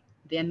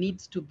 there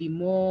needs to be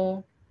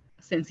more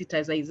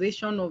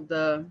sensitization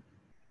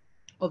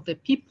of the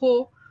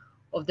people,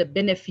 of the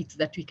benefits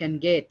that we can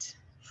get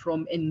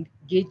from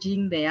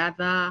engaging the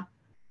other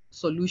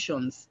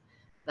solutions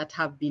that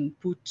have been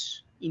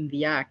put in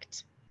the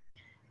Act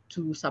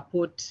to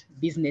support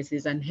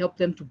businesses and help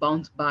them to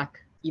bounce back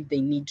if they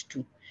need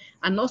to,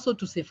 and also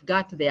to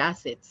safeguard the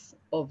assets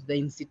of the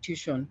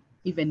institution,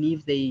 even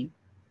if they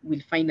will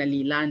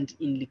finally land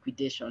in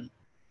liquidation.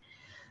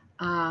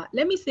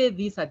 Let me say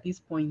this at this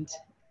point.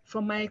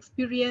 From my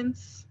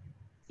experience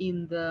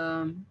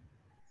when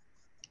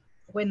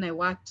I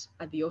worked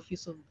at the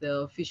Office of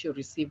the Official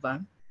Receiver,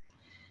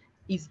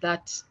 is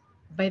that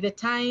by the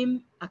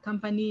time a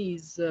company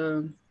is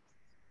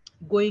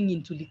going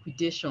into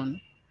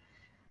liquidation,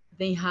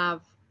 they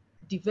have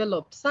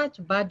developed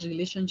such bad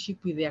relationship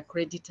with their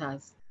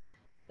creditors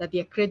that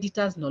their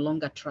creditors no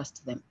longer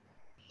trust them.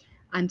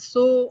 And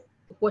so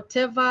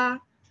whatever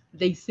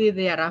they say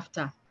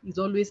thereafter is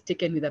always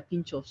taken with a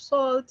pinch of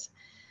salt,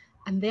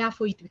 and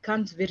therefore it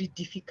becomes very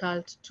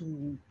difficult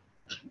to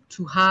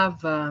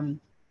have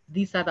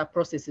these other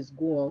processes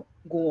go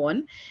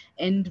on,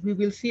 and we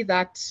will see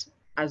that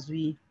as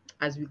we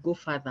go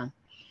further.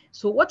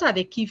 So what are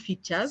the key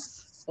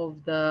features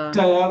of the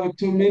I have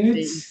 2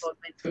 minutes.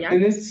 Insolvency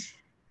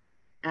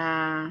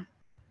Act?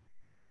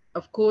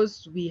 Of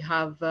course, we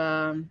have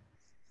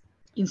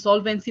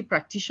insolvency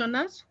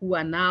practitioners who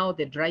are now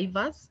the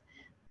drivers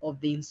of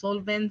the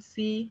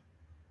insolvency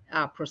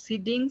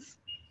proceedings.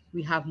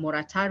 We have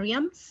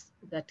moratoriums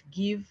that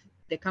give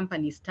the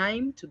companies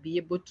time to be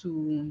able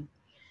to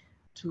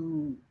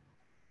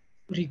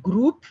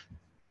regroup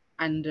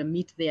and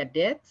meet their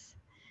debts.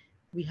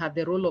 We have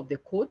the role of the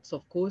courts,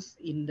 of course,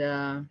 in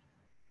the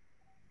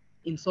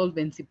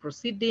insolvency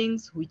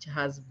proceedings, which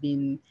has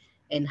been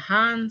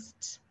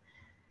enhanced.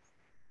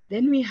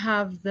 Then we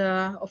have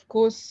the, of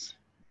course,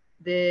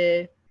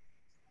 the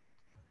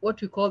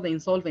what we call the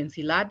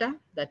insolvency ladder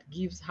that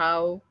gives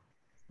how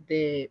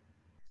the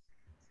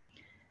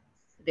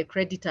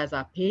creditors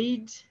are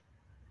paid.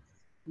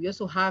 We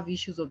also have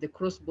issues of the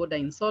cross-border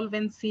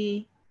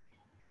insolvency,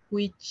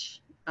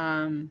 which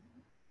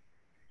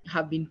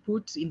have been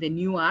put in the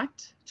new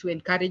act to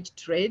encourage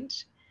trade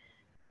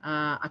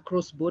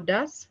across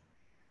borders.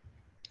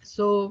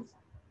 So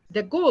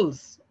the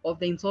goals of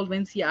the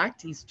Insolvency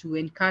Act is to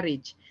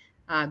encourage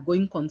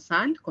going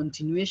concern,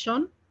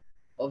 continuation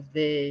of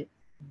the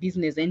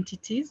business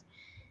entities,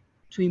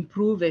 to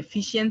improve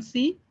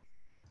efficiency,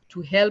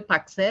 to help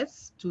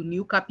access to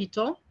new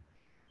capital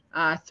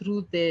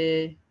through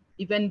the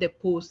even the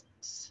post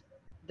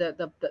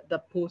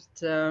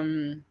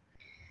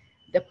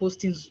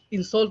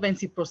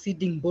insolvency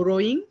proceeding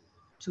borrowing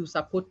to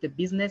support the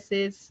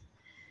businesses,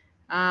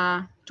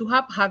 to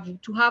have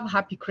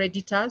happy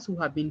creditors who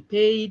have been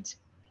paid,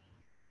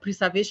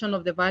 preservation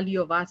of the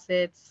value of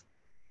assets,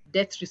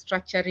 debt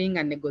restructuring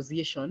and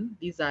negotiation.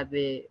 These are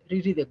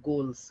really the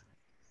goals.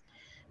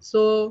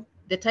 So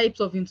the types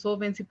of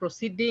insolvency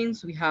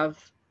proceedings, we have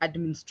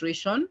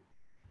administration,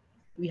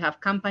 we have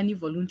company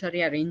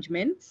voluntary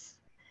arrangements,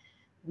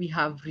 we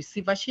have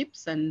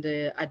receiverships and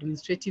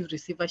administrative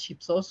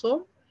receiverships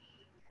also.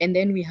 And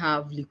then we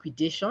have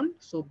liquidation.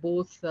 So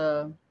both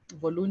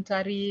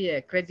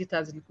voluntary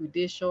creditors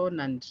liquidation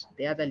and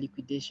the other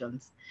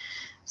liquidations.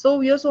 So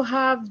we also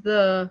have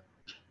the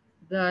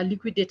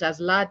liquidators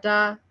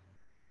ladder.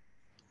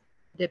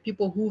 The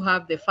people who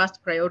have the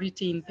first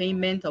priority in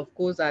payment, of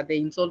course, are the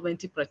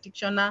insolvency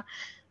practitioner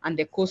and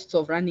the costs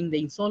of running the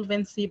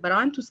insolvency. But I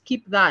want to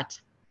skip that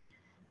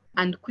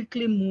and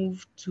quickly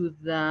move to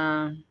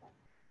the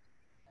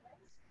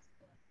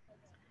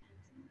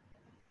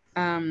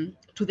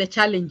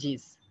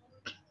challenges.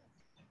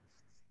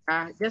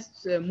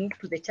 Just move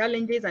to the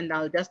challenges and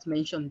I'll just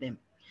mention them.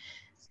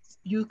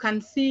 You can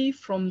see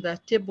from the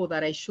table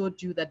that I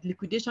showed you that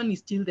liquidation is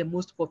still the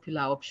most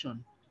popular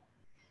option.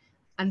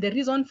 And the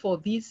reason for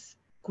this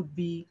could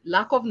be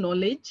lack of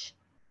knowledge.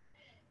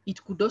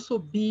 It could also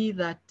be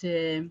that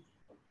the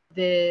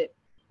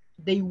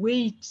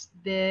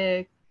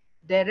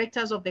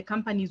directors of the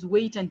companies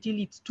wait until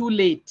it's too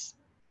late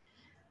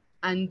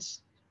and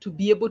to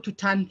be able to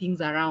turn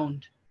things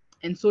around.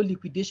 And so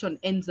liquidation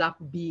ends up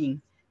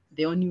being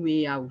the only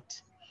way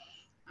out.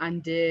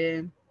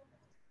 And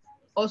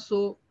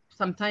also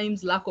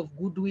sometimes lack of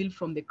goodwill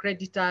from the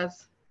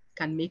creditors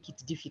can make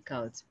it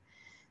difficult.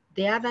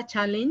 The other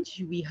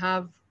challenge we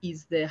have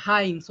is the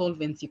high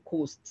insolvency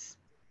costs.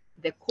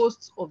 The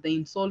costs of the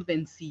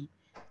insolvency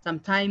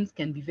sometimes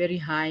can be very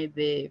high.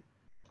 The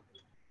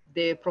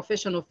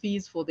professional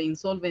fees for the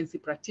insolvency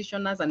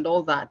practitioners and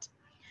all that.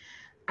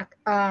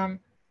 A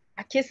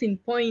case in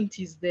point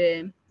is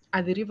the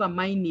River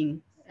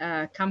Mining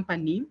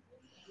company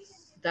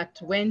that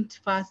went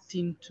first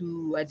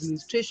into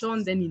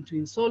administration, then into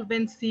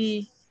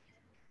insolvency.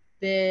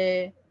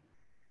 The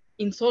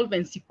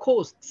insolvency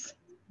costs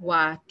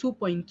were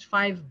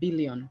 2.5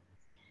 billion,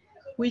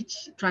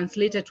 which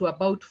translated to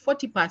about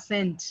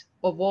 40%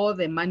 of all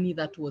the money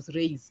that was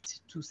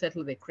raised to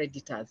settle the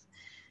creditors.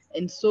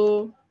 And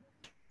so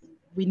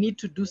we need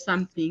to do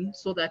something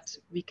so that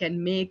we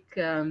can make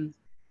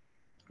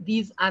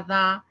these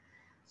other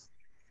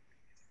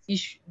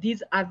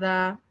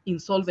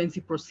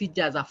insolvency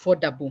procedures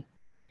affordable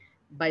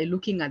by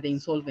looking at the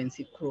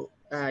insolvency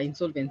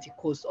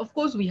costs. Of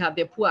course, we have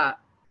the poor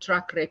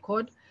track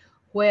record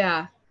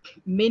where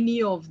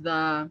many of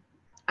the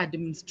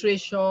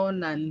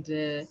administration and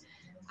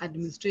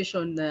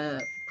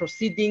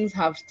proceedings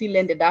have still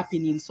ended up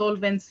in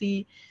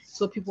insolvency.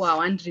 So people are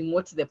wondering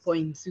what's the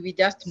point. So we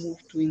just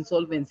move to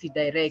insolvency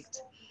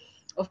direct.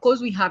 Of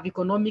course, we have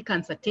economic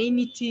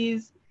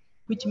uncertainties,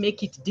 which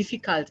make it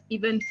difficult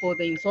even for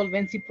the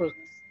insolvency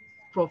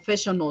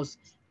professionals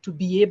to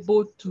be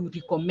able to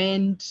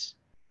recommend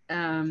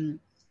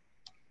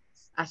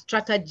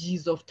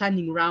strategies of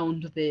turning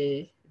around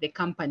the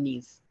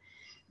companies.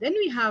 Then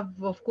we have,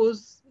 of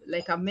course,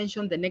 like I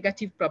mentioned, the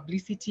negative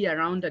publicity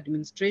around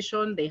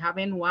administration. They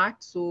haven't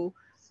worked, so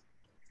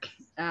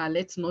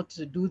let's not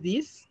do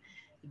this.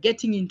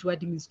 Getting into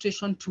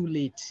administration too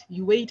late.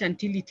 You wait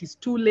until it is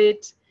too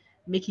late,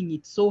 making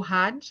it so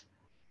hard.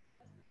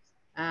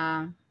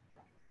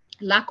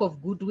 Lack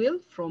of goodwill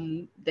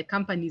from the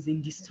companies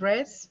in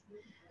distress.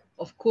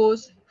 Of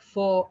course,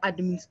 for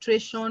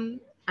administration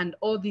and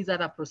all these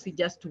other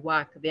procedures to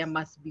work, there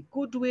must be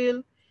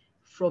goodwill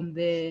from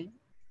the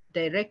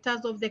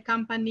directors of the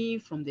company,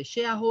 from the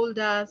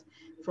shareholders,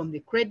 from the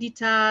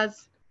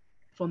creditors,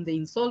 from the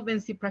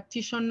insolvency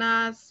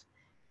practitioners,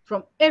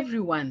 from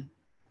everyone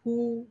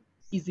who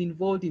is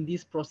involved in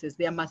this process.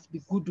 There must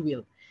be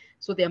goodwill.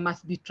 So there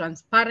must be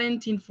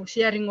transparent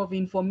sharing of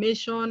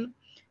information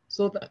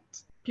so that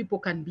people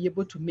can be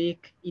able to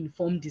make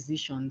informed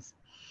decisions.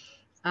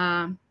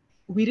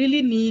 We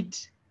really need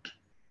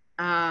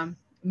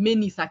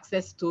many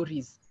success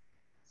stories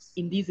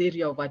in this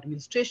area of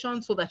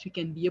administration so that we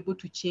can be able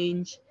to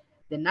change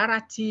the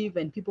narrative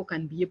and people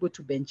can be able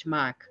to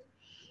benchmark.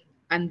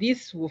 And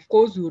this, of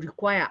course, will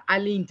require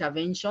early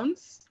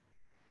interventions,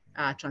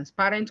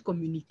 transparent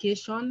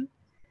communication,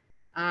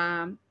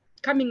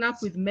 coming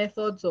up with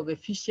methods of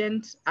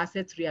efficient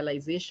asset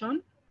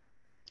realization,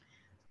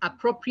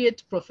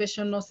 appropriate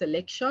professional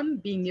selection,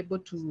 being able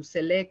to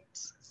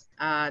select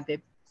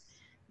an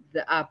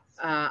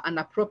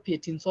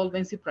appropriate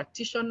insolvency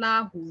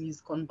practitioner who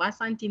is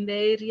conversant in the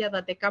area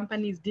that the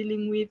company is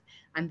dealing with,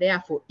 and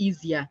therefore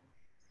easier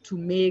to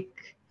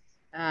make,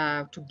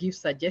 to give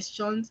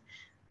suggestions,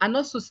 and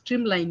also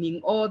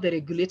streamlining all the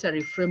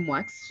regulatory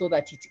frameworks so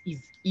that it is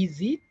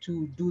easy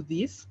to do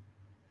this.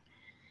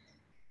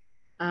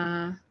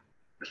 I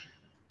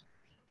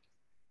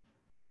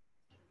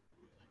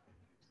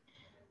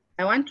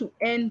want to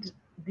end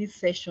this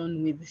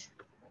session with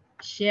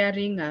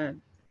sharing a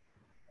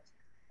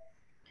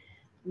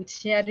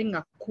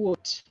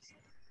quote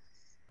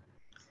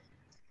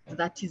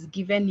that is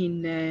given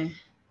in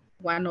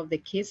one of the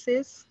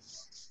cases,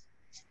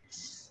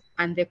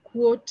 and the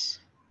quote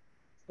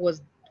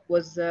was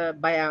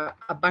by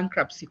a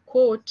bankruptcy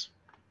court,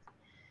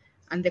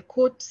 and the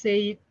quote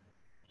said,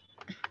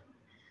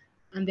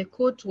 and the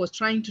court was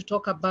trying to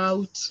talk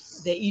about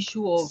the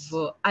issue of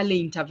early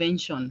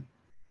intervention,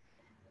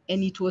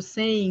 and it was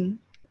saying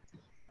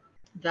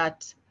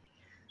that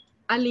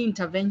early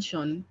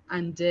intervention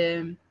and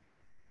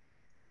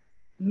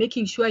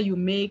making sure you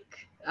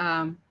make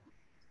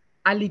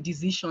early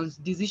decisions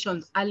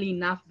early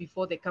enough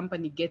before the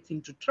company gets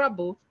into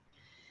trouble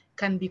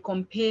can be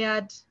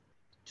compared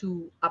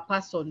to a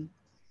person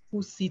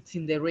who sits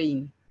in the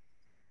rain.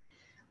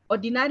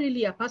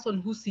 Ordinarily, a person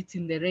who sits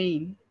in the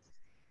rain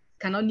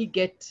can only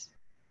get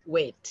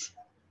wet.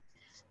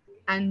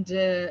 And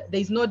there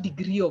is no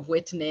degree of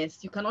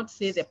wetness. You cannot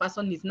say the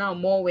person is now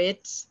more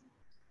wet.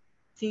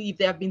 See, if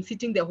they have been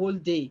sitting the whole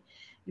day,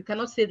 you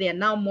cannot say they are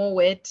now more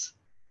wet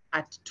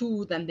at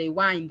 2 than they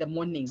were in the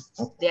morning.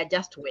 They are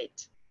just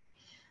wet.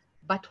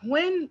 But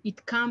when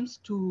it comes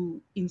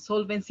to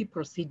insolvency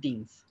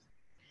proceedings,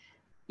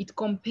 it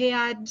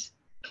compared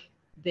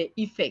the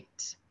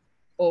effect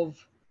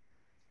of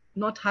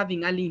not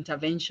having early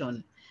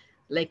intervention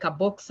like a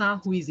boxer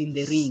who is in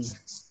the ring.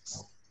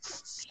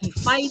 He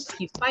fights,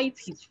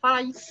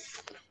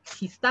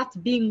 he starts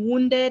being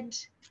wounded,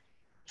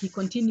 he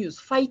continues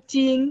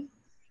fighting,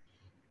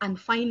 and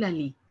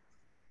finally,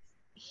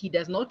 he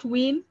does not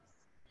win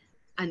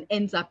and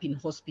ends up in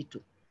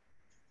hospital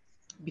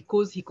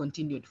because he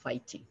continued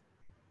fighting.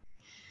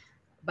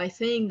 By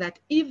saying that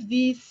if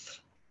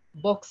this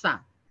boxer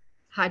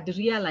had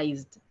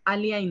realized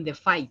earlier in the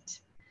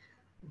fight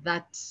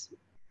that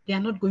they are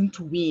not going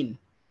to win,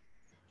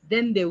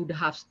 then they would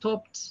have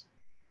stopped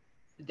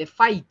the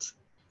fight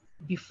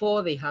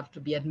before they have to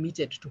be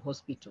admitted to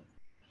hospital.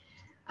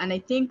 And I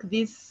think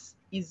this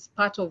is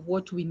part of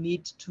what we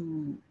need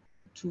to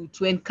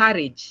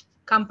encourage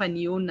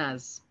company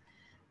owners,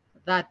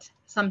 that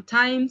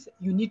sometimes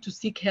you need to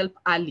seek help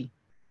early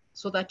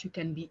so that you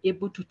can be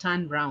able to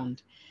turn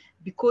around.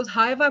 Because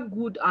however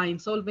good our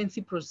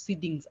insolvency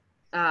proceedings,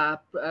 our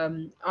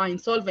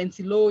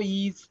insolvency law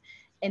is,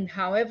 and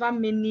however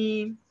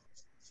many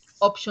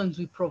options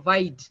we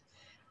provide,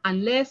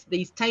 unless there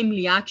is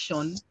timely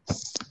action,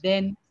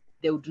 then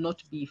they would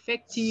not be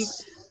effective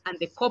and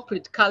the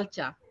corporate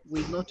culture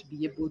will not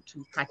be able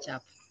to catch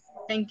up.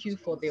 Thank you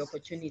for the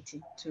opportunity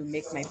to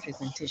make my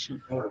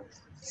presentation.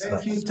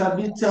 Thank you,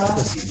 Tabitha.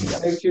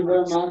 Thank you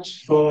very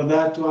much for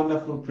that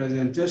wonderful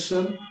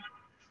presentation.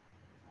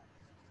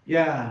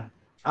 Yeah.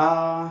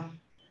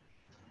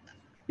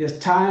 Yes,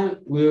 time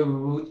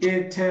we've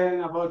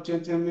eaten about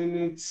 20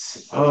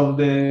 minutes of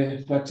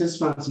the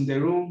participants in the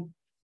room.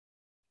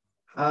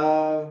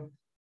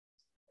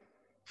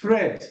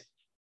 Fred.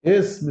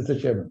 Yes,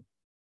 Mr. Chairman.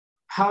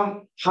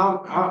 How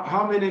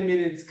many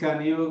minutes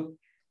can you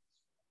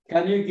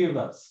give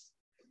us?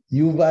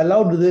 You've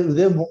allowed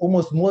them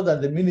almost more than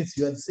the minutes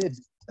you had said,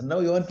 and now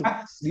you want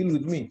to deal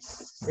with me.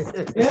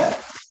 Yeah.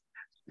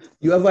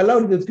 You have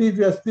allowed the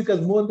previous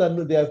speakers more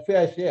than their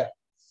fair share.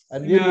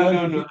 And No. You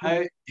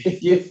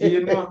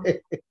know.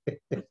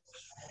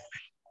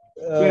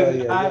 I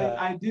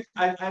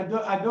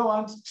don't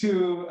want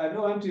to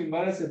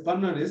embarrass a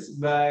panelist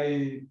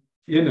by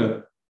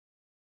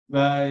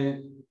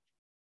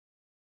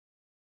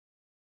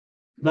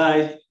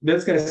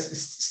basically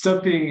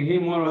stopping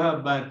him or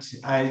her, but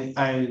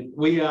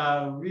we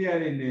are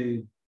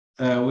really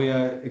we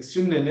are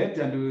extremely late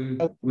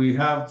and we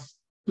have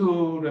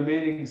 2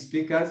 remaining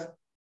speakers.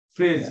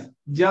 Please,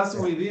 just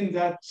within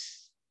that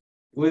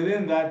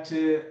within that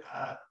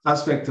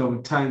aspect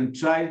of time,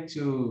 try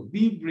to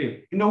be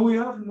brief. You know, we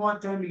have more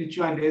time in the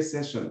Q&A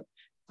session,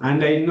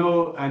 and I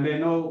know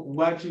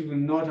what you will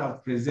not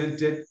have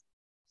presented.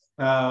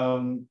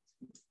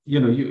 You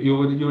know, you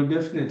will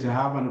definitely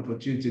have an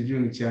opportunity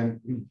during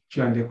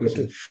Q&A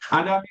question. Okay.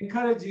 And I'm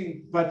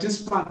encouraging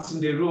participants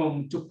in the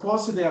room to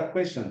post their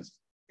questions.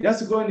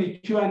 Just go in the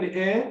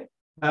Q&A,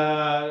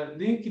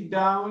 link it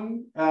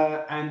down,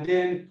 and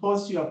then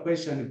post your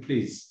question,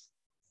 please.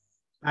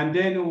 And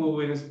then we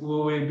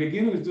will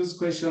begin with those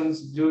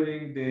questions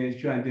during the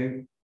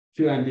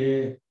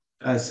Q&A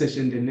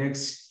session, the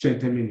next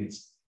 20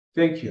 minutes.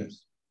 Thank you.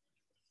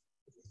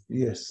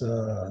 Yes,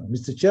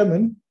 Mr.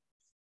 Chairman,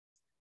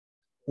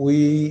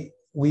 we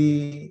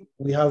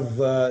have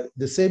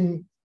the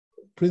same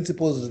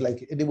principles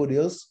like anybody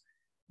else.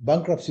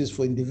 Bankruptcies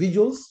for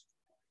individuals.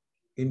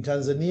 In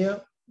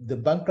Tanzania, the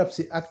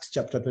Bankruptcy Act,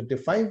 Chapter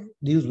 25,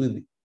 deals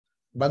with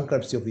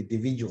bankruptcy of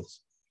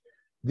individuals.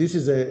 This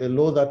is a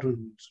law that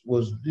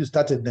was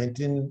started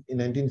in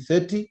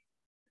 1930.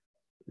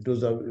 It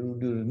was a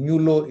new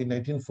law in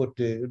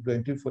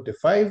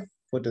 1945,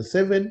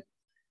 47,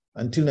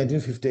 until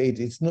 1958.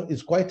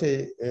 It's quite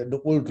an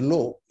old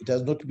law. It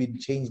has not been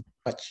changed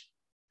much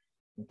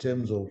in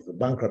terms of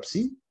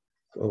bankruptcy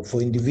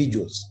for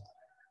individuals.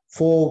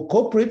 For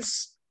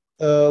corporates,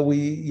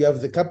 we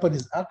have the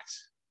Companies Act,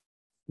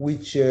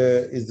 which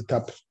is the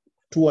Cap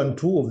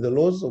 212 of the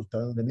laws of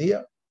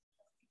Tanzania.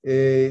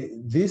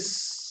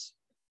 This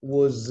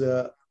was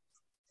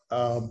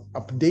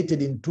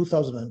updated in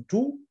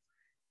 2002,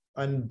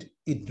 and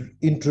it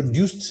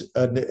introduced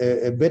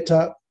a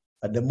better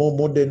and a more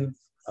modern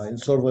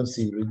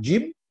insolvency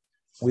regime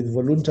with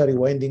voluntary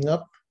winding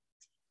up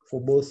for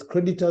both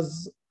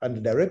creditors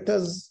and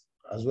directors,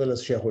 as well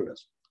as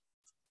shareholders.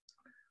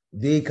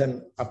 They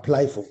can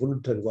apply for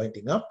voluntary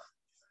winding up.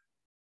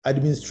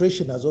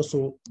 Administration has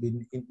also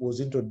was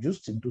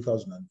introduced in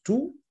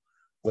 2002,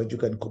 where you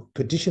can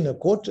petition a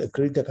court, a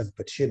creditor can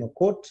petition a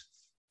court,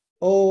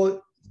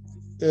 or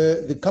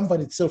the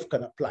company itself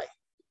can apply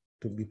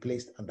to be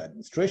placed under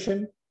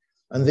administration.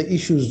 And the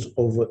issues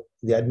of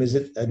the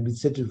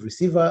administrative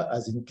receiver,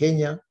 as in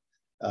Kenya,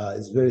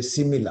 is very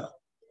similar.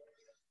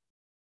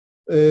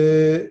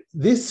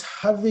 This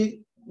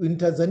having, in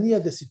Tanzania,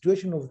 the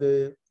situation of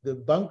the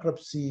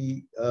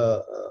bankruptcy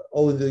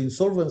or the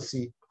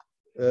insolvency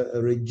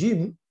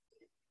regime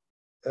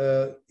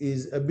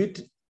is a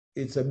bit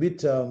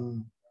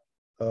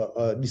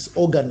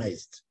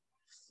disorganized,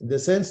 in the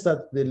sense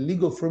that the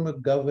legal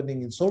framework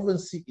governing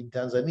insolvency in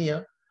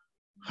Tanzania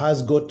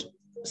has got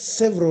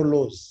several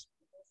laws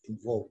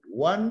involved.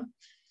 One,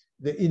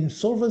 the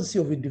insolvency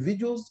of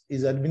individuals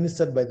is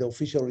administered by the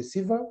official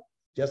receiver,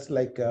 just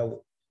like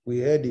we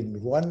heard in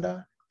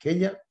Rwanda,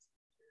 Kenya,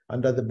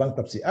 under the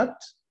Bankruptcy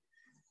Act.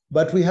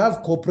 But we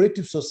have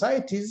cooperative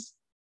societies.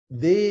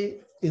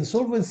 The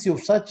insolvency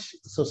of such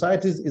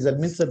societies is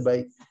administered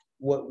by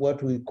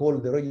what we call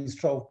the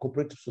Registrar of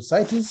Cooperative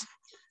Societies,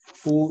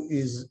 who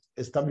is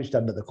established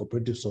under the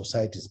Cooperative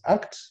Societies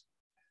Act.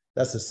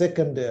 That's the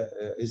second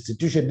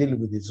institution dealing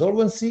with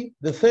insolvency.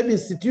 The third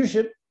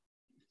institution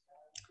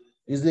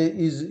is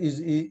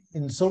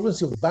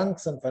insolvency of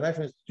banks and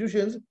financial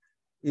institutions,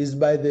 is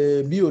by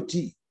the BOT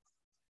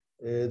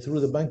through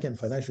the Banking and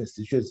Financial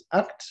Institutions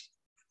Act.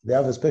 They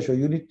have a special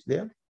unit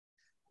there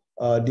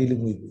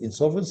dealing with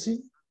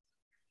insolvency.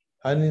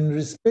 And in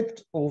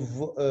respect of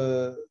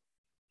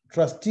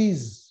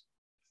trustees,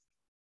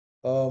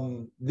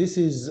 this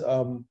is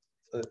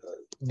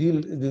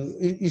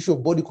the issue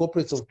of body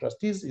corporates of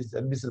trustees is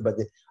administered by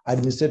the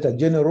Administrator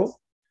General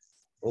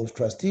of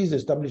Trustees,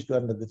 established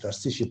under the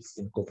Trusteeship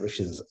in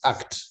Corporations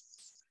Act.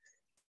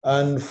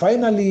 And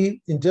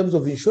finally, in terms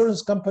of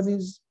insurance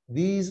companies,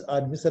 these are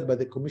administered by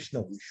the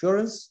Commissioner of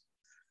Insurance,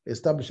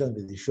 established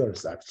under the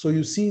Insurance Act. So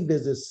you see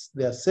there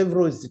are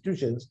several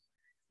institutions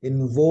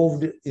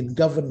involved in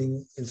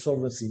governing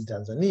insolvency in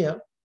Tanzania.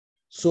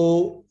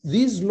 So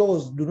these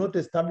laws do not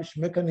establish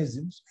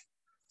mechanisms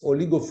or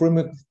legal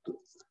framework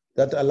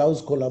that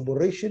allows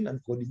collaboration and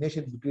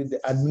coordination between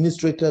the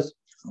administrators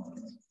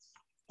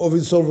of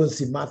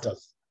insolvency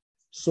matters.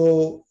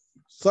 So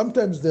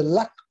sometimes this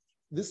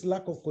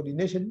lack of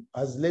coordination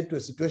has led to a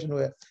situation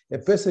where a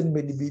person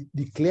may be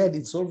declared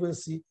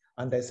insolvency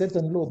under a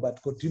certain law,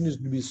 but continues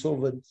to be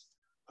solvent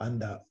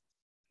under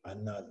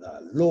another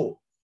law.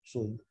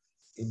 So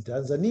in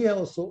Tanzania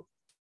also,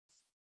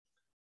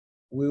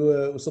 we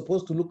were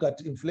supposed to look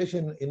at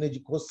inflation, energy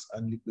costs,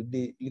 and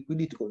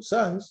liquidity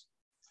concerns.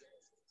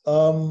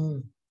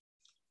 For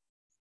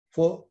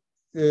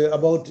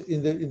about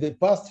in the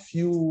past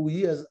few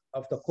years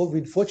after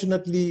COVID,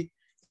 fortunately,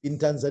 in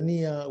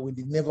Tanzania, we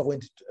never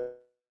went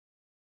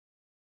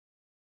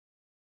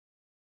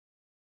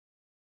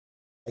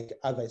like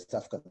other East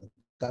African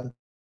countries.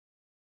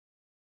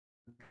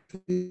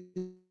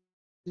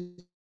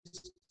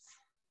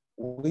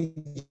 We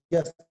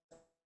just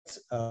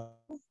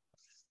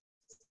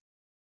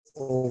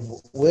of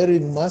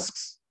wearing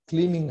masks,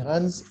 cleaning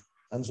hands,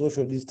 and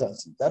social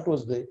distancing. That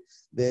was the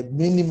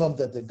minimum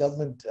that the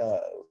government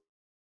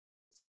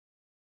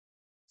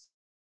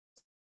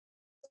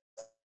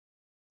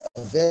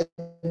then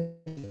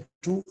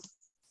to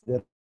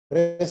the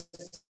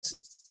rest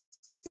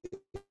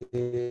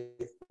is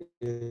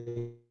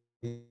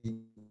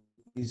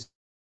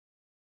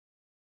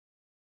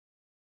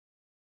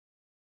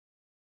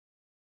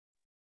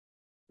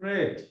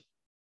Great.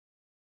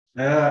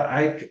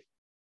 I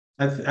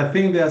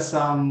think there's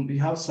some,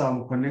 you have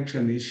some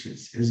connection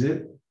issues, is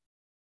it?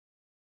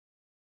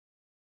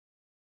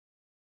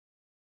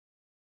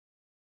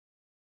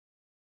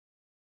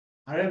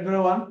 All right,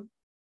 everyone.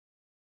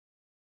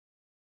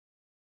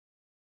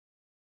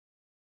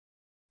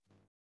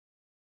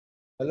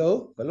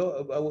 hello.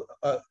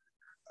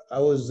 I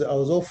was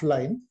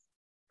offline.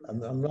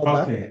 I'm now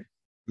back. Okay.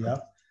 Yeah.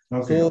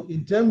 Okay. So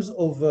in terms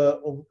of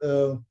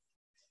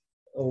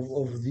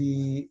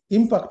the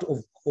impact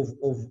of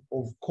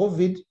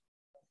COVID,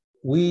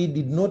 we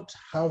did not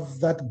have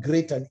that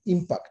great an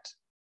impact,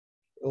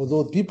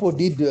 although people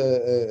did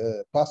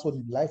pass on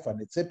in life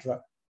and etc.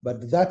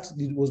 But that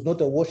was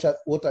not a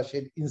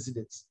watershed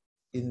incident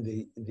in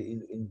the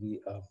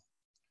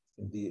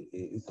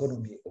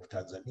economy of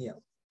Tanzania.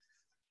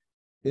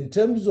 In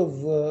terms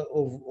of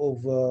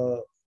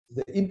the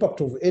impact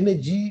of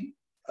energy,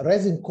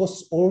 rising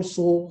costs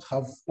also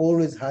have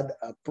always had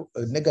a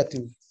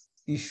negative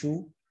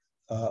issue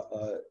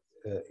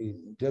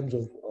in terms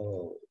of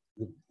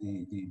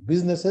the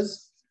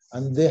businesses,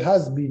 and there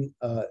has been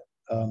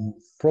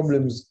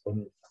problems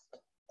on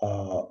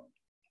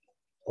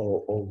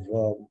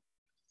of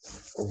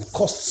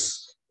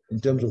costs in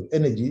terms of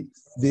energy.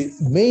 The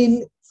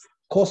main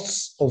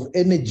costs of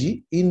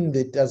energy in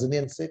the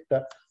Tanzanian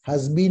sector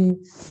has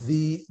been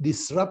the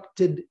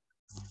disrupted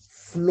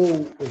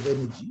flow of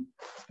energy,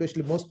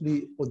 especially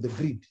mostly on the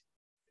grid.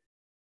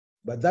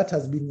 But that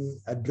has been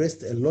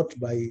addressed a lot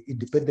by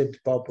independent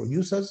power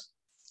producers,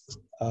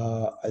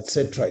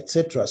 etc.,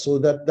 etc. So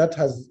that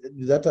has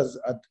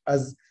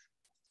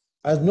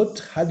not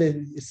had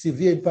a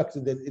severe impact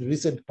in the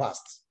recent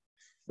past,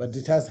 but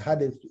it has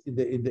had it in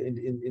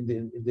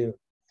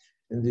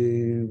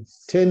the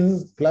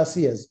 10 plus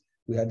years.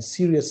 We had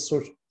serious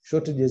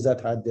shortages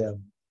that had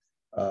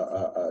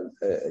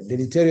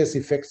deleterious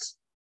effects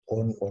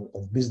on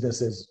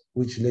businesses,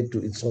 which led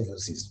to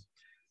insolvencies.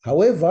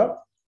 However,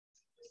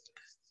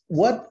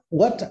 what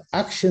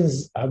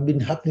actions have been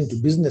happening to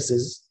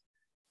businesses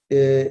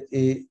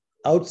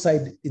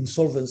outside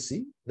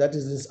insolvency, that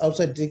is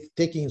outside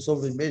taking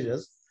insolvency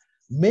measures?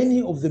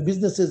 Many of the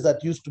businesses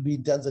that used to be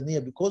in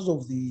Tanzania, because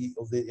of the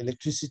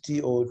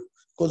electricity or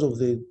because of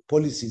the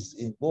policies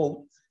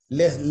involved,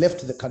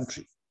 left the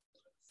country.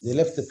 They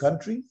left the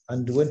country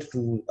and went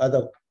to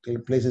other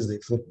places they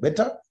thought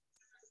better.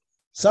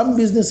 Some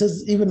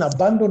businesses even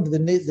abandoned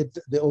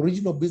the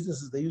original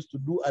businesses they used to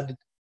do and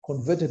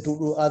converted to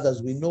do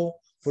others. We know,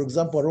 for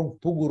example, along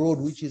Pugu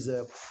Road, which is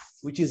an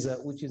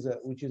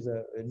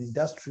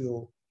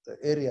industrial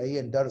area here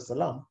in Dar es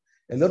Salaam,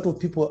 a lot of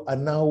people are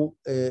now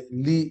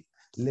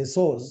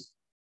lessors.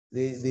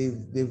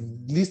 They've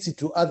listed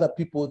to other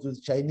people, to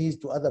Chinese,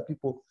 to other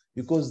people,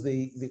 because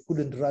they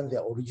couldn't run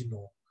their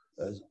original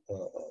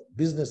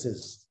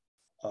businesses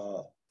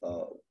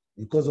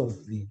because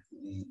of the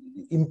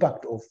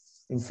impact of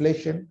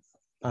inflation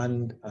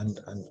and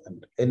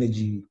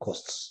energy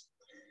costs.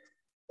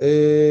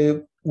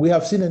 We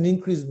have seen an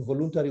increase in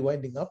voluntary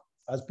winding up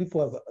as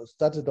people have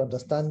started to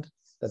understand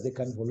that they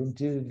can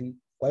voluntarily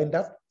wind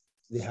up.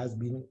 There has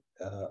been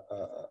a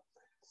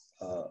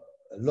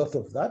lot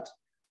of that,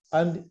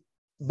 and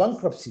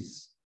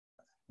bankruptcies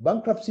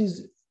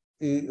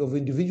of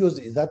individuals,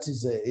 that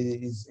is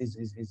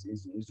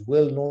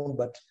well known,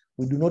 but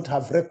we do not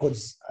have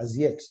records as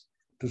yet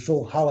to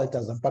show how it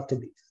has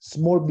impacted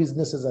small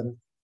businesses and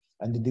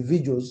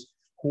individuals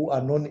who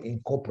are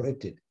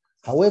non-incorporated.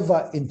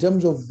 However, in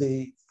terms of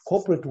the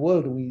corporate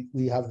world,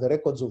 we have the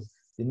records of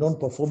the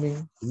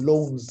non-performing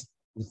loans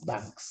with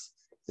banks.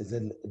 There's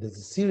a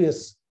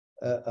serious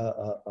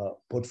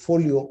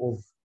portfolio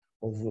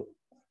of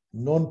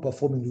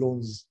non-performing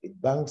loans in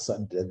banks,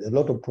 and a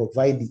lot of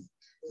providing.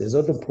 There's a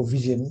lot of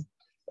provision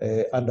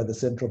under the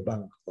central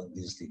bank on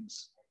these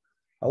things.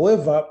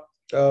 However,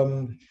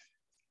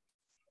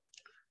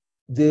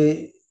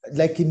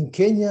 like in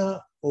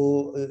Kenya,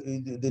 or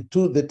the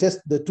two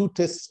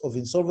tests of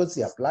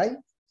insolvency apply.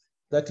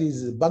 That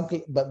is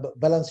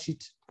balance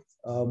sheet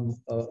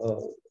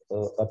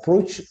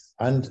approach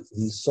and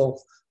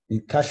the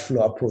cash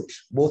flow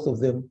approach. Both of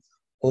them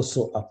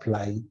also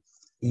apply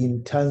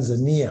in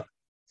Tanzania.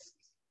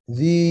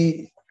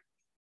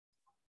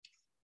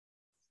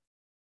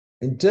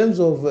 In terms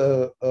of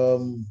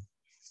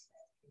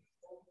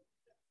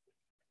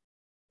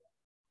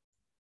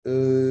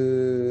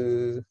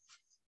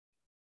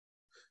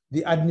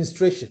the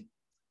administration,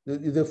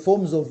 the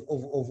forms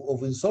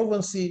of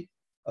insolvency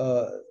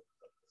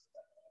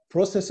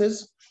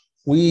processes,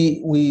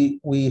 we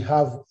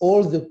have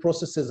all the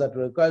processes that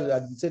require the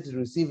administrative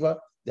receiver,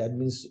 the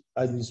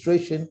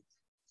administration,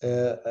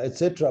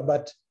 etc.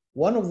 But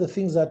one of the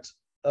things that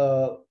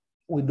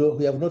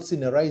we have not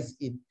seen a rise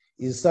in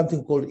is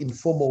something called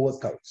informal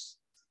workouts.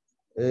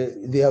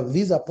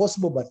 These are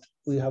possible, but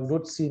we have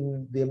not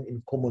seen them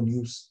in common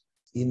use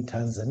in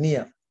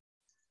Tanzania.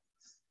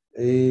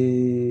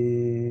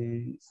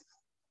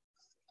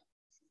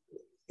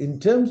 In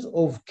terms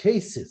of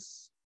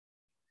cases,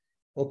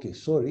 okay,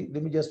 sorry,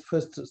 let me just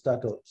first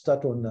start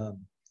on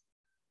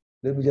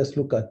let me just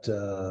look at,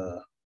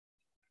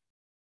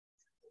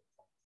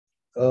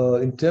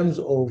 in terms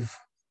of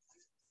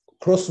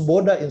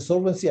cross-border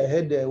insolvency. I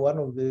heard one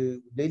of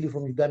the lady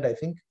from Uganda, I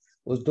think,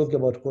 was talking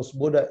about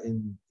cross-border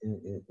in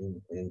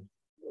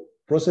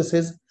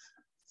processes.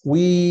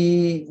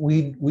 We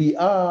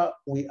are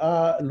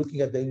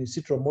looking at the in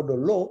situ model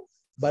law,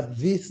 but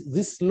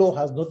this law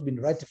has not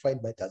been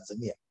ratified by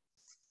Tanzania.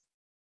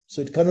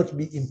 So it cannot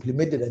be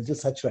implemented until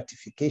such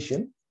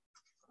ratification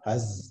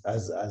has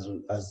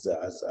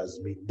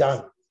been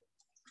done.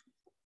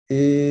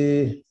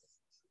 In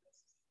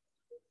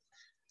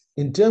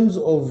terms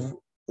of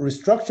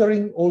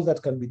restructuring, all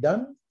that can be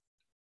done,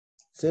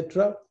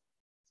 etc.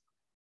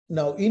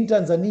 Now in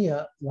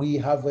Tanzania, we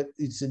have,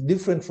 it's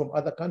different from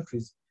other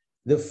countries.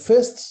 The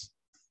first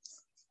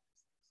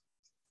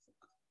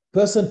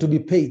person to be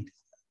paid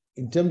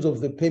in terms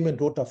of the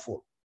payment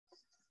waterfall,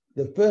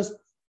 the first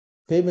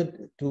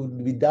payment to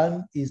be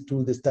done is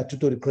to the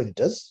statutory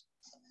creditors.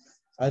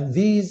 And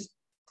these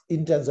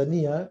in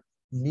Tanzania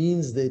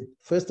means that,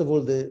 first of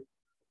all, the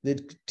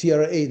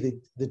TRA,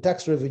 the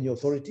Tax Revenue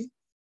Authority,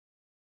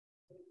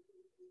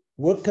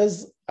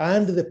 workers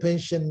and the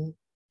pension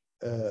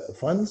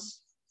funds,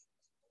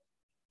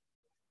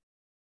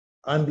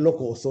 and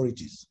local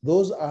authorities.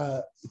 Those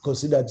are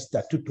considered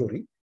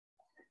statutory.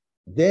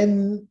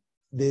 Then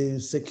the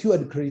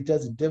secured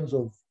creditors, in terms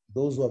of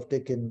those who have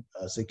taken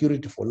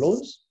security for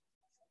loans.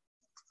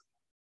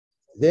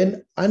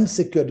 Then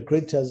unsecured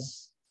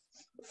creditors,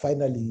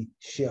 finally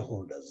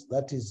shareholders.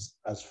 That is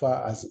as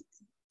far as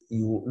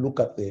you look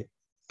at the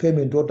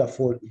payment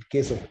waterfall in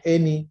case of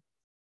any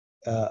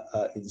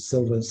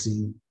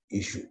insolvency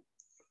issue.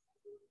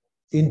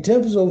 In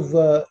terms of,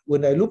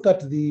 when I look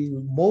at the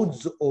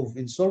modes of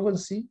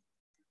insolvency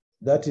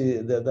that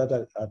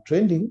are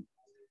trending,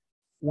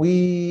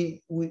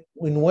 in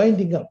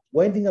winding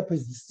up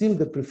is still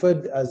the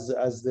preferred, as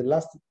the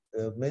last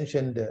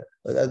mentioned,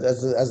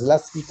 as the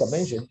last speaker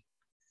mentioned.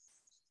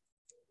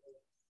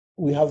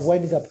 We have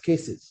winding up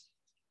cases.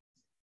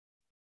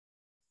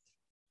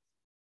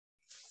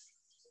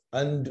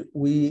 And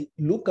we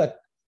look at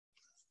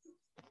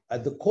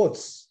the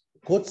courts.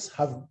 Courts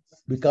have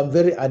become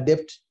very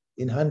adept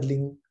in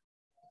handling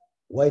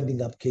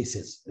winding up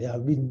cases. They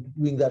have been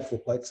doing that for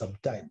quite some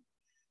time.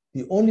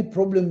 The only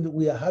problem that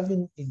we are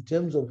having in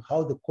terms of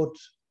how the court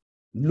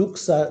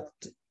looks at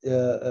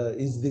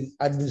is the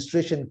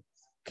administration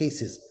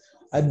cases.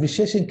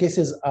 Administration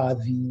cases are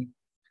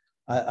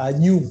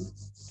new.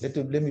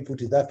 Let me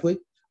put it that way.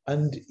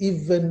 And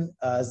even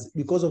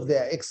because of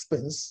their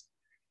expense,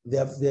 they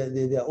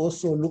are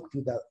also looked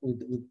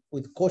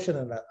with caution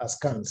and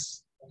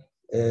askance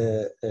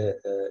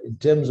in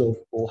terms of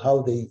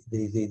how they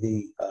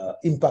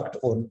impact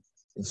on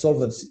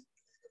insolvency.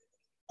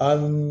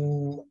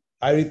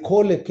 I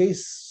recall a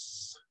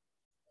case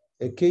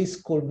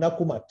called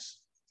Nakumat.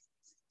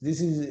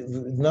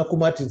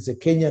 Nakumat is a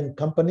Kenyan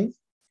company,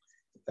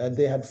 and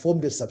they had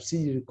formed a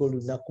subsidiary called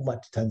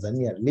Nakumat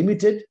Tanzania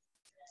Limited.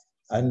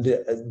 And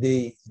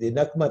the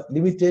Nakumat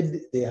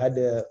Limited, they had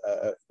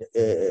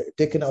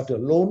taken out a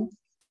loan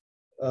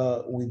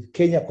with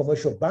Kenya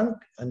Commercial Bank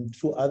and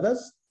two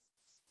others.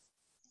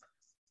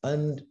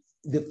 And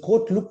the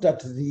court looked at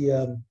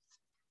the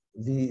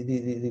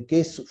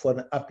case for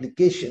an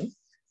application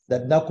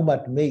that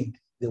Nakumat made.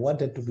 They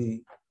wanted to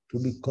be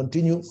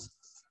continued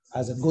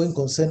as a going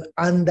concern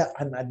under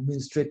an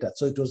administrator.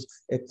 So it was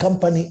a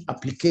company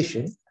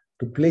application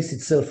to place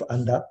itself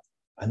under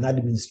an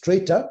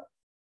administrator.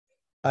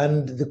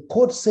 And the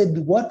court said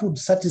what would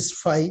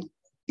satisfy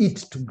it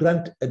to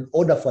grant an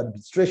order for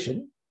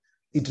administration,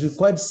 it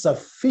required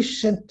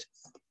sufficient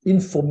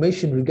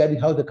information regarding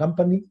how the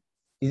company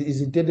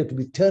is intended to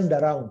be turned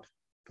around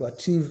to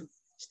achieve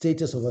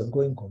status of a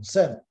going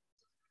concern.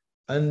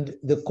 And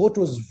the court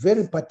was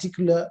very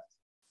particular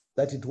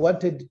that it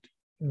wanted to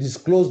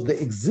disclose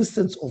the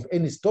existence of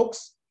any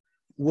stocks,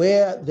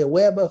 where the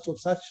whereabouts of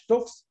such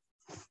stocks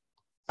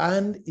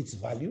and its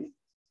value.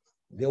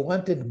 They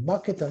wanted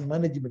market and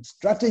management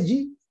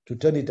strategy to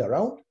turn it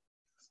around,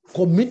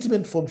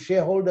 commitment from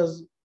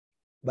shareholders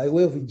by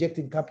way of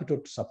injecting capital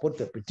to support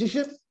the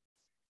petition,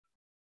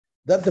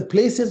 that the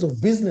places of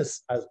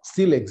business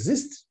still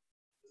exist,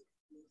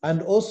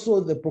 and also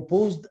the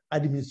proposed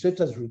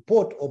administrator's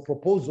report or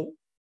proposal,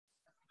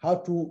 how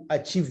to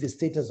achieve the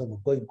status of a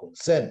going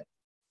concern,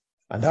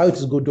 and how it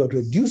is going to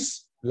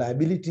reduce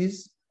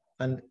liabilities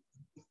and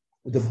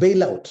the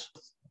bailout,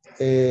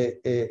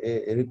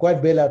 a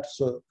required bailout.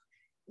 So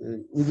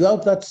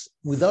without that,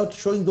 without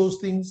showing those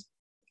things,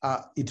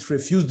 it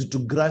refused to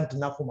grant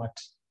Nakumat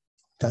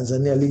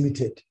Tanzania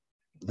Limited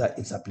that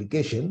its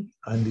application,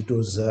 and it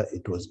was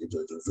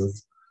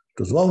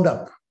wound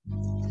up.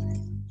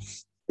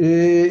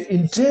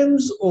 In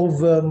terms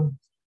of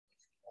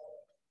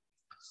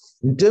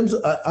In terms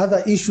of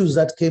other issues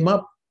that came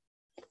up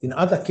in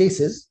other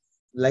cases,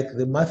 like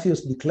the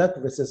Matthews de Klerk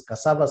versus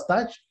Cassava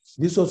Starch,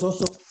 this was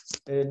also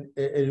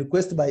a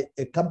request by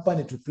a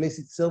company to place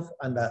itself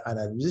under an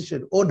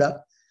administration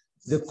order.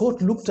 The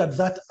court looked at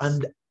that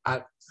and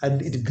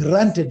it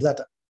granted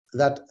that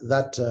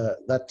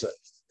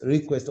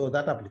request or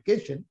that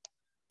application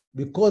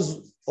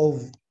because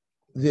of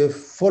the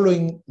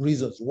following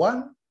reasons.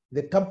 One,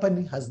 the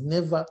company has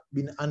never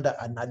been under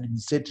an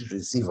administrative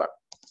receiver.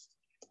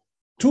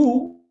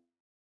 Two,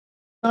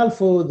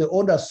 for the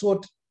order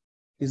sought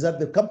is that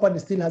the company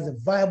still has a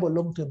viable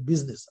long-term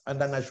business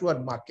and an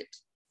assured market.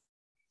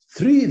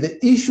 Three,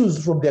 the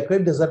issues from their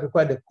creditors that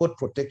required the court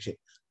protection.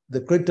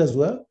 The creditors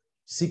were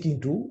seeking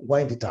to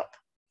wind it up.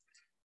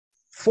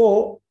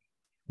 Four,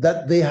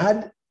 that they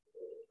had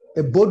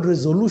a board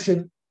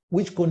resolution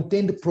which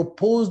contained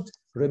proposed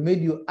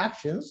remedial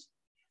actions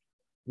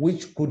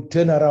which could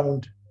turn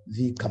around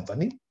the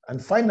company.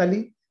 And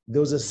finally,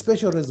 there was a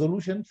special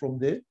resolution from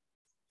the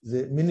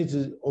minutes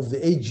of the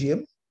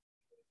AGM,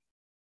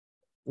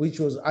 which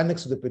was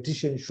annexed to the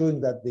petition showing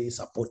that they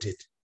supported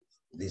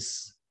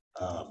this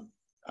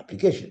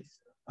application.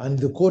 And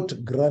the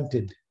court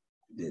granted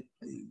the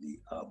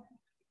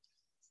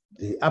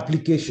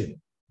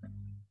application.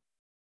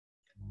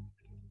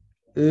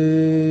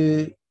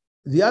 The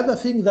other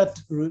thing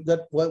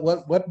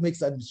what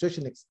makes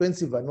administration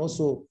expensive and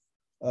also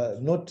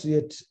not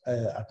yet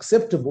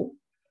acceptable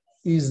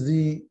is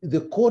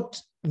the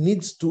court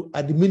needs to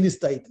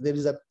administer it. There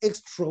is an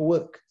extra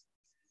work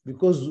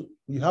because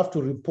you have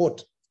to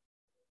report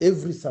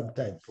every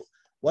sometime.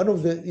 One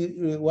of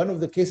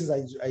the cases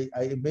I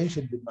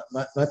mentioned,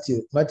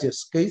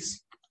 Matthew's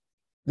case,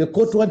 the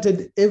court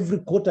wanted every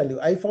quarterly.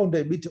 I found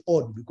it a bit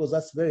odd because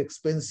that's very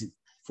expensive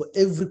for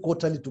every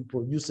quarterly to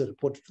produce a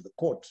report to the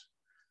court.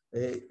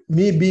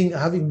 Me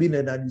having been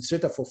an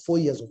administrator for 4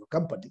 years of a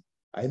company,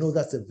 I know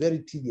that's a very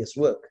tedious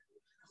work.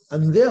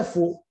 And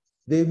therefore,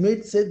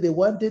 they said they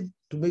wanted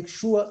to make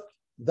sure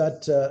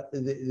that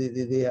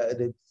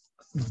the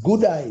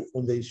good eye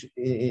on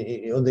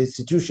the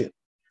institution.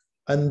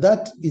 And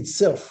that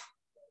itself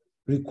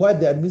required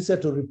the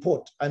administrator to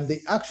report. And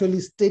they actually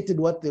stated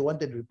what they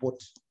wanted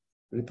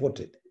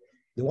reported.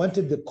 They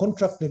wanted the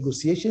contract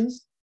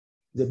negotiations,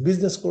 the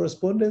business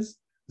correspondence,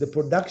 the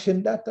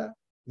production data,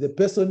 the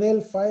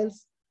personnel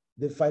files,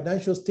 the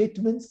financial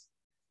statements,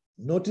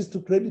 notice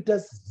to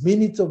creditors,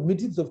 minutes of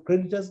meetings of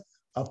creditors,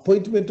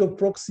 appointment of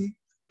proxy,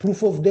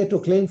 proof of debt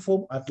or claim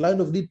form, outline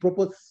of deed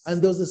proposed.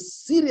 And there was a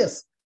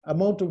serious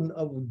amount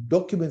of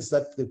documents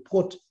that the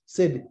court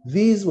said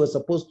these were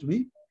supposed to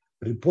be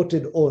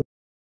reported on.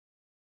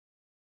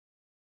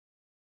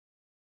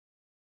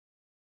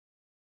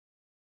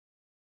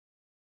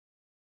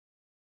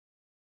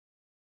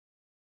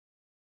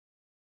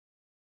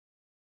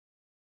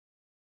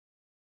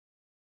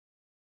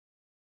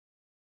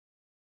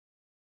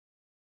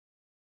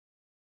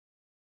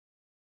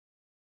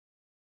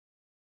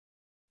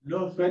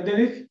 Hello,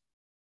 Frederick?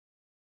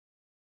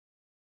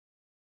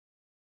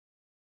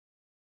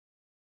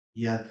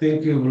 Yeah, I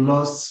think we've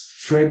lost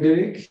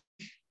Frederick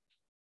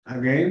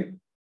again.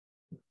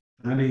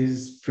 And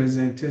his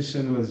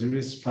presentation was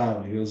really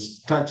sparrow. He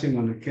was touching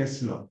on the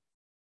case law.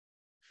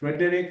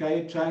 Frederick, are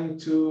you trying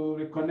to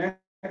reconnect?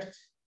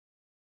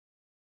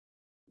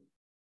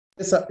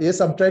 Yes,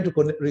 I'm trying to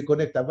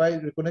reconnect. Have I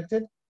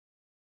reconnected?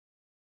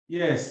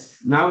 Yes,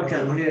 now I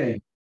can hear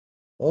you.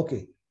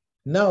 Okay.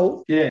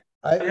 Now, yeah.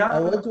 I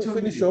want to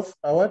finish off.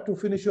 I want to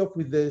finish off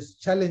with the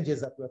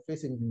challenges that we're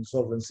facing in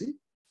insolvency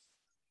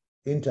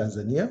in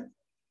Tanzania.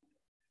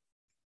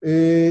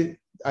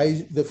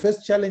 The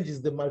first challenge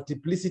is the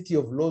multiplicity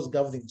of laws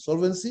governing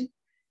insolvency.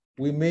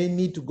 We may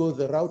need to go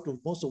the route of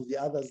most of the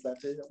others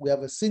that we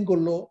have a single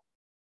law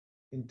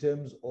in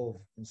terms of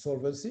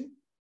insolvency.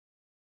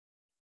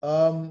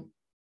 The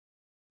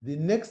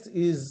next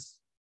is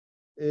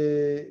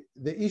the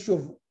issue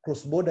of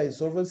cross-border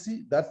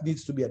insolvency that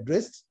needs to be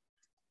addressed.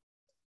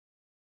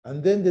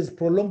 And then there's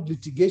prolonged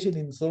litigation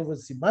in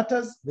insolvency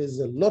matters. There's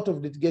a lot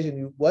of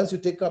litigation. Once you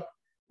take up,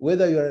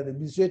 whether you're an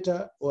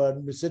administrator or an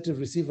administrative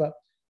receiver,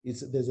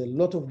 there's a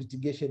lot of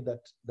litigation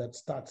that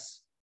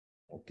starts,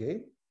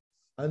 okay?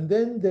 And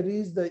then there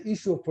is the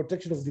issue of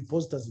protection of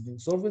depositors in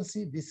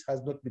insolvency. This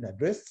has not been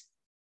addressed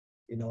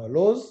in our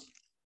laws.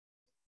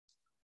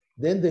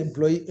 Then the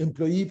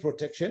employee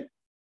protection,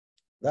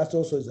 that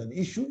also is an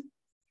issue.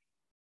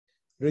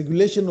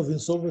 Regulation of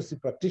insolvency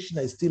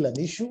practitioner is still an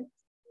issue.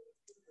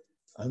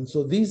 And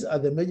so these are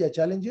the major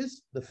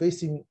challenges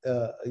facing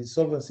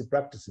insolvency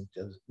practice in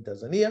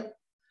Tanzania.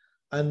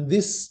 And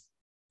this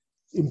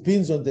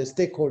impinges on the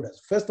stakeholders.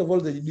 First of all,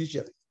 the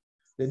judiciary.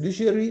 The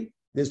judiciary,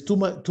 there's too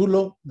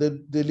long, the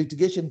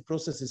litigation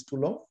process is too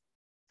long.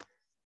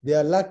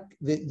 They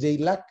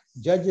lack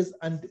judges,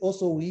 and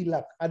also we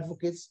lack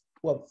advocates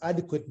who have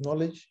adequate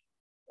knowledge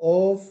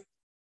of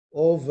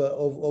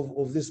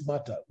this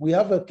matter. We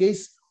have a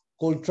case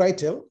called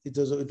Tritel. It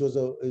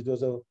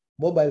was a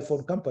mobile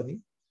phone company.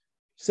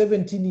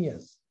 17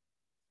 years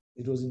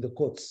it was in the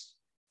courts,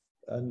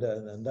 and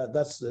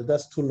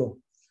that's too long.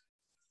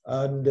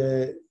 And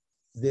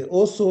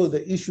also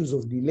the issues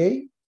of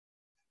delay.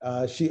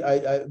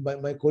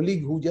 My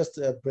colleague who just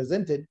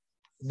presented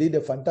did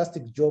a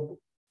fantastic job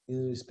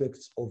in respect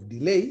of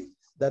delay.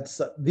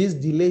 These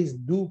delays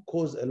do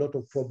cause a lot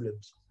of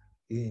problems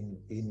in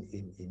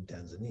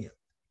Tanzania.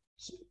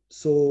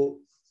 So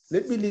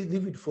let me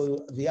leave it for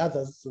the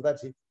others so that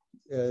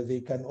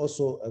they can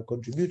also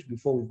contribute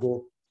before we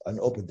go and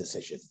open the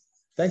session.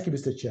 Thank you,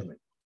 Mr. Chairman.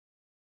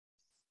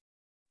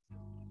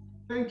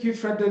 Thank you,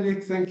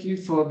 Frederick. Thank you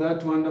for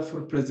that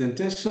wonderful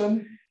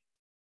presentation.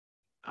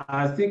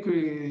 I think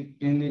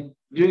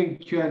during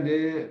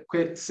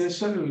Q&A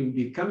session, we'll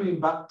be coming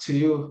back to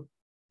you,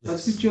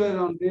 particularly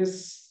on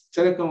this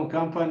telecom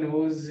company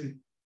whose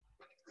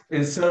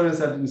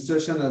insolvency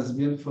administration has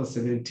been for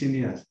 17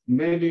 years.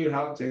 Maybe you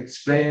have to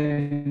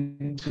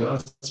explain to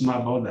us more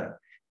about that.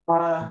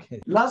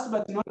 Okay. Last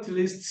but not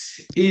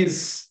least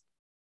is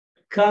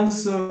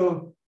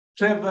Council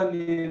Trevor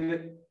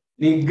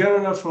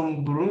Nigarura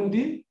from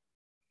Burundi.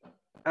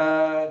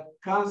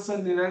 Council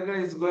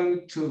Nigarura is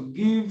going to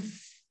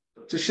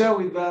share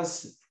with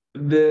us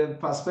the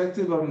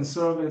perspective of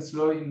insolvency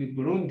law in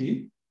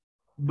Burundi.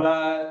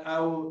 But I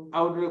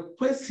would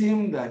request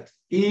him that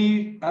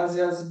he, as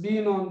he has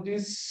been on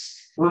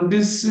this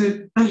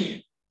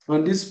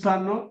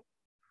panel,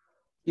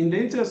 in the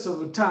interest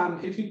of time,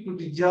 if he could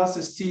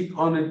just stick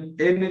on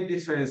any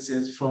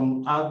differences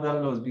from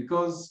other laws,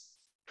 because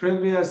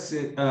previous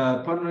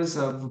panelists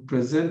have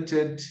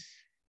presented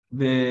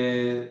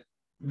their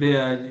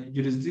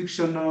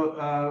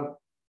jurisdictional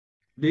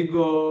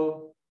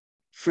legal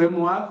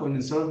framework on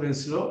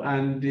insolvency law,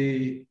 and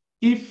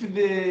if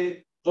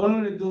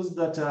only those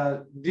that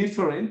are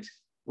different,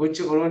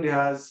 which already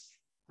has,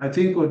 I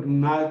think would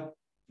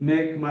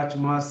make much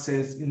more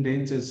sense in the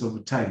interest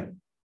of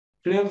time.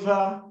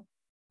 Trevor,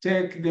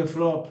 take the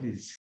floor,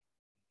 please.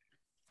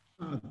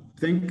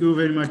 Thank you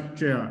very much,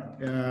 Chair.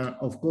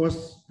 Of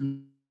course,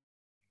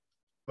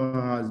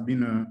 has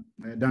been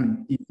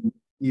done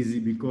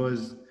easy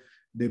because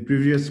the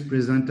previous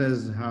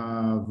presenters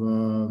have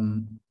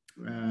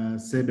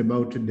said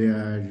about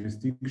their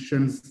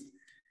jurisdictions,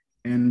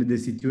 and the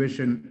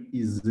situation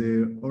is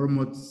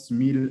almost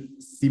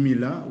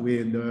similar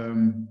with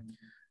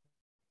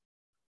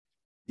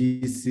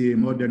this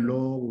modern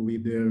law,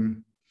 with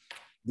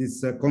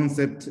this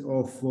concept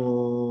of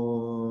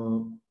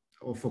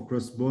a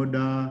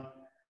cross-border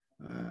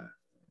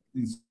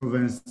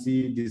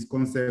insolvency, these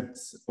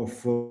concepts of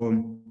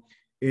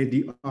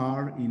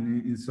ADR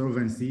in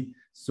insolvency.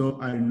 So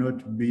I'll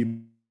not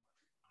be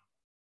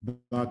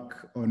back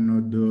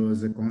on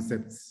those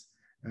concepts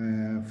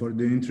for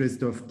the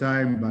interest of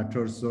time, but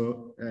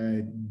also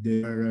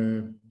they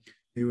were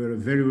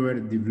very well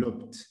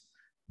developed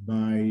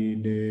by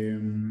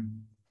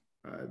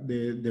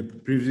the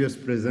previous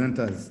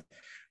presenters.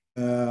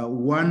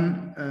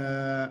 One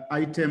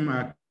item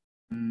I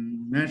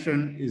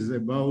mention is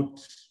about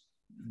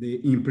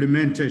the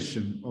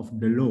implementation of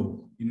the law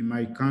in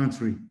my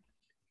country.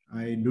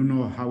 I don't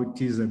know how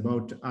it is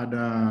about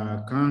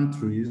other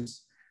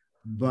countries,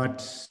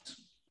 but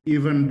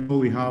even though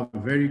we have a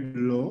very good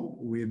law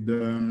with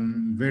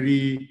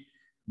very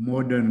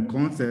modern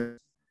concepts,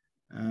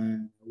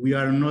 we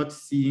are not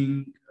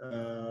seeing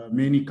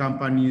many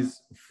companies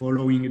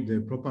following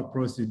the proper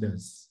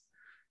procedures.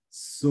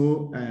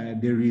 So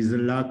there is a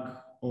lack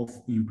of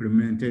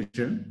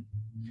implementation,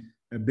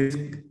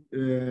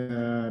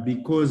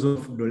 because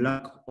of the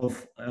lack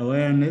of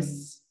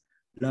awareness,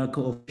 lack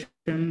of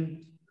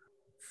action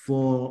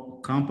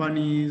for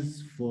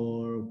companies,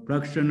 for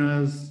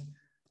practitioners,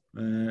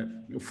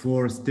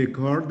 for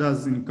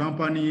stakeholders in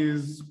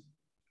companies,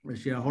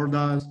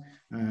 shareholders,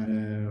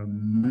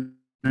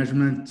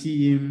 management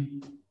team,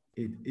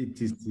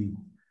 etc.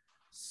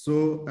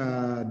 So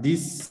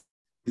this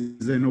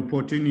is an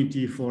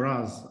opportunity for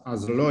us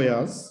as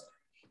lawyers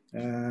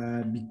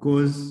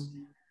because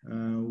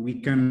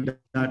we can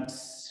that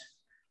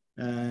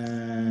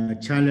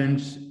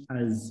challenge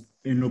as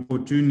an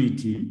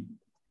opportunity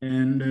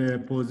and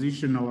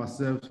position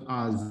ourselves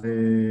as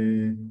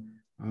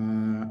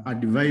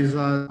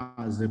advisors,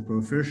 as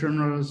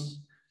professionals.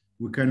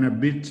 We can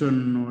bid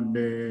on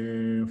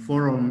the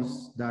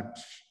forums that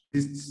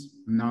exist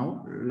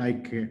now,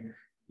 like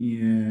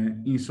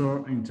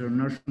Insor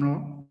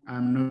International.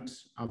 I'm not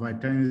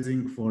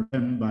advertising for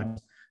them,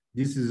 but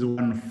this is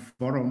one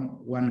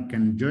forum one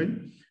can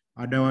join.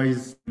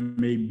 Otherwise,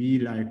 maybe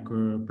like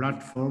a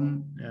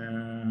platform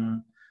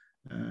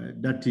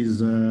that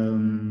is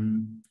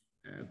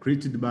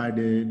created by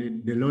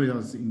the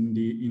lawyers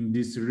in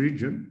this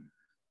region,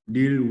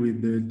 deal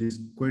with these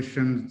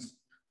questions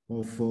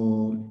of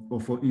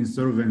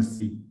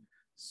insolvency.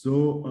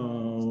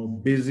 So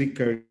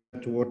basically,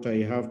 that's what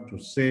I have to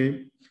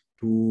say,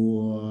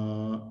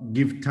 to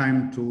give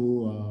time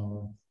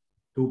to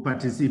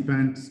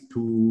participants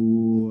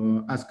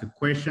to ask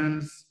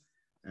questions.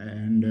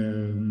 And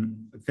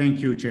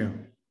thank you,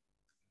 Chair.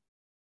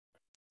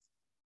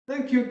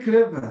 Thank you,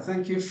 Trevor.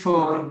 Thank you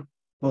for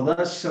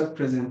that short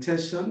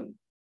presentation.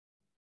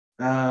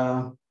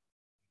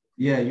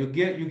 yeah, you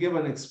give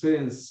an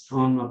experience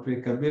on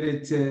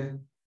applicability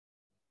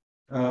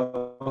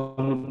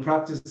on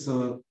practice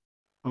of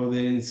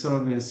the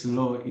insolvency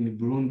law in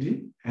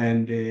Burundi.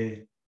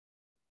 And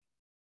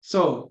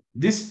so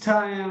this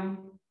time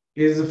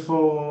is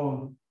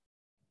for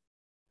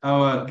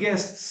our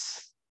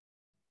guests,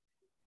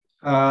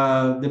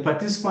 the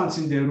participants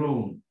in the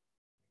room.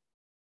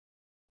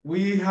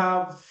 We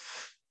have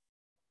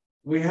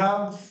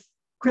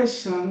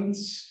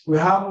questions. We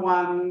have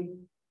one.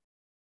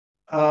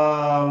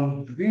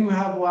 I think we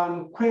have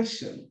one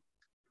question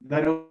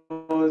that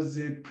was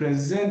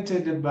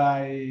presented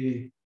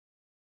by.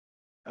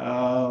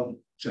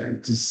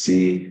 Trying to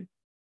see.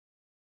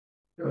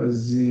 It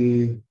was I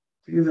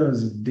think that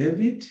was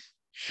David.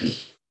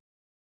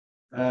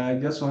 I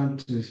just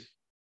want to.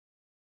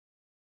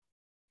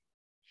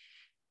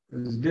 It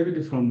was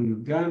David from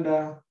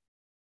Uganda.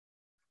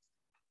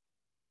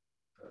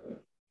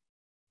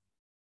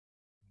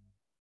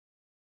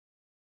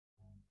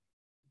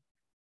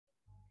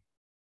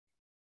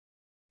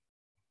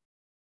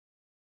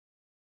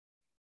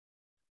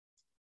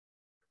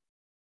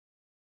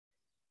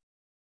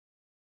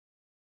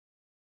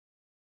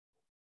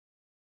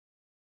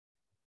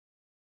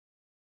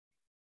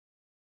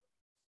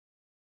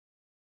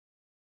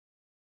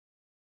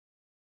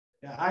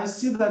 I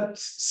see that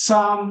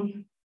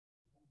some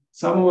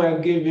were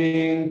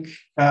giving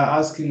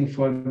asking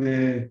for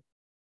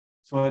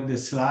the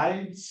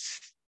slides,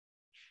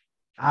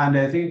 and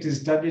I think it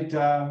is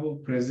Tabitha who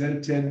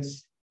presented,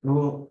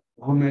 who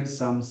had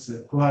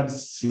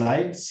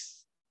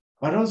slides,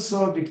 but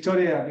also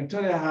Victoria.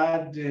 Victoria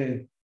had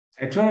a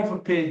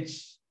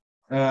 12-page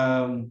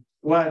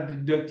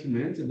Word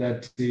document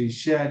that she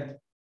shared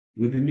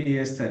with me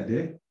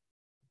yesterday.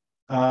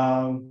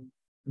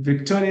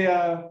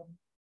 Victoria,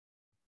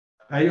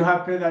 are you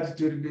happy that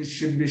it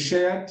should be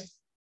shared?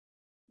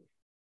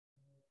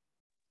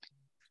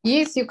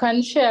 Yes, you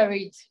can share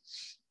it.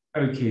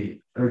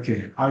 Okay,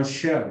 I'll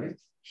share it.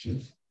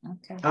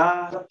 Okay.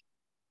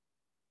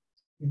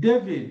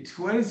 David,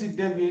 where is it,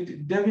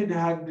 David? David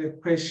had a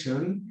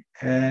question,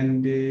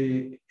 and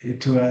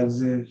it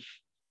was,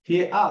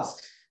 he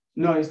asked,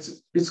 no,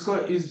 it's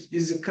called, is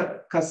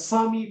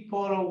Kasami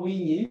Polo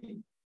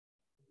Winyi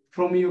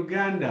from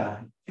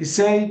Uganda. He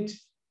said,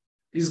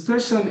 his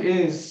question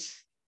is,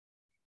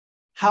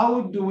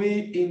 how do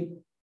we,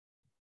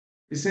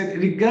 he said,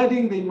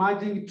 regarding the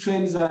emerging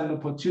trends and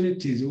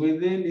opportunities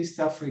within East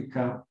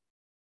Africa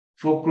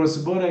for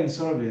cross-border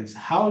insolvency,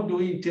 how do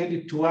we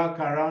intend to work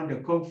around the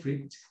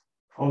conflict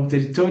of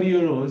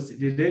territorial laws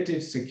related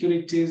to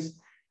securities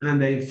and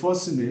the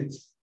enforcement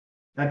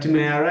that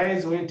may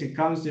arise when it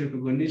comes to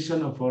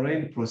recognition of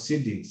foreign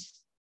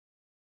proceedings?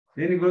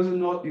 Then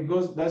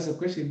that's a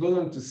question. He goes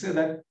on to say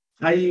that,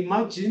 I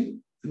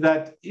imagine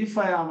that if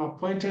I am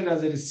appointed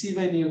as a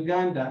receiver in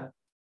Uganda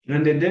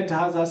and the debtor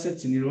has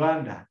assets in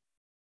Rwanda,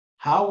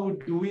 how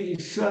do we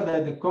ensure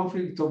that the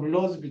conflict of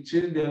laws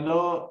between the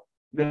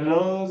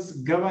laws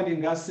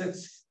governing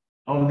assets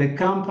of the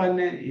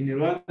company in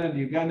Rwanda and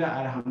Uganda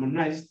are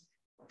harmonized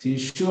to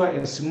ensure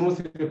a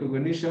smooth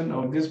recognition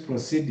of these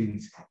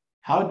proceedings?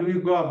 How do we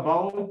go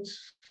about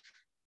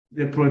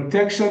the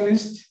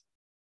protectionist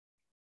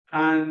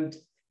and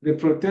the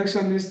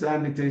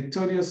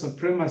territorial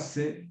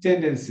supremacy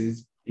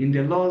tendencies in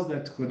the laws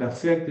that could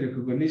affect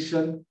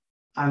recognition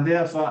and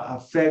therefore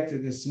affect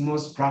the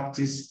smooth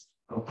practice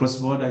of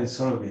cross-border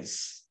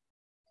insolvency?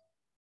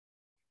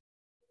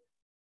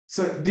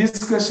 So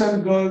this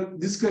question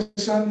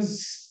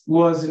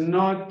was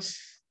not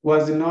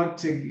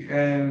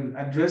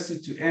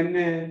addressed to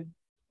any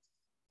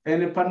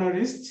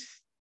panelist,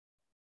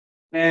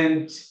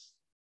 and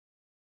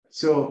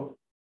so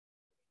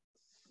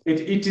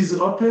it is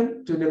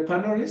open to the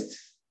panelists.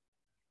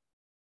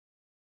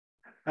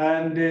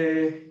 And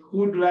who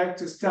would like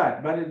to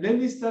start? But let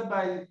me start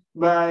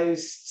by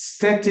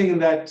stating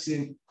that,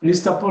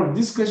 Mr. Paul,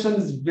 this question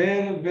is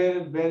very,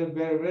 very, very,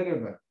 very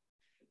relevant.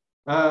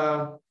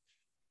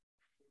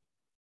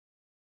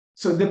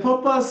 So the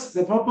purpose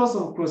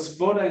of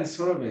cross-border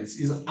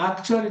insolvency is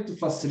actually to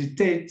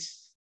facilitate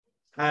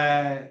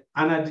an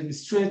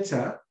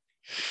administrator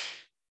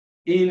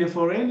in a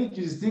foreign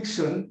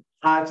jurisdiction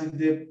at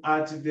the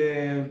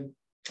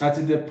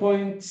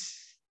point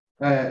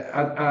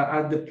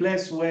at the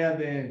place where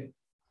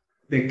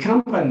the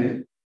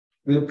company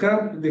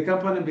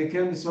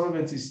became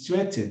insolvent is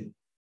situated,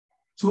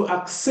 to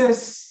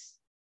access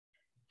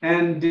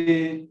and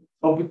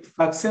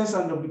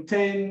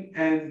obtain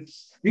and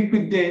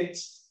liquidate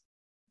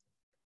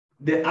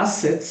the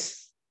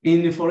assets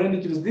in the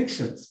foreign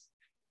jurisdictions.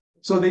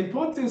 So the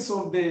importance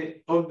of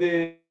the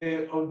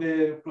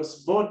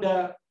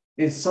cross-border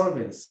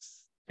insolvency,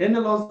 any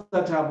laws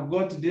that have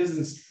got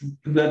this,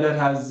 that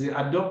has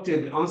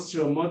adopted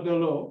Austral model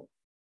law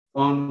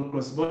on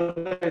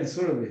cross-border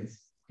insolvency,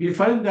 you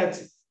find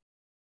that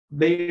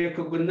they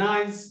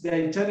recognize,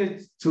 they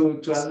intended to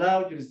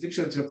allow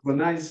jurisdictions to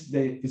recognize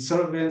the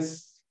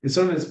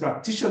insolvency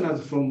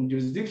practitioners from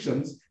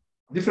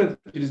different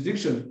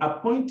jurisdictions,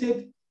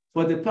 appointed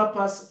for the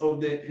purpose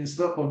of the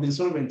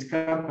insolvent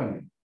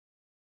company.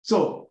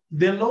 So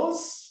the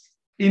laws,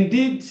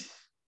 indeed,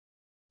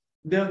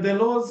 the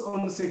laws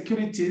on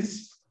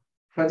securities,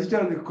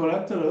 particularly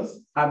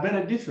collaterals, are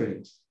very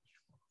different.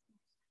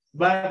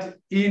 But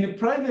in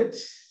private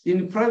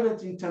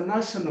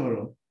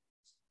international,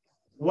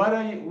 what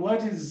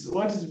is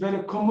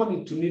very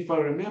common to me, if I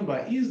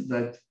remember, is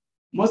that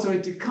most of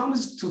it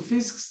comes to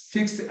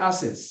fixed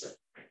assets,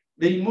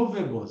 the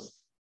immovables.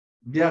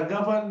 They are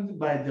governed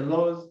by the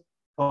laws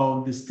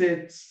of the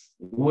states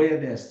where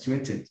they are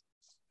situated.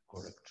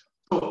 Correct.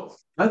 So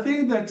I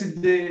think that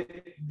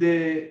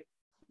the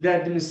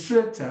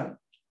administrator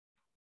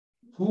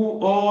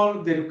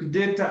or the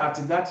liquidator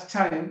at that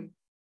time,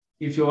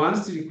 if he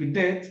wants to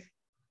liquidate,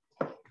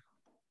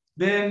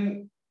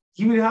 then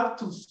he will have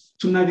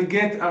to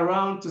navigate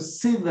around to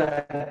see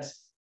that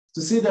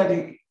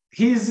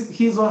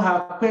his or her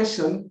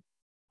question,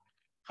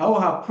 how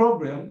her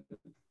problem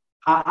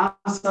are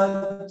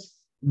answered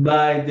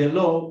by the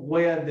law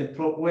where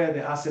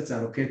the assets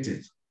are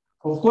located.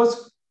 Of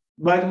course,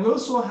 but we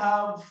also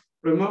have,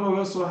 remember, we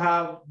also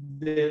have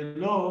the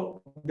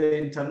law, the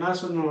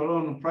international law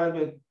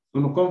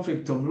on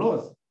conflict of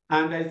laws.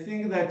 And I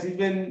think that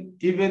even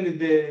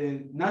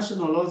the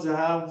national laws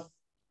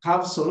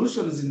have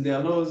solutions in their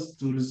laws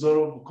to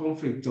resolve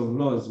conflict of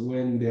laws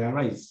when they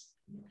arise.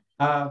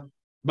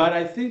 But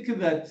I think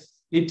that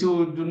it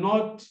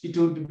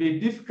would be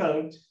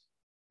difficult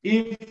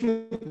if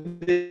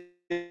the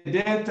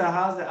debtor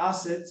has the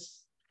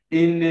assets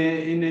in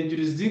a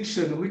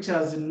jurisdiction which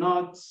has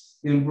not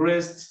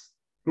embraced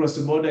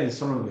cross-border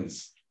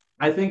insolvency.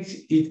 I think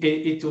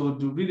it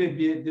would really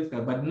be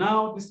difficult. But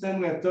now, this time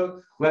we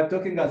are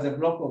talking as a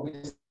block of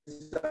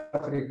East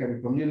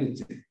African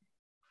community.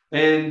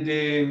 And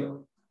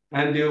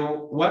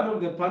one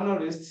of the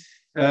panelists,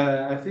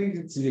 I think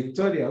it's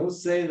Victoria, who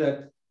say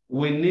that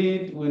we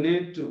need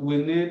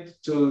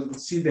to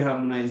see the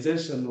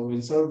harmonization of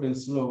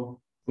insolvency law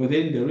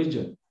within the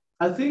region.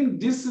 I think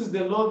this is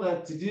the law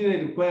that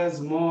really requires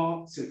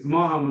more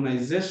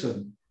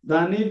harmonization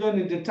than even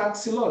in the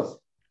tax laws.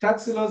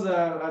 Tax laws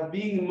are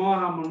being more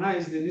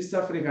harmonized in East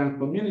African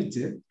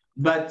community,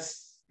 but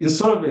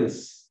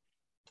insolvency,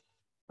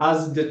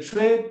 as the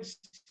trade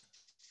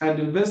and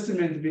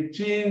investment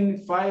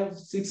between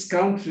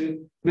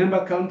 5-6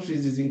 member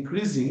countries is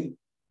increasing,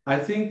 I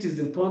think it is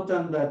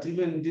important that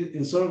even the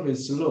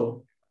insolvency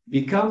law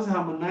becomes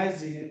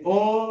harmonized in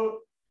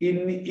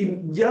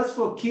just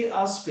for key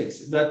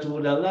aspects that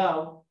would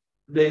allow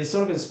the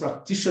insolvency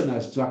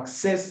practitioners to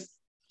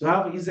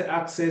have easy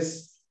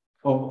access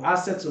of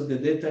assets of the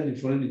debtor in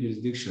foreign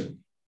jurisdiction.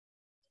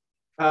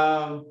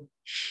 I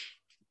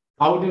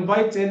would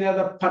invite any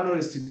other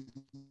panelists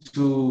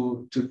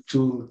to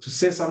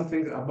say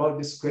something about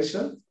this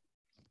question.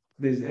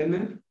 There's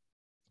any.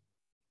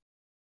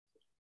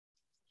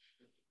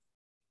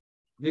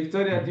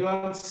 Victoria, do you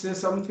want to say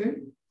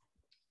something?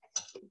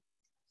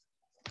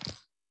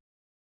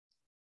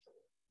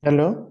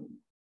 Hello?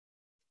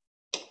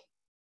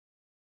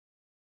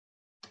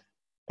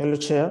 Hello,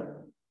 Chair.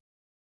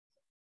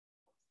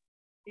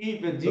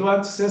 Eve, do you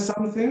want to say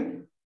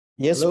something?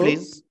 Yes, Hello?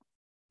 please.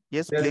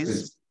 Yes,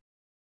 please.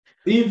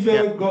 Eve,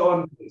 Yeah. go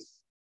on,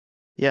 please.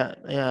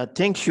 Yeah,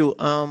 thank you.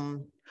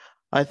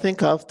 I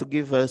think I have to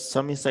give us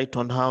some insight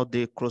on how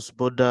the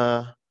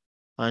cross-border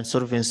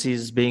insolvency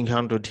is being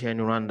handled here in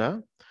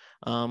Rwanda.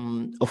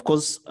 Of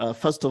course,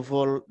 first of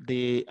all,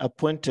 the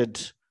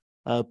appointed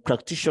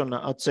practitioner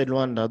outside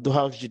Rwanda do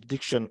have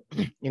jurisdiction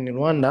in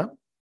Rwanda.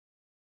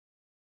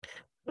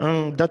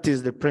 That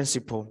is the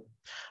principle.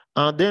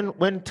 Then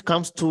when it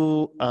comes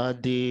to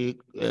the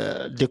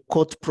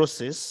court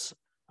process,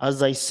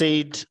 as I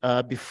said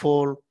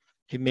before,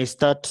 he may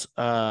start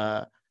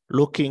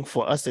looking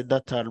for assets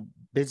that are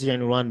based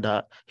in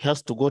Rwanda. He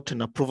has to get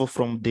an approval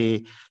from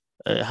the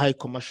High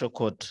Commercial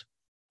Court.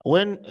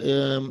 When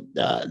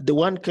the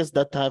one case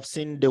that I've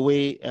seen the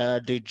way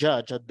the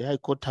judge at the High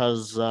Court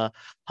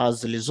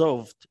has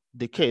resolved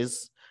the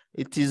case,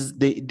 it is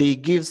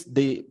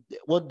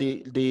what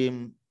the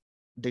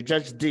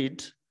judge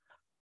did.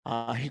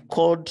 He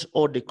called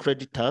all the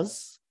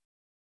creditors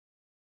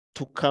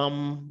to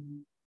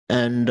come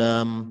and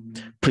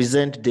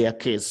present their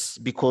case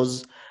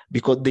because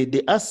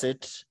the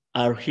assets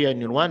are here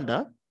in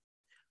Rwanda.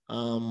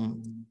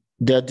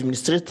 The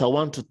administrator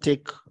want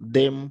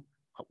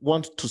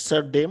to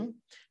sell them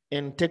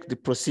and take the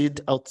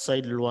proceed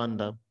outside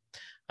Rwanda.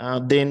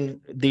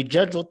 Then the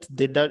judge, what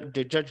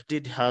the judge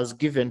did has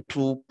given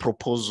two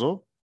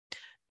proposals.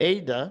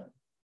 Either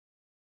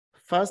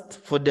first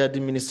for the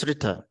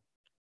administrator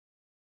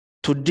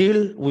to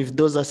deal with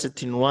those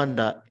assets in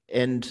Rwanda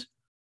and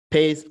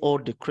pay all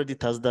the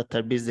creditors that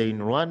are based in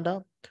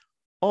Rwanda,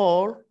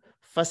 or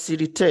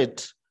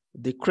facilitate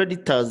the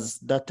creditors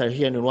that are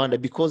here in Rwanda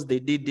because they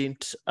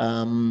didn't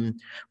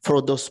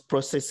follow those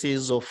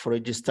processes of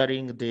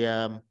registering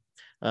their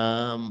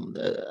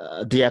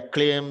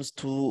claims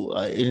to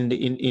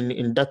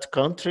in that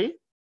country,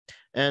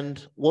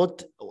 and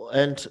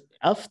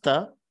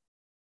after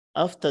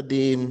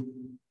the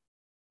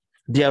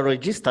they are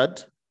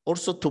registered,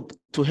 also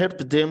to help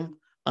them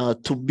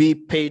to be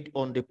paid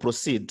on the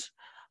proceed.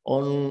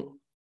 On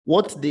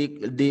what the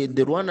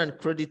Rwandan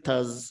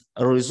creditors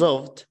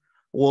resolved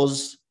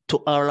was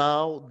to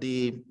allow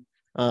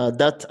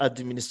that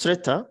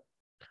administrator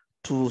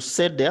to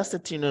sell the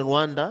asset in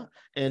Rwanda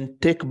and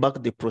take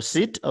back the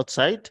proceed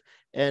outside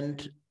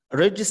and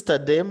register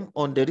them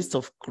on the list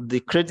of the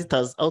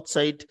creditors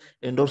outside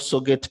and also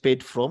get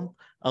paid from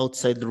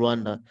outside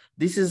Rwanda.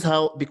 This is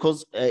how,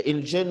 because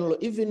in general,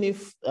 even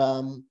if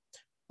the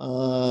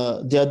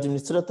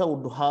administrator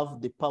would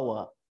have the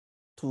power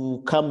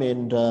to come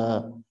and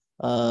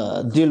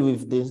deal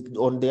with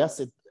on the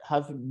asset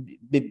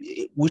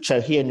which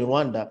are here in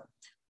Rwanda,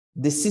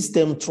 the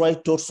system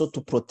tried also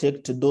to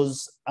protect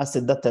those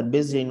assets that are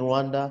based in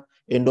Rwanda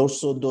and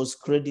also those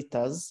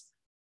creditors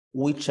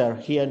which are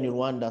here in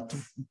Rwanda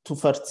to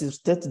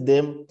facilitate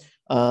them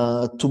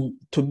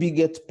to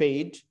get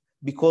paid,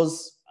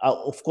 because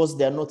of course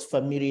they are not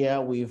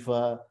familiar with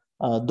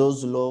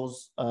those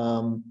laws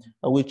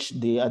which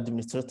the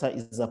administrator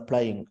is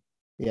applying.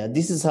 Yeah,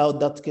 this is how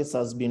that case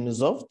has been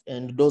resolved,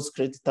 and those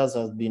creditors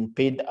have been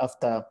paid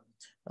after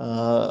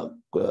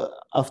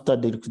the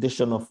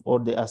liquidation of all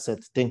the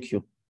assets. Thank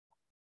you.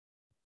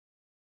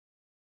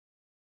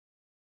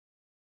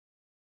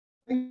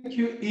 Thank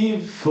you,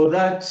 Eve, for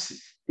that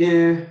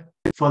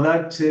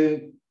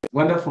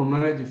wonderful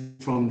knowledge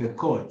from the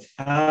court.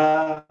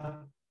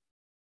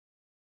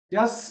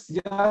 Just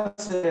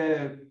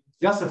a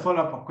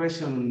follow-up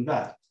question on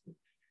that.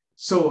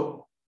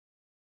 So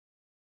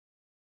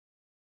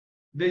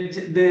let's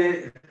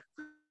say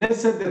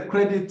the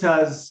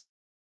creditors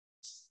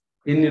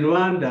in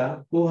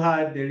Rwanda who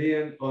had the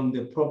lien on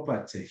the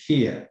property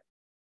here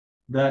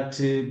that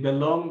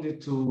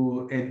belonged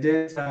to a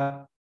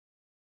debtor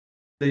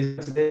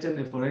in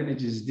a foreign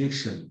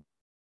jurisdiction.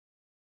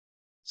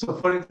 So,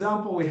 for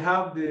example, we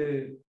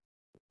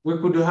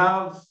could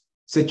have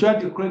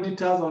secured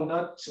creditors on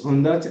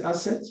that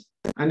asset,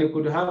 and you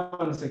could have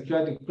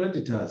unsecured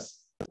creditors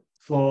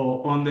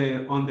on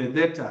the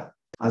debtor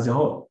as a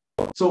whole.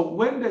 So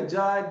when the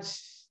judge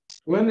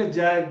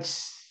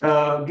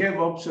gave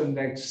option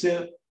like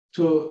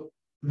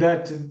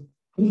that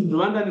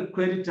Rwandan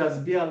creditors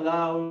be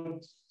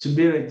allowed to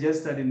be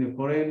registered in a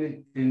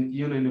foreign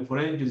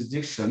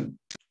jurisdiction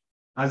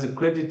as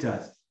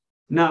creditors.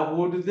 Now,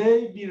 would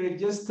they be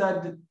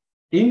registered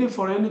in a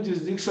foreign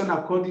jurisdiction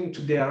according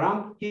to their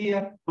rank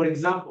here? For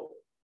example,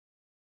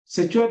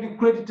 secured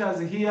creditors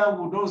here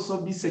would also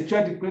be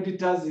secured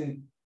creditors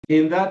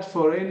in that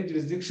foreign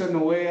jurisdiction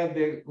where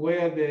the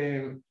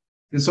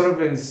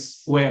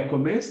insolvencies were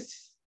commenced.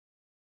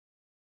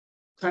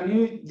 Can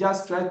you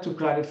just try to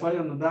clarify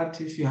on that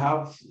if you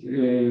have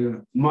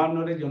more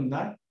knowledge on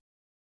that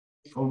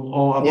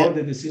or about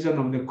the decision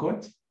of the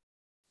court?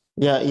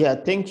 Yeah,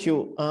 thank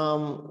you.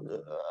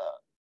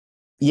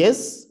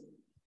 Yes,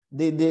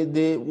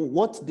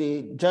 what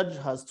the judge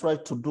has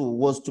tried to do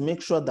was to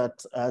make sure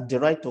that the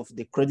right of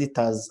the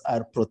creditors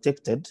are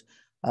protected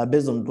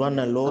based on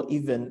Rwandan law.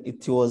 Even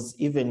it was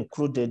even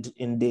included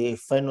in the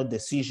final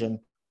decision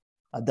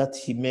that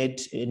he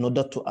made in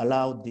order to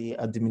allow the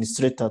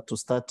administrator to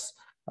start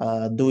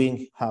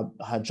doing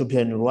her job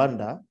here in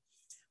Rwanda.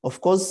 Of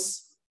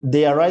course,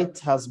 their right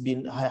have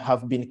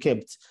been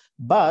kept,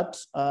 but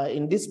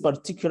in this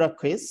particular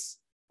case,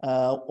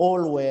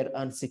 all were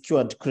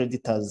unsecured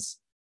creditors.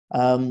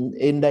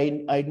 And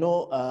I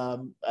know,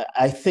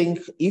 I think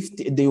if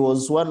there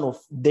was one of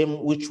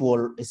them which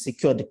were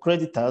secured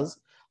creditors,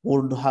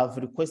 would have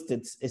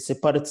requested a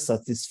separate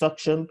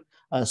satisfaction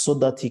so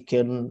that he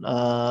can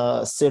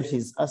sell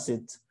his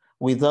assets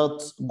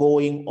without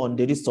going on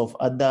the list of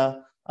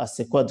other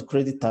secured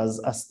creditors,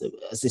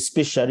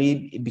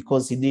 especially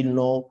because he didn't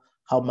know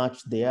how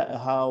much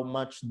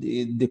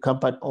the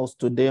company owes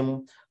to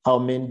them, how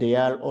many they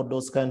are. All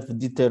those kinds of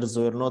details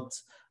were not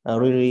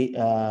really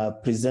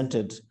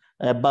presented.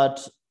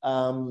 But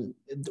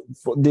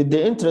for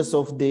the interest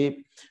of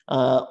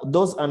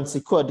those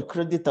unsecured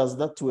creditors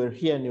that were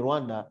here in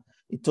Rwanda,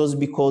 it was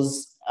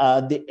because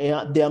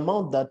the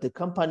amount that the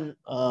company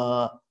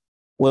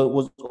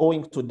was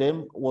owing to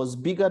them was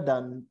bigger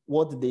than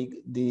what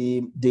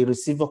the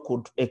receiver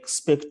could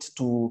expect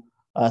to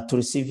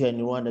receive here in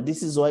Rwanda.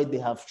 This is why they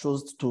have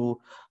chosen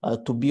to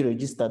be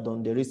registered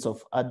on the list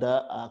of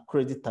other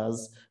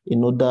creditors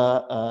in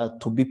order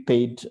to be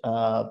paid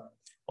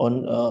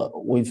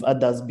with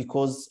others,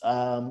 because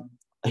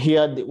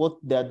here what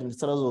the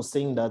administrators was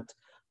saying that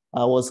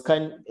was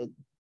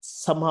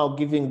somehow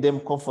giving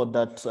them comfort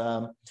that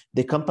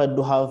the company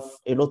do have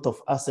a lot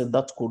of assets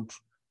that could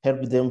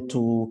help them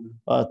to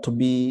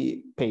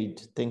be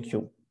paid. Thank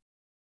you.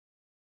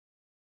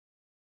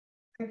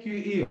 Thank you,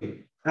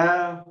 Ian.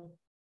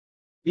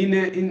 In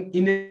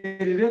a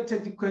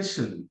related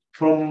question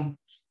from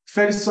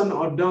Ferguson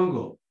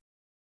Odongo,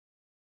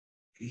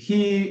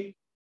 it's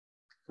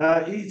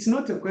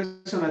not a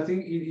question, I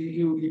think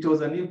it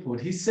was an input.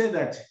 He said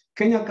that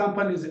Kenya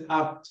Companies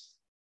Act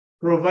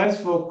provides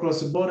for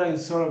cross-border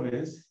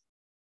insolvency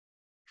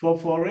for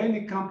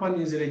foreign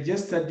companies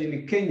registered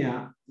in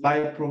Kenya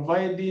by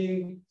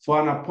providing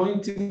for an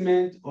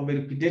appointment of a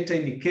liquidator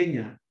in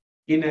Kenya,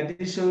 in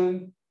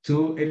addition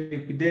to a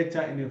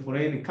liquidator in a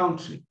foreign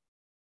country.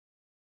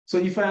 So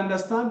if I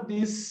understand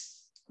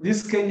this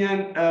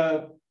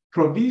Kenyan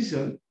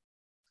provision,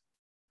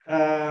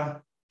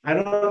 I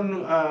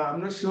don't,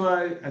 I'm not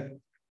sure,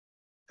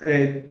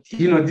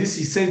 this,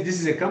 he said this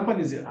is a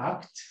Companies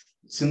Act.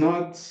 It's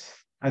not,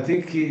 I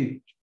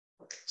think,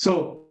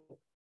 so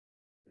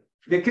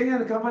the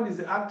Kenyan Companies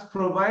Act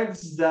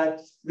provides that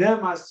there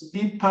must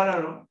be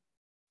parallel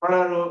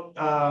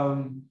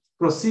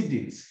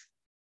proceedings.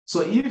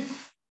 So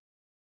if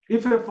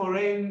a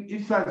foreign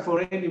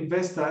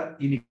investor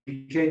in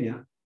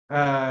Kenya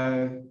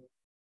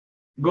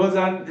goes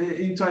on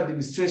into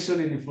administration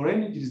in a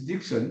foreign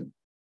jurisdiction,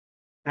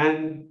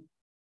 and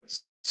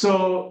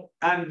so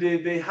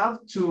they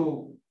have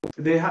to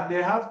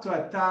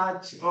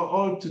attach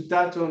or to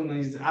touch on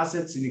his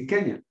assets in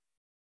Kenya.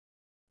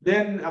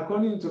 Then,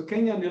 according to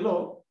Kenyan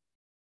law,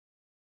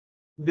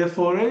 the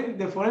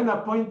foreign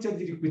appointed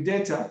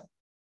liquidator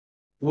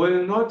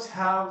will not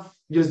have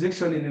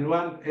jurisdiction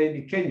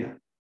in Kenya,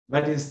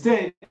 but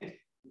instead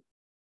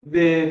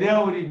there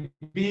will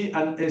be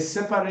a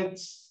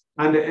separate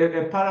and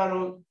a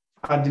parallel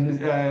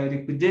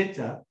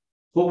liquidator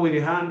who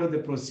will handle the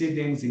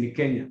proceedings in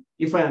Kenya,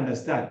 if I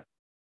understand.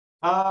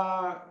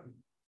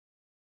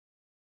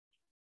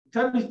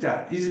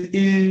 Tabitha,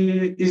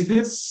 is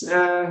this,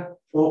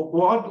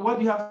 what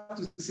do you have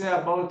to say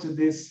about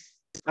this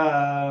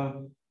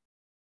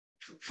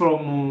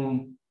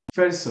from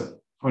Felson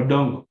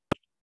Odongo?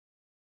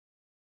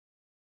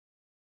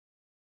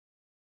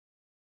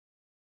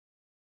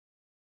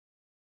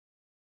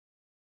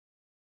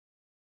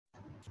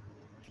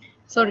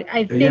 Sorry,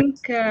 I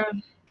think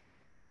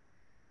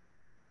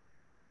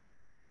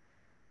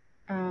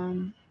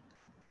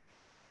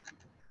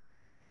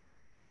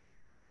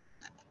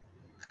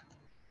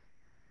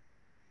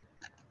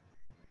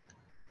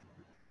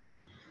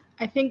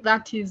I think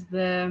that is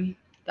the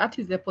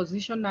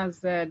position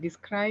as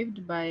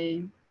described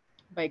by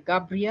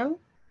Gabriel.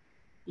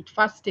 It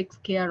first takes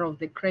care of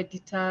the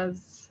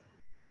creditors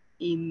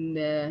in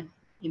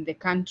the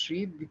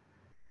country,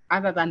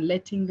 other than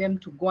letting them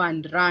to go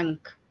and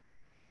rank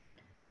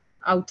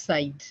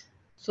outside,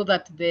 so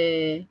that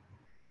the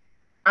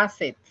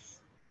assets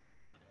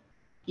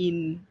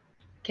in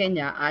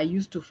Kenya are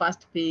used to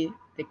first pay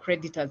the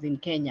creditors in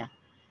Kenya,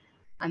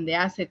 and the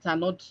assets are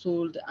not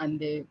sold and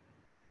the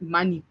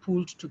money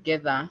pooled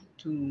together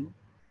to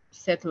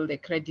settle the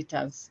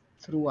creditors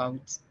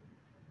throughout.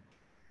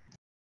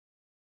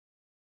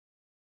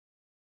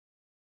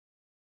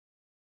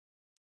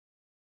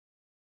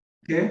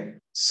 Okay,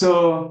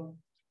 so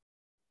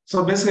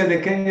basically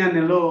the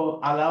Kenyan law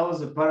allows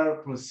the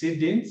parallel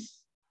proceedings,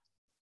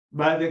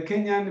 but the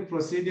Kenyan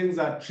proceedings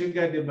are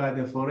triggered by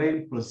the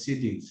foreign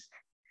proceedings,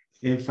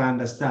 if I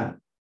understand.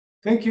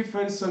 Thank you,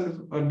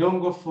 Felson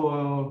Odongo,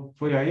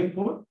 for your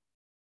input.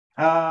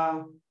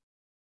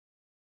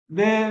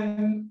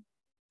 Then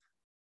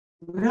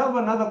we have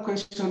another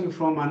question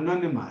from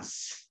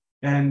Anonymous,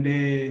 and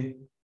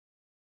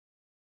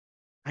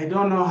I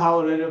don't know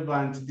how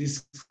relevant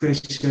this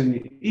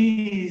question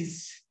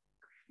is,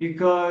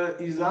 because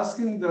he's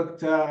asking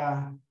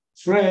Dr.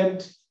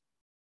 Fred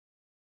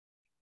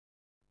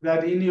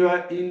that in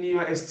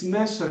your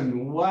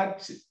estimation,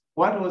 what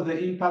was the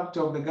impact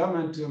of the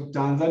government of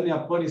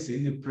Tanzania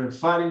policy in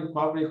preferring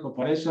public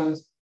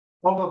operations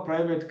over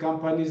private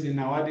companies in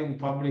awarding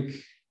public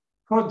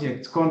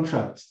project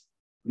contracts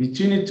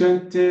between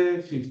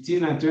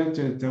 2015 and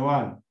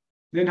 2021?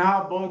 Then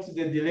how about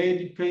the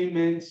delayed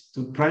payments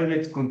to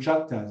private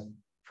contractors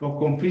for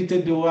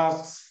completed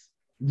works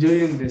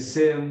during the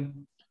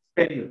same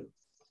period?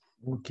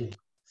 Okay.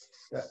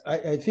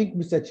 I think,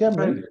 Mr.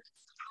 Chairman,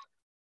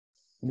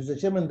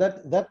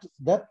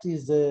 that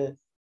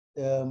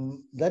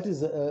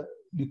is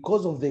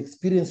because of the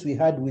experience we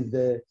had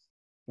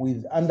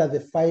with under the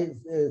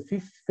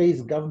fifth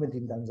phase government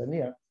in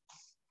Tanzania.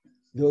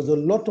 There was a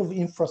lot of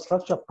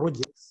infrastructure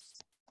projects,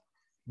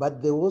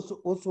 but there was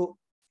also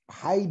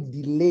high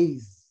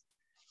delays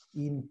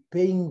in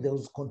paying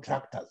those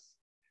contractors.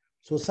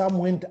 So some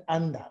went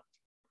under,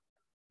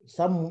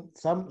 some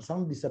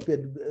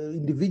disappeared.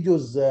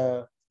 Individuals,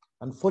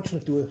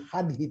 unfortunately, were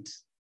hard hit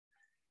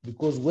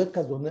because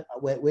workers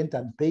went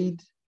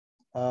unpaid,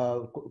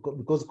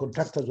 because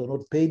contractors were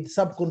not paid,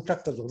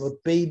 subcontractors were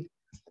not paid,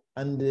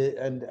 and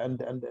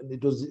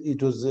it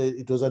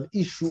was an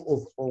issue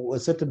of a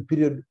certain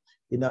period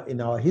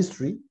in our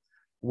history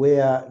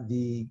where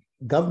the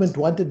government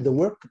wanted the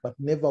work but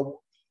never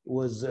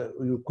was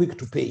quick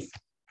to pay.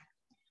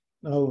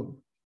 Now,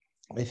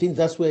 I think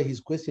that's where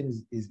his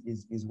question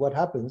is what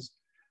happens.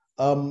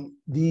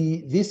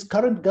 This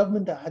current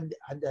government had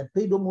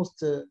paid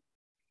almost,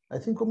 I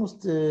think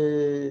almost,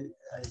 it's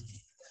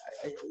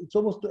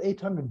almost to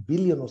 800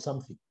 billion or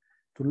something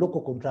to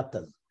local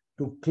contractors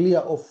to clear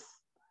off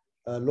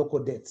local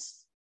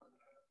debts.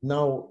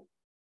 Now,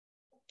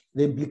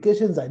 the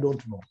implications, I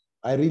don't know.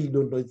 I really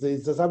don't know.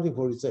 It's something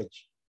for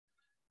research.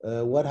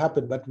 what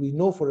happened, but we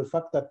know for a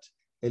fact that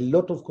a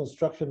lot of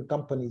construction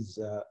companies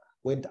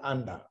went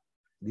under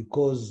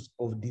because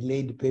of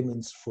delayed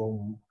payments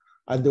from,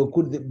 and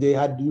they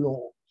had, you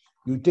know,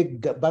 you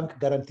take bank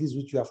guarantees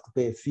which you have to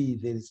pay a fee.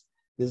 There's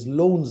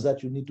loans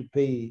that you need to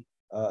pay,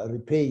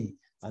 repay,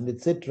 and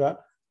etc.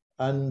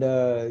 And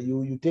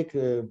you take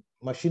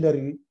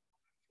machinery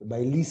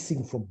by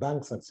leasing from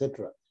banks,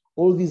 etc.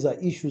 All these are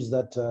issues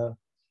that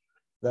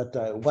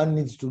one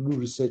needs to do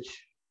research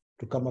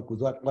to come up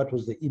with what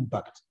was the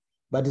impact.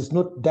 But it's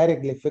not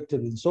directly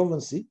affected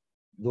insolvency,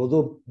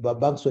 although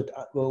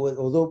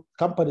although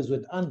companies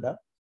went under,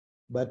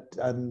 but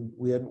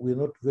we're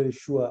not very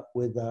sure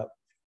whether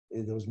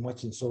there was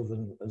much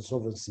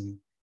insolvency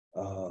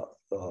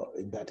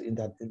during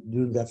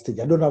that stage.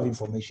 I don't have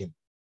information,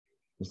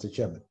 Mr.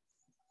 Chairman.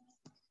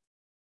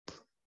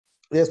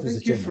 Yes, Mr. Thank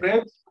you, Chairman.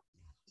 Fred.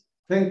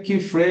 Thank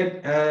you,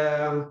 Fred.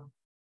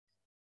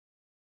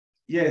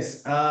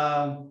 Yes,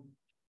 the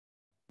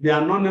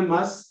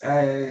anonymous.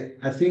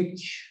 I think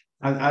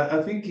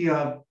you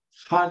have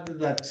heard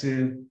that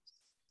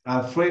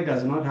Fred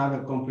does not have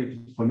a complete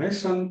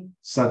information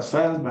such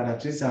files, but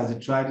at least has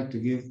tried to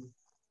give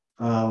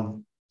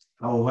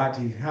what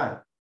he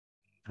had.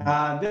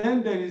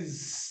 Then there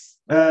is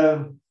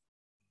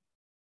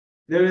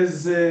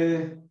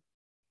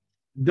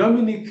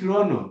Dominic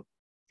Rono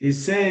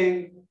is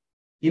saying,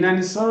 in an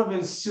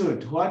insolvency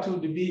suit, what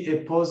would be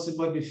a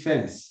possible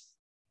defense?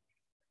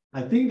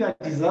 I think that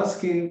he's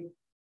asking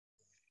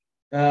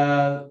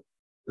that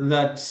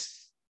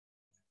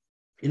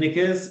in the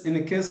case the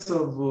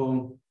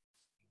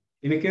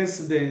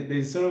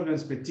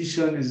insolvency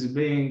petition is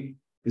being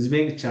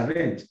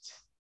challenged,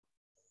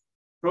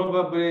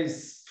 probably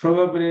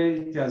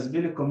it has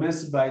been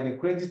commenced by the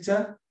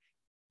creditor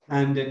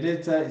and the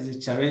debtor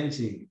is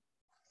challenging,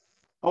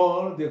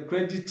 or the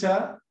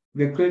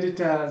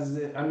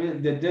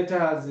debtor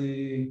has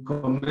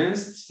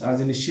commenced, has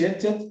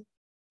initiated,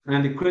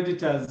 and the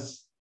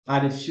creditors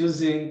are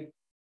refusing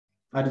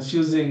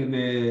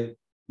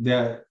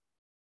the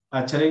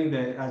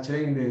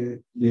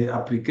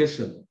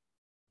application.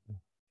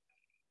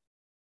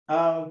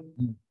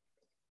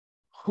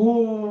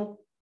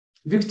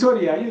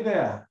 Victoria, are you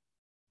there?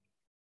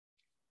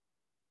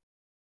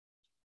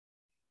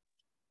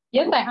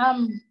 Yes, I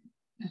am.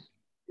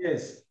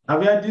 Yes.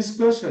 Have you had this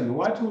question?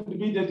 What would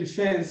be the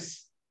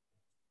defense?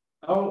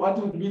 What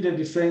would be the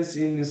defense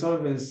in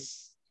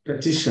insolvency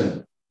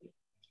petition?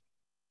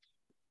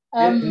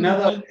 In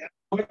other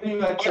words, when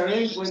you are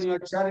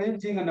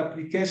challenging an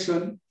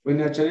application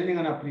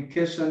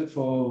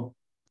for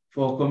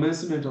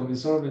commencement of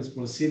insolvency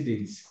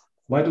proceedings,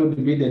 what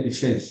would be the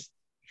defense?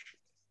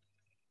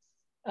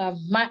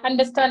 My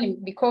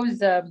understanding, because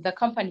the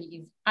company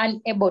is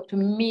unable to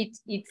meet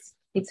its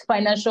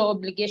financial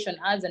obligation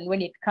as and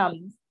when it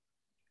comes,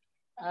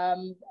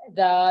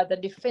 the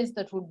defense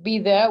that would be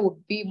there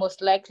would be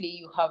most likely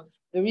you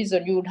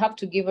would have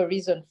to give a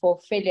reason for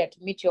failure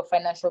to meet your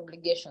financial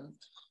obligations.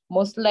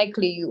 Most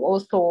likely you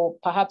also,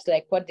 perhaps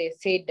like what they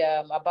said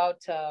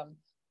about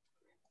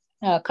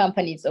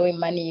companies owing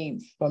money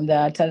from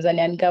the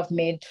Tanzanian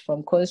government,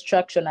 from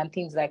construction and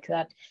things like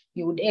that,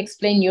 you would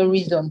explain your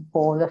reason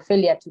for the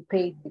failure to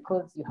pay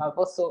because you have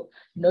also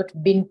not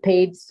been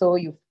paid. So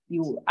you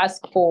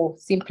ask for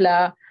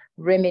simpler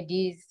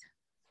remedies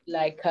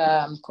like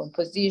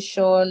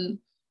composition,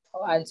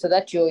 and so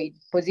that you're in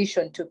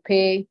position to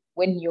pay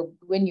when you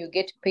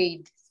get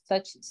paid.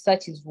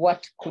 Such is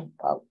what could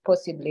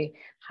possibly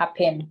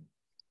happen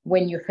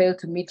when you fail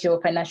to meet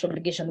your financial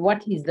obligation.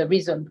 What is the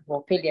reason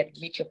for failure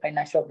to meet your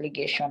financial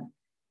obligation?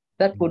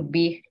 That would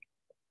be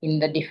in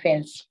the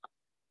defense.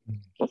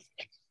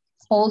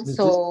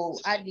 Also,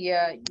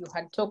 earlier you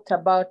had talked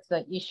about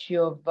the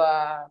issue of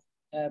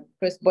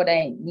cross-border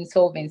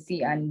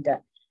insolvency and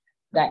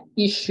the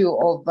issue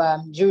of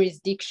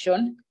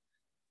jurisdiction,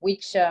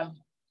 which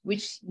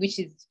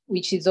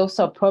is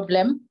also a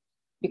problem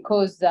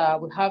because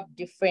we have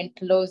different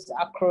laws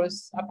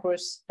across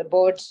the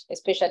board,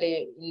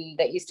 especially in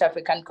the East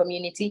African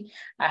community.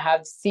 I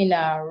have seen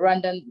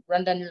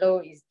Rwandan law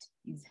is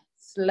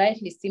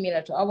slightly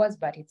similar to ours,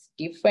 but it's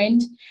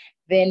different.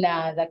 Then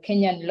the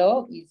Kenyan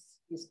law is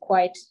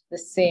quite the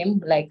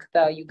same, like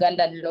the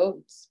Ugandan law,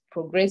 it's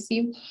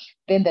progressive.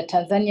 Then the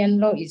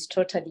Tanzanian law is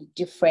totally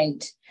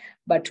different.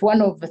 But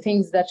one of the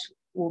things that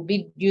will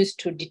be used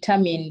to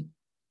determine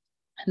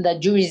the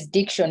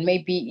jurisdiction,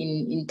 maybe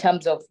in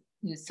terms of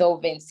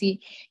insolvency,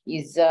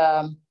 is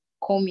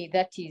COMI.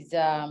 That is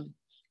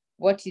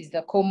what is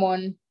the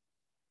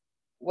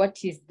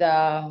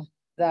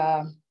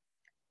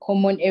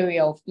common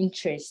area of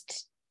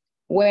interest?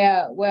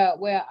 Where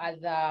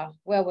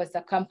was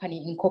the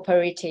company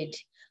incorporated?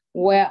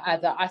 Where are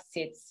the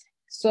assets?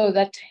 So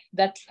that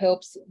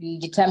helps in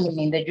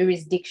determining the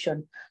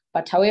jurisdiction.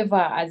 But however,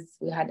 as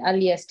we had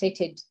earlier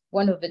stated,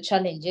 one of the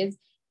challenges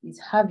is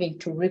having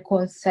to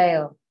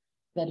reconcile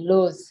the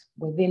laws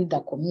within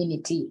the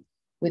community,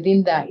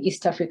 within the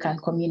East African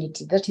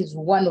community. That is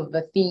one of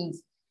the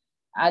things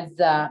as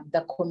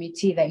the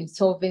committee, the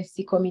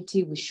insolvency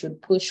committee, we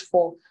should push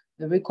for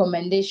the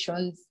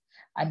recommendations,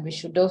 and we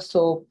should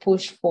also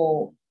push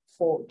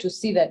to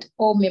see that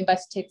all member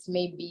states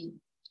maybe,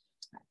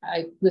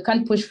 we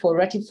can't push for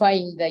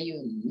ratifying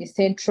the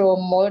central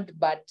mode,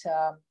 but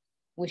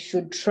we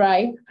should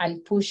try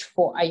and push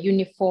for a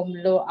uniform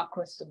law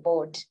across the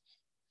board,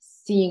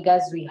 seeing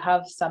as we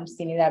have some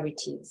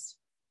similarities.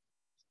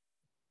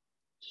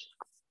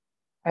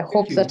 I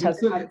hope that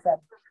has answered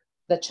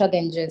the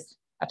challenges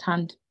at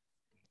hand.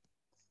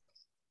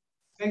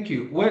 Thank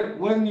you.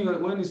 When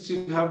you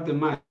still have the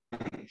mic,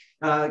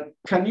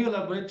 can you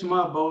elaborate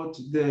more about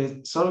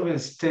the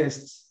solvency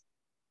tests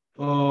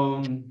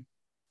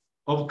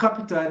of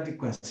capital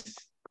adequacy?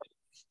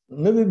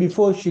 Maybe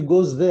before she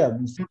goes there,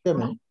 Mr.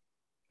 Chairman,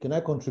 can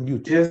I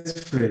contribute?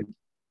 Yes, Fred.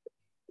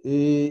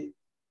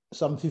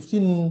 Some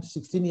 15,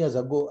 16 years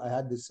ago, I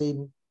had the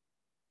same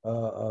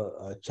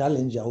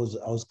challenge. I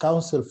was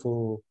counsel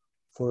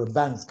for a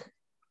bank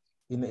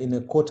in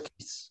a court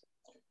case,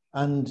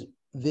 and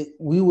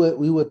we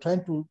were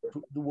trying to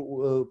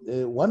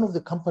one of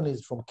the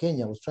companies from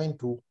Kenya was trying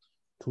to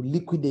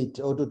liquidate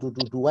or to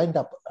wind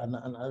up, and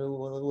I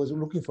was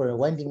looking for a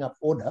winding up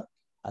order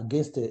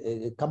against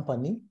a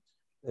company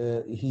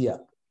here,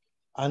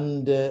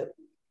 and the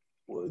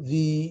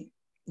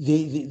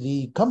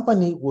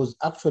company was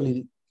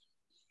actually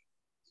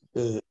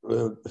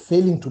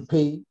failing to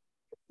pay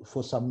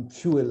for some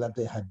fuel that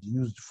they had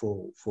used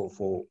for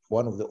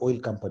one of the oil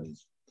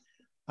companies.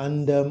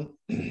 And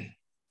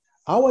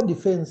our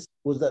defense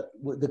was that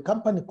the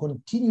company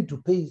continued to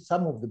pay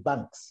some of the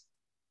banks,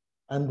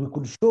 and we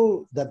could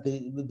show that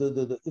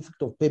the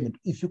effect of payment.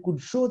 If you could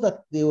show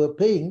that they were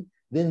paying,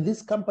 then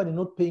this company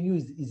not paying you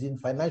is in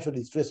financial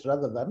distress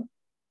rather than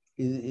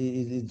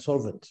is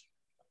insolvent.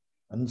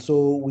 And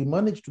so we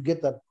managed to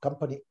get that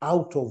company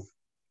out of,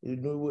 we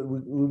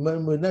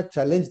not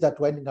challenge that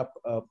winding up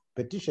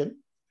petition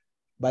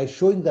by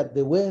showing that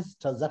there were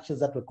transactions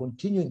that were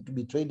continuing to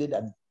be traded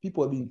and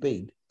people were being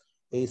paid,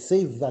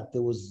 save that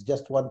there was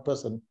just one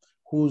person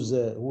who's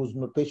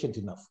not patient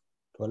enough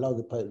to allow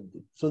the payment.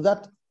 So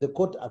that the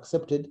court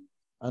accepted,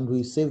 and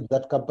we saved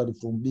that company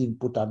from being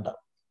put under.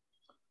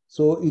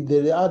 So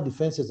there are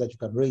defenses that you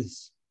can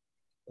raise,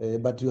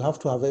 but you have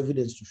to have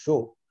evidence to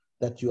show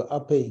that you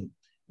are paying.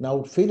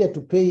 Now, failure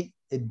to pay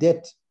a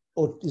debt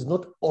is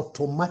not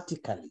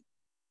automatically,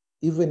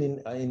 even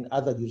in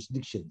other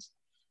jurisdictions,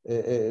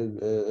 a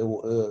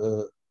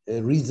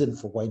reason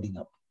for winding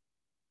up.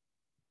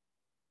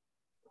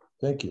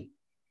 Thank you.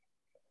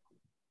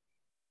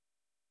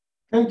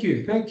 Thank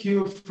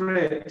you,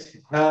 Fred.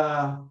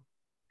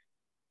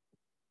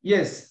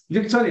 Yes,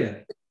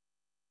 Victoria.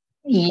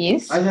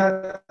 Yes.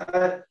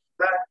 I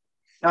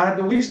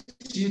had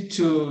wished you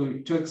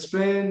to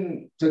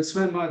explain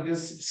more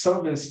this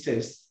solvency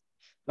test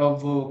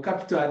of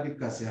capital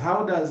adequacy.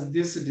 How does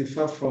this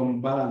differ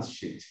from balance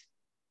sheet?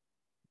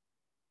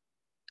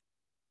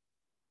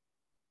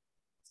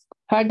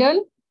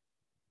 Pardon?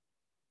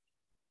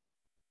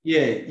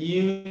 Yeah,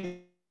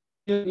 in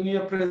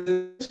your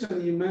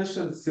presentation, you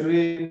mentioned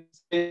three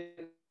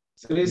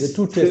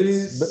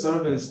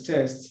solvency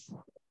tests.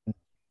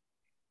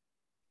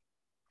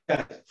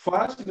 Yeah.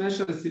 First, you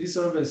mentioned three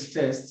solvency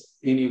tests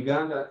in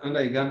Uganda under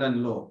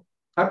Ugandan law: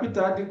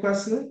 capital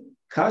adequacy,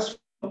 cash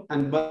flow,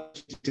 and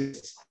balance sheet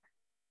tests.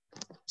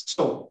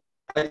 So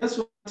I just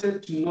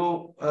wanted to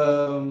know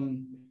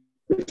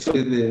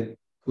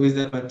with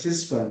the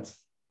participants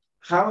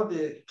how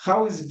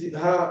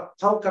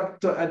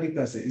capital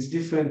adequacy is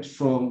different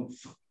from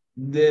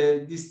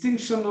the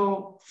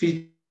distinctional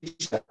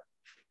feature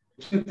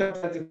between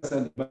capital adequacy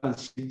and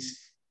balance sheet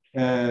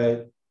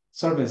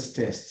solvency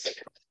tests.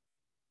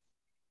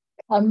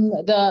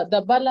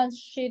 The balance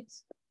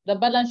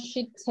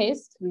sheet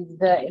test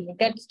with in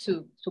regards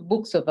to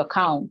books of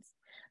accounts.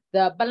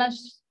 The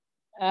balance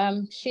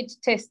sheet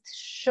test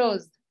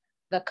shows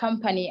the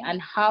company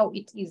and how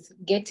it is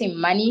getting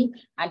money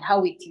and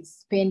how it is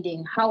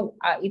spending. How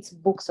are its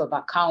books of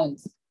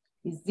accounts?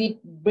 Is it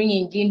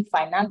bringing in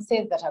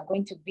finances that are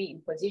going to be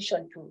in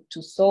position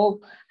to solve?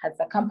 Has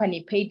the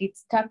company paid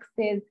its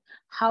taxes?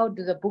 How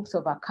do the books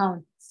of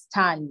accounts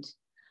stand?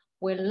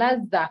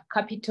 Whereas the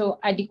capital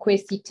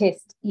adequacy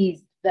test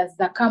is, does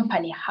the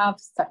company have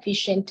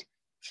sufficient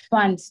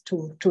funds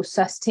to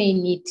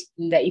sustain it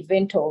in the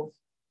event of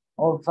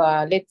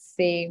let's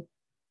say,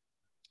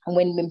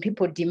 when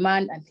people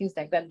demand and things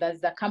like that? Does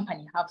the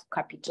company have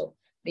capital?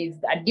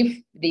 There's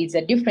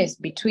a difference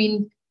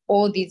between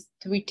all these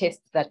three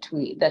tests that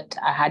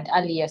I had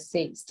earlier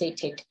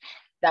stated.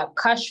 The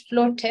cash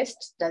flow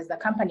test, does the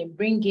company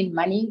bring in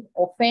money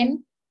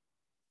often?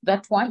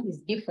 That one is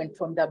different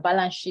from the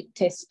balance sheet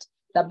test.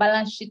 The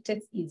balance sheet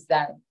test is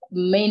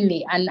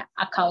mainly an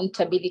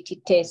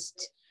accountability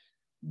test.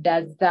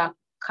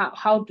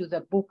 How do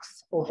the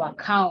books of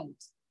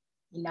accounts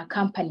in a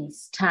company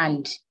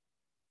stand?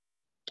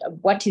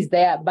 What is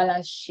their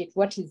balance sheet?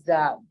 What is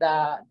the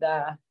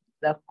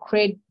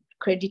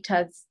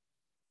creditors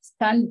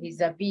stand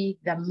vis-a-vis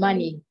the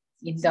money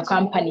in the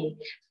company?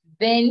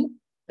 Then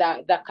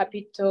the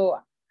capital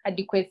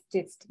adequacy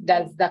test,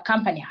 does the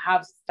company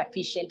have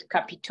sufficient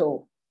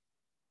capital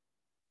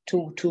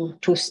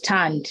to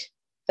stand.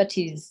 That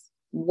is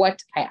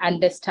what I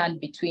understand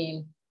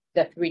between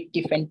the three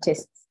different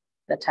tests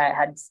that I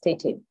had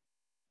stated.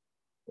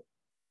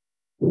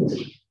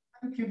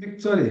 Thank you,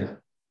 Victoria.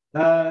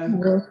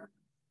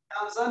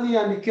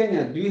 Tanzania and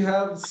Kenya, do you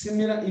have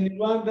similar? In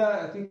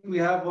Rwanda, I think we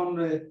have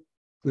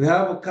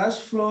a cash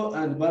flow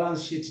and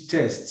balance sheet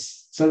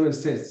tests,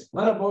 service tests.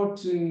 What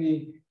about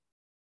in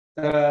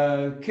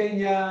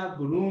Kenya,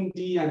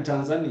 Burundi, and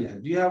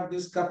Tanzania? Do you have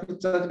this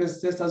capital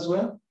test as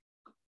well?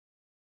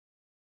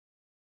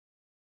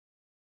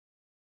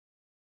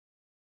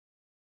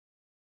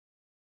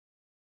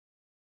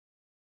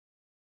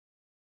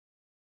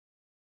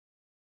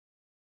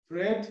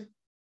 Fred?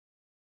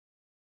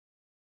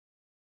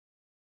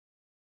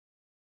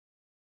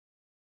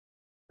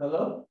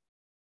 Hello?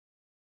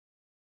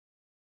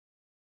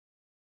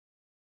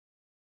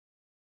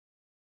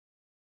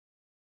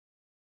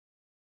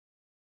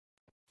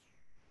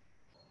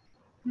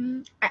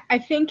 I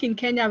think in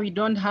Kenya we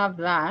don't have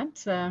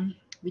that.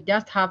 We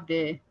just have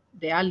the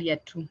earlier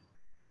two.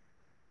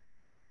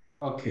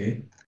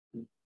 Okay.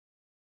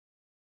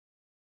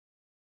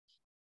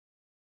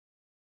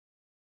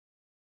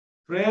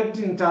 Fred,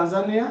 in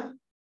Tanzania?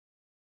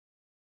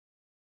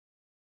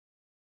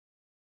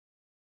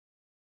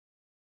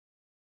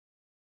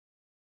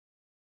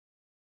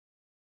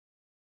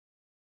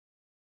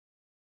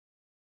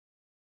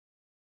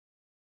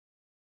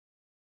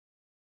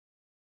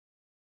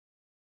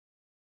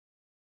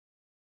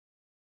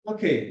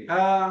 Okay,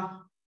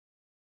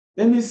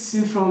 let me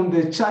see from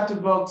the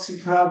chat box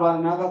if I have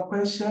another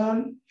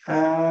question.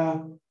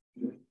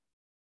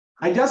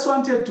 I just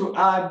wanted to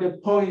add a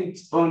point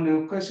on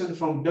a question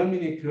from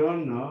Dominic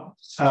Rono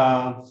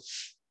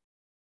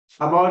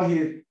about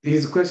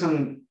his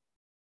question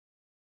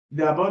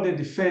about the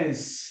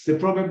defense, the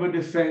probable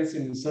defense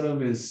in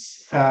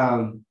insolvency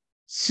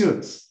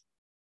suits.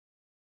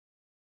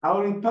 I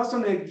will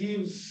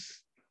personally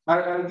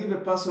I'll give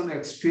a personal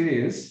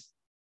experience.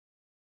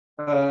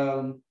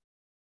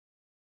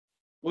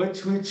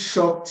 Which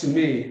shocked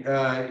me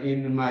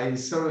in my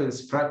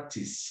insurance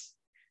practice.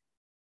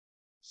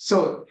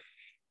 So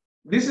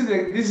this is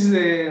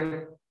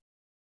the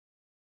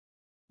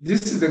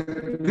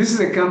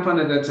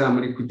company that I'm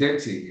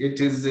liquidating.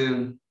 It is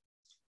the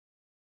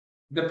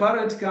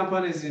parent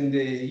company is in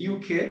the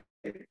UK,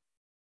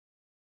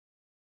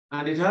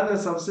 and it has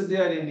a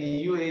subsidiary in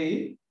the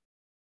UAE,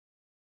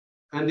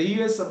 and the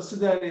US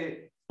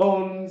subsidiary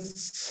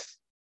owns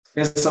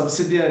a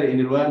subsidiary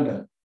in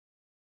Rwanda.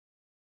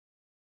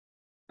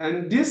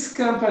 And this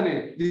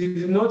company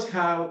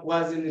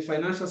was in the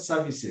financial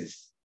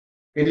services.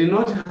 It did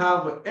not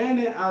have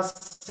any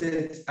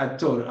assets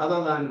at all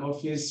other than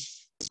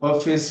office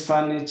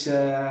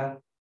furniture,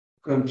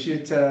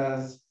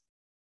 computers,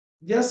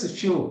 just a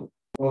few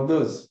of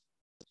those.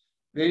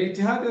 It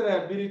had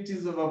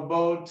liabilities of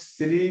about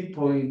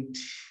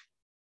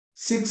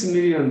 $3.6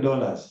 million.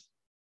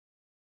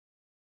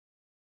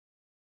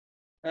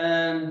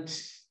 And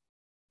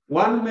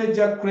one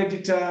major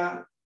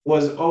creditor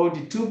was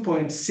owed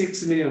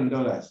 $2.6 million.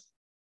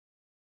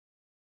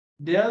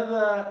 The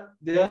other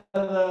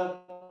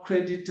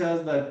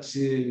creditors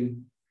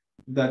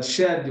that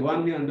shared the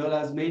 $1 million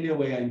mainly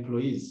were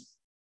employees.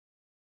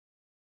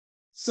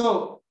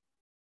 So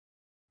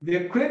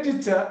the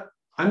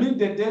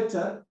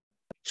debtor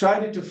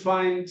tried to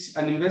find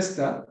an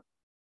investor,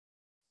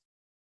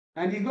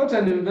 and he got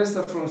an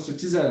investor from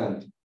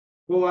Switzerland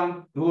who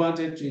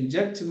wanted to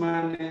inject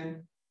money,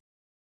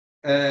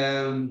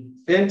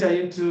 enter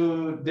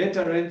into debt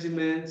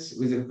arrangements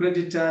with the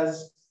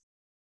creditors,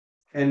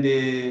 and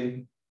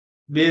be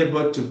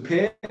able to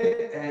pay,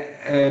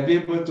 be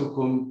able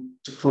to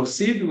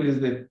proceed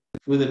with the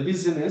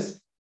business.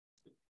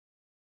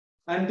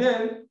 And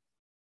then,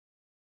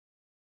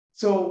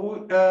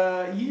 so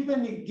he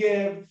even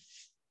gave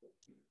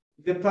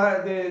a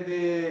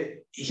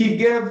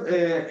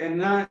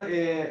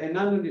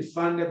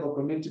non-refundable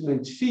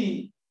commitment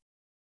fee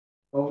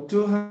of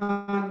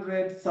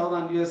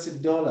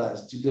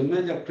 $200,000 to the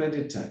major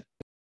creditor.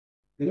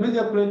 The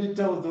major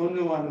creditor was the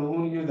only one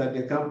who knew that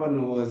the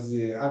company was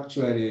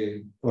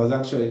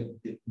actually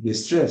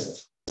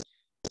distressed.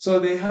 So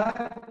they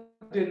had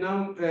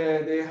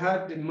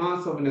the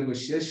month of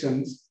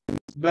negotiations,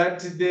 but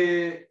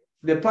the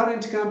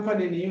parent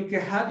company in the UK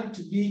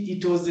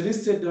it was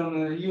listed on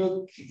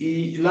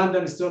the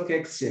London Stock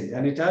Exchange,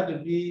 and it had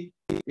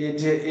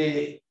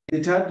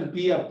to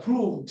be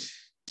approved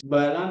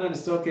by London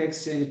Stock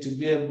Exchange to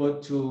be able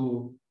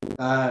to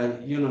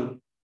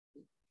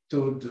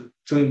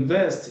to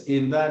invest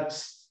in that,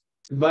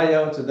 buy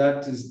out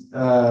that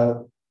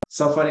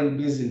suffering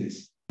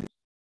business.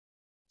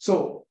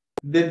 So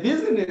the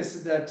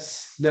business that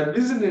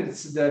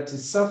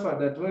suffered,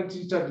 that went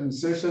into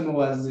administration,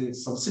 was a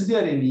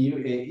subsidiary in the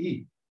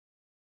UAE.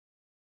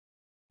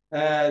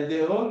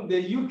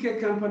 The UK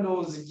company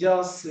was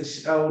just,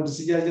 I would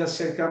suggest, just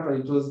share company.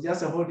 It was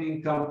just a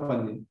holding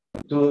company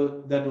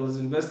that was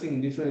investing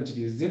in different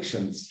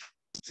jurisdictions.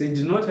 So it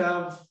did not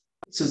have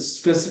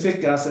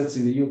specific assets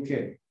in the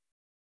UK.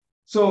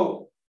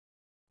 So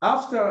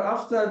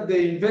after the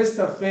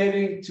investor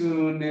failing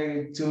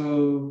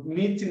to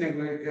reach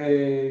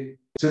a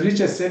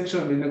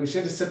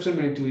negotiate a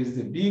settlement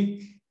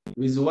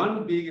with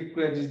one big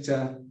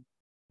creditor,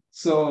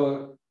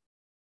 so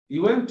he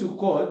went to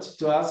court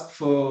to ask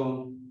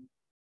for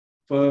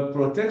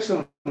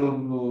protection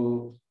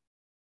of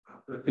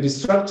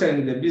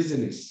restructuring the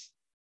business.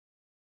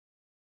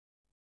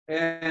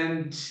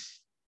 And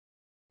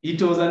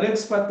it was an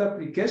expert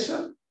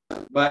application,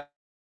 but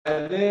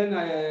then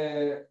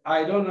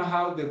I don't know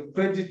how the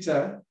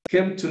creditor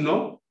came to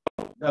know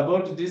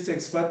about this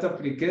expert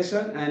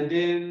application, and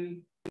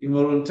then he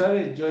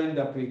voluntarily joined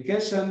the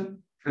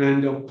application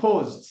and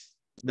opposed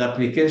the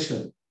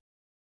application.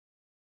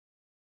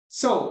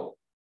 So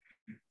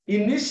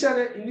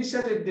initially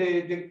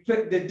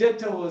the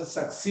data was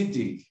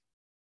succeeding,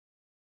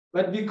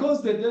 but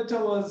because the data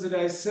was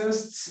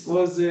licensed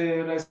by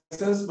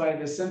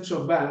the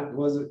central bank,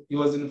 it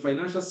was in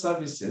financial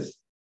services.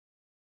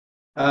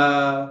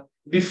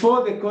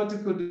 Before the court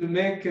could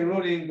make a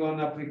ruling on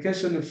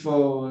application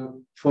for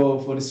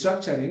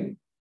restructuring,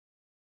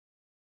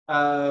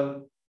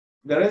 the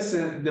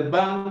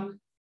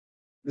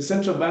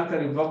central bank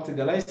revoked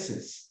the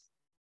license.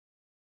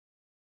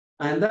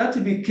 And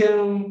that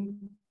became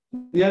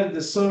nearly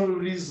the sole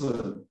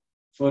reason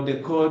for the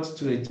court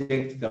to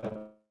reject the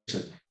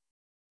application.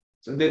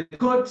 So the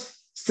court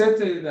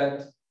stated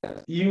that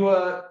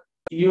your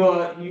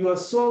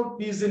sole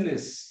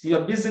business,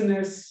 your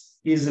business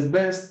is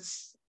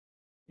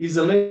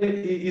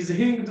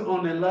hinged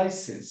on a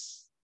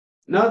license.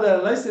 Now the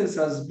license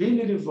has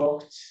been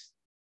revoked,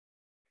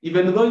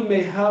 even though you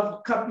may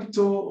have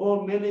capital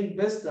or many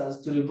investors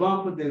to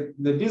revamp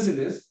the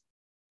business,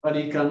 but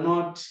you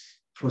cannot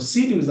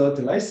proceed without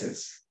a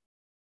license.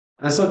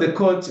 And so the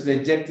court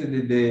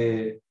rejected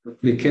the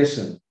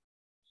application.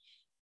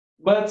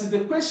 But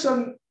the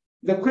question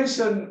that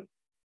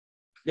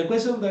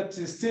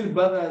still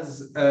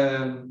bothers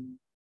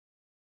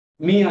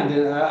me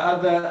and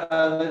other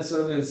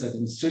insolvency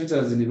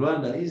administrators in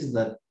Rwanda is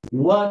that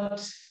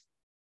what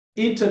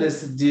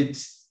interest did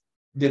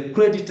the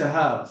creditor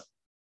have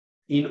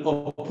in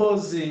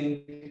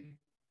opposing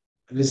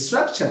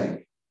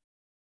restructuring?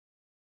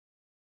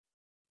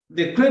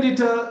 The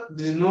creditor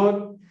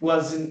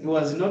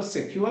was not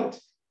secured,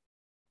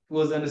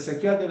 was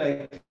unsecured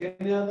like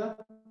any other.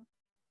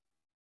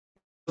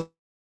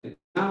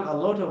 A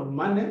lot of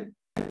money,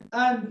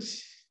 and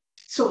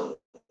so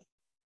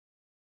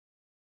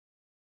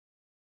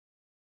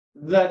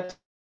that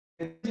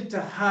the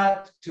creditor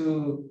had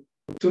to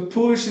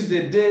push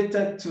the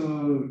data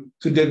to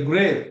the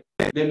grave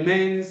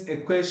remains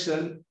a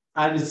question,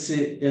 and it's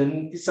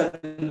an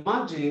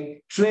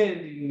emerging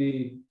trend in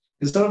the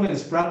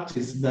insolvency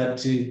practice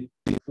that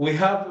we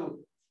have,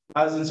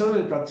 as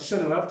insolvency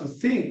practitioners, we have to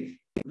think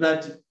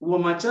that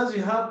much as we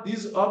have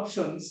these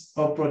options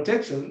of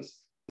protections,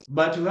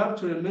 but you have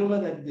to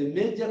remember that the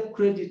major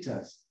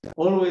creditors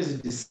always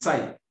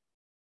decide.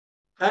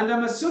 And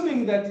I'm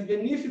assuming that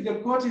even if the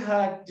court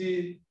had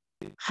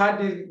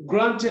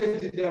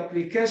granted the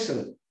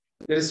application,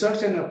 the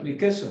restructuring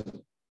application,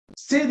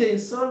 still the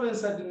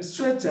insolvency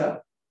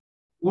administrator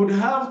would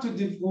have to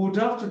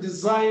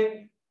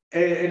design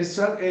a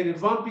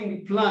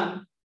revamping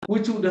plan,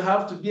 which would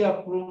have to be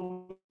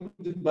approved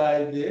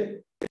by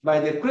the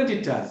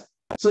creditors.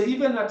 So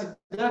even at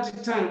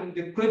that time,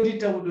 the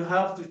creditor would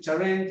have to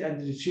challenge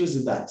and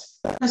refuse that.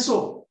 And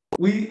so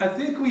I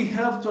think we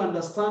have to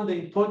understand the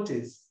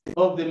importance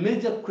of the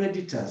major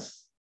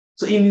creditors.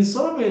 So in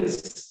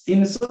insolvency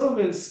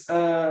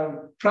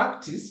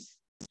practice,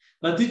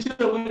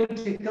 particularly when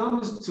it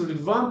comes to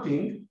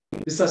revamping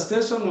the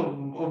sustain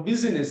of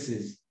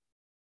businesses,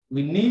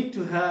 we need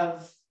to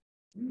have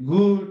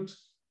good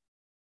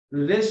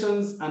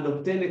relations and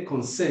obtain a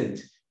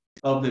consent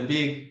of the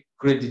big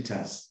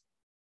creditors.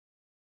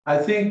 I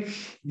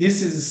think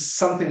this is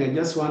something I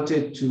just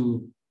wanted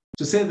to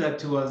say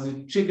that was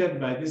triggered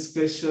by this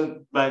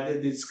question, by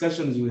the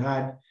discussions we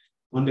had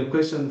on the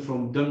question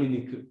from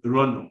Dominic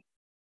Rono.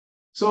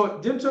 So,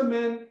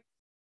 gentlemen,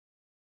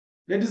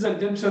 ladies and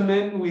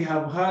gentlemen, we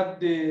have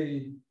had,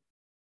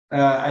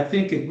 I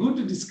think, a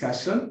good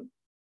discussion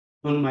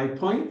on my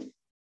point.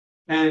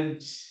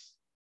 And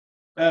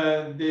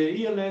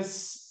the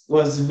ELS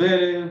was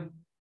very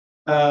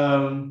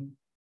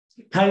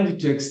kind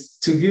to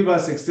give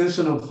us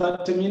extension of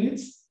 30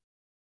 minutes.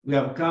 We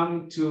have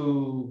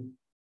consumed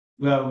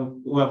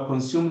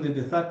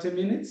the 30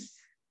 minutes.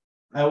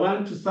 I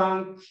want to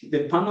thank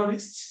the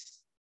panelists.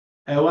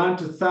 I want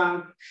to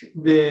thank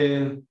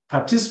the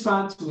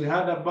participants. We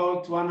had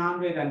about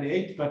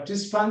 108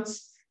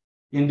 participants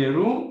in the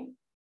room.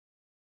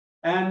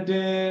 And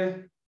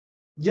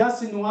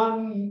just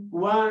in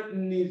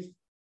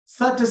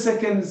 30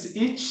 seconds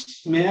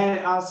each, may I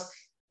ask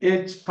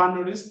each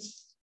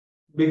panelist,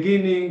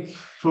 beginning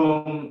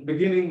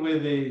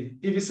with the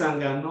Ivi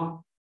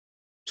Sangano,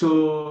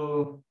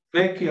 to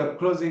make your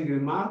closing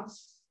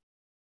remarks.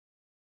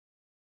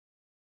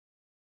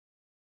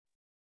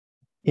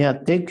 Yeah,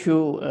 thank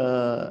you,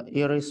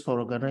 Iris, for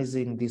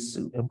organizing this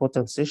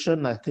important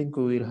session. I think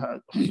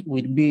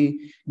we'll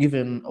be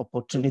given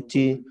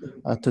opportunity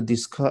to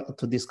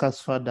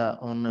discuss further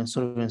on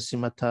insolvency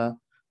matter,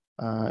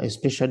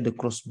 especially the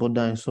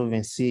cross-border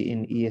insolvency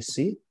in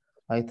ESC.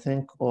 I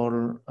thank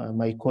all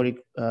my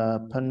colleague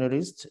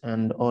panelists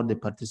and all the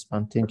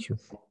participants. Thank you.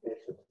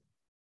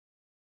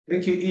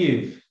 Thank you,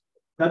 Eve.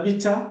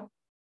 Tabitha?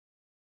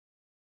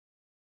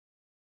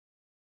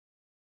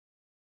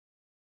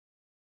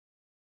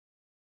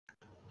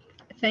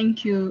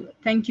 Thank you.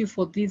 Thank you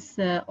for this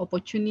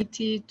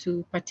opportunity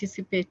to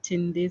participate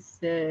in this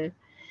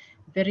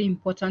very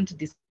important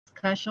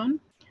discussion.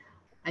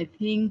 I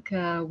think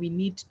we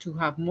need to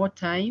have more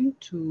time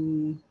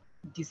to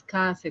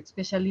discuss,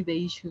 especially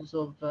the issues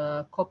of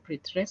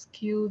corporate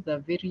rescue, the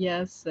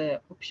various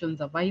options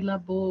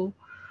available,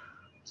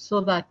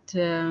 so that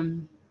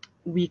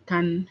we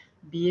can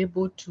be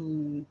able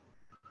to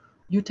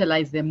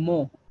utilize them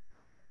more,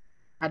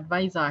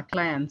 advise our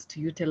clients to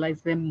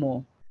utilize them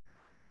more,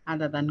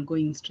 other than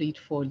going straight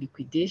for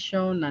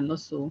liquidation, and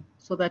also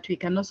so that we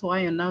can also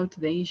iron out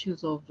the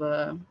issues of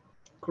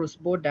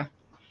cross-border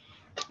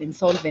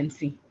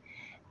insolvency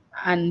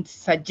and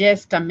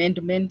suggest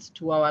amendments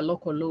to our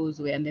local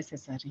laws where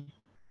necessary.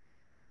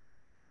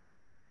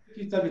 Thank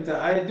you, Tabitha.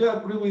 I do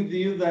agree with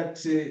you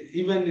that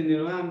even in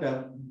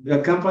Rwanda,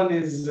 the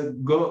companies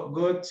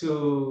go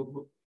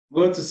to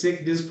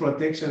seek these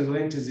protections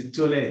when it is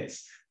too late.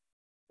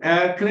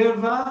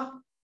 Clever,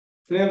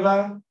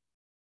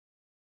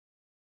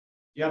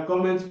 your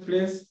comments,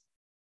 please.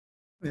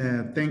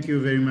 Thank you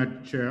very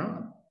much,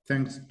 Chair.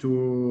 Thanks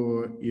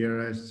to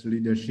ERS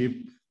leadership,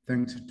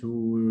 thanks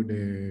to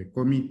the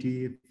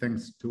committee,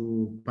 thanks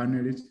to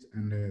panelists,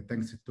 and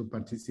thanks to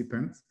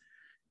participants.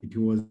 It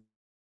was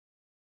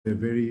a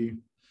very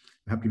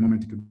happy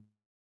moment to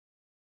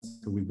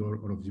with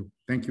all of you.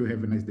 Thank you.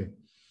 Have a nice day.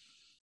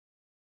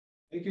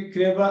 Thank you,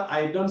 Clever.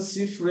 I don't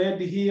see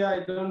Fred here. I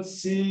don't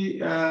see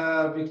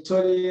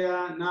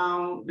Victoria.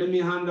 Now, let me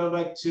hand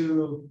over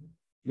to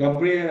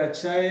Gabriel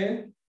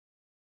Achaye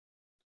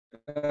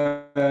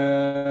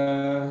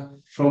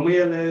from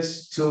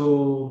ELS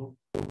to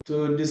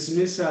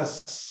dismiss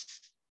us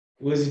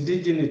with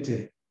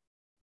dignity.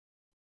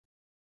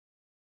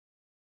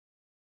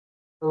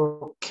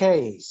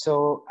 Okay,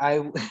 so I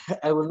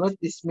will not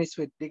dismiss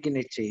with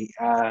dignity,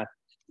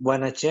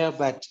 Bwana Chair,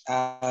 but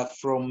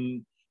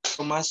from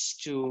us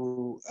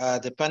to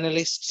the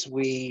panelists,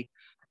 we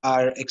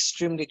are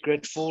extremely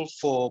grateful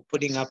for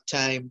putting up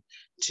time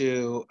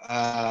to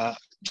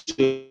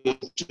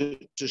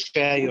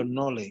share your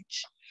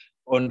knowledge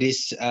on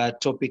this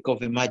topic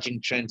of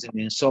emerging trends in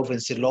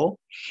insolvency law.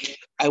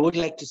 I would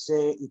like to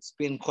say it's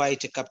been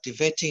quite a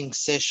captivating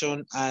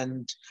session,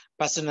 and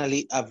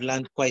personally, I've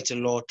learned quite a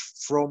lot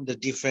from the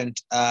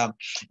different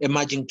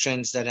emerging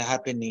trends that are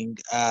happening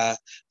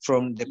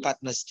from the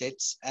partner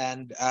states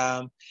and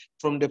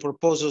from the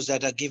proposals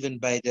that are given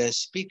by the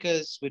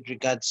speakers with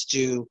regards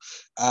to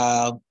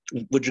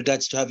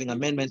having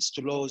amendments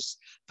to laws,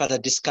 further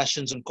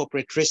discussions on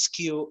corporate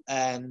rescue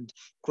and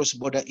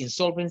cross-border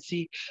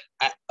insolvency.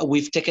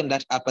 We've taken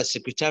that up as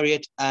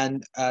Secretariat,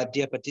 and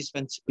dear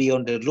participants, be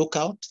on the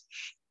lookout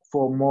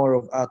for more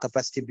of our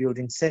capacity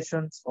building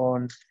sessions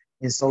on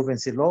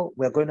insolvency law.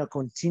 We're going to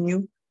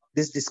continue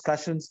these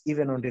discussions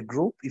even on the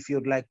group. If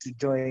you'd like to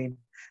join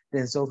the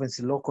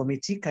Insolvency Law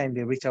Committee,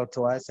 kindly reach out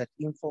to us at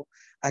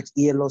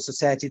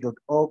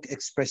info@elsociety.org,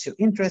 express your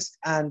interest,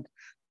 and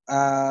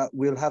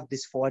we'll have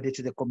this forwarded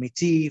to the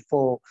committee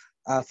for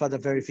further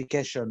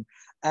verification.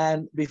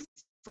 And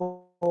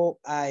before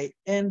I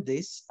end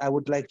this, I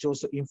would like to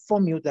also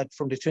inform you that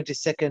from the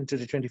 22nd to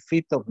the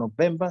 25th of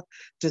November,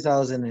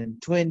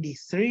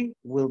 2023,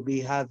 we'll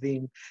be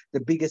having the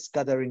biggest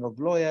gathering of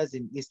lawyers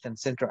in East and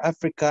Central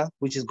Africa,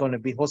 which is going to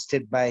be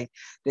hosted by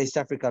the East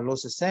Africa Law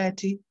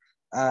Society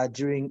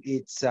during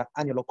its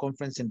annual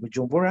conference in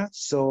Bujumbura.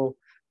 So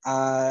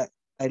I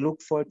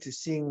look forward to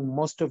seeing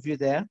most of you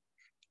there.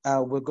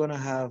 We're going to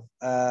have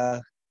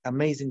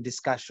amazing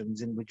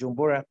discussions in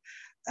Bujumbura,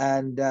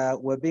 and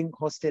we're being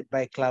hosted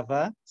by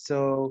Clava.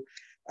 So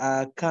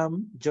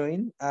come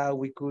join.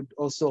 We could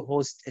also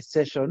host a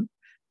session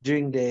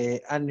during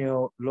the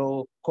annual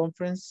law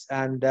conference,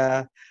 and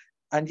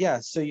yeah,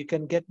 so you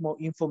can get more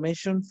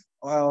information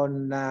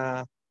on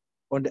the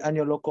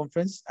annual law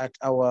conference at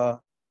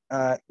our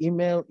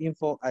email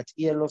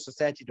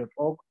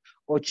info@elosociety.org,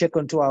 or check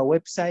onto our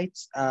website.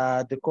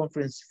 The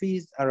conference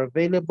fees are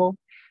available,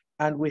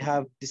 and we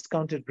have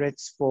discounted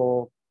rates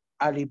for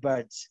early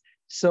birds.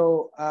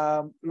 So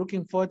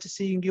looking forward to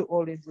seeing you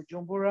all in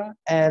Bujumbura,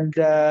 and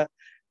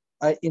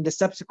in the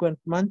subsequent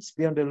months,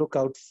 be on the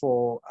lookout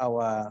for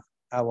our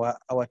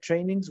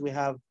trainings. We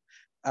have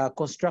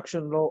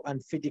construction law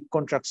and FIDIC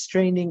contracts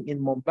training in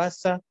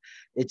Mombasa.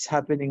 It's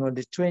happening on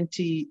the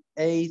 28th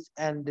 28th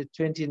and the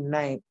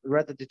 29th,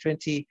 rather the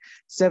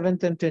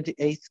 27th and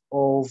 28th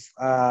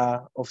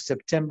of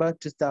September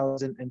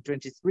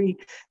 2023.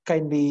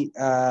 Kindly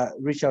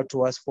reach out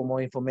to us for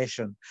more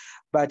information.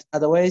 But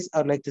otherwise,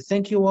 I'd like to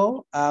thank you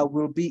all.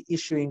 We'll be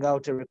issuing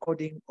out a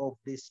recording of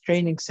this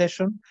training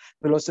session.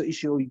 We'll also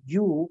issue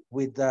you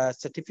with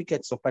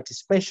certificates of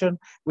participation,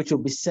 which will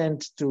be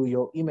sent to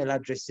your email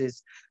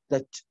addresses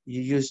that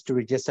you used to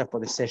register for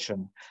the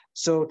session.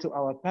 So to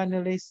our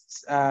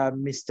panelists,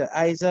 Mr.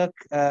 Isaac,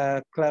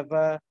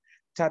 Clever,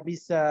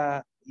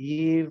 Tabitha,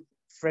 Yves,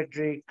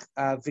 Frederick,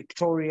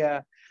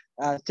 Victoria,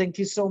 thank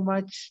you so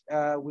much.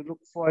 We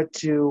look forward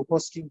to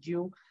hosting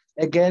you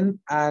again,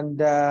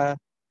 and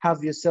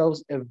have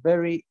yourselves a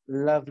very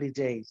lovely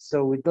day.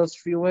 So with those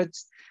few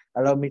words,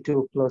 allow me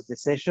to close the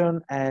session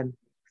and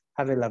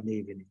have a lovely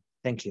evening.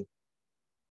 Thank you.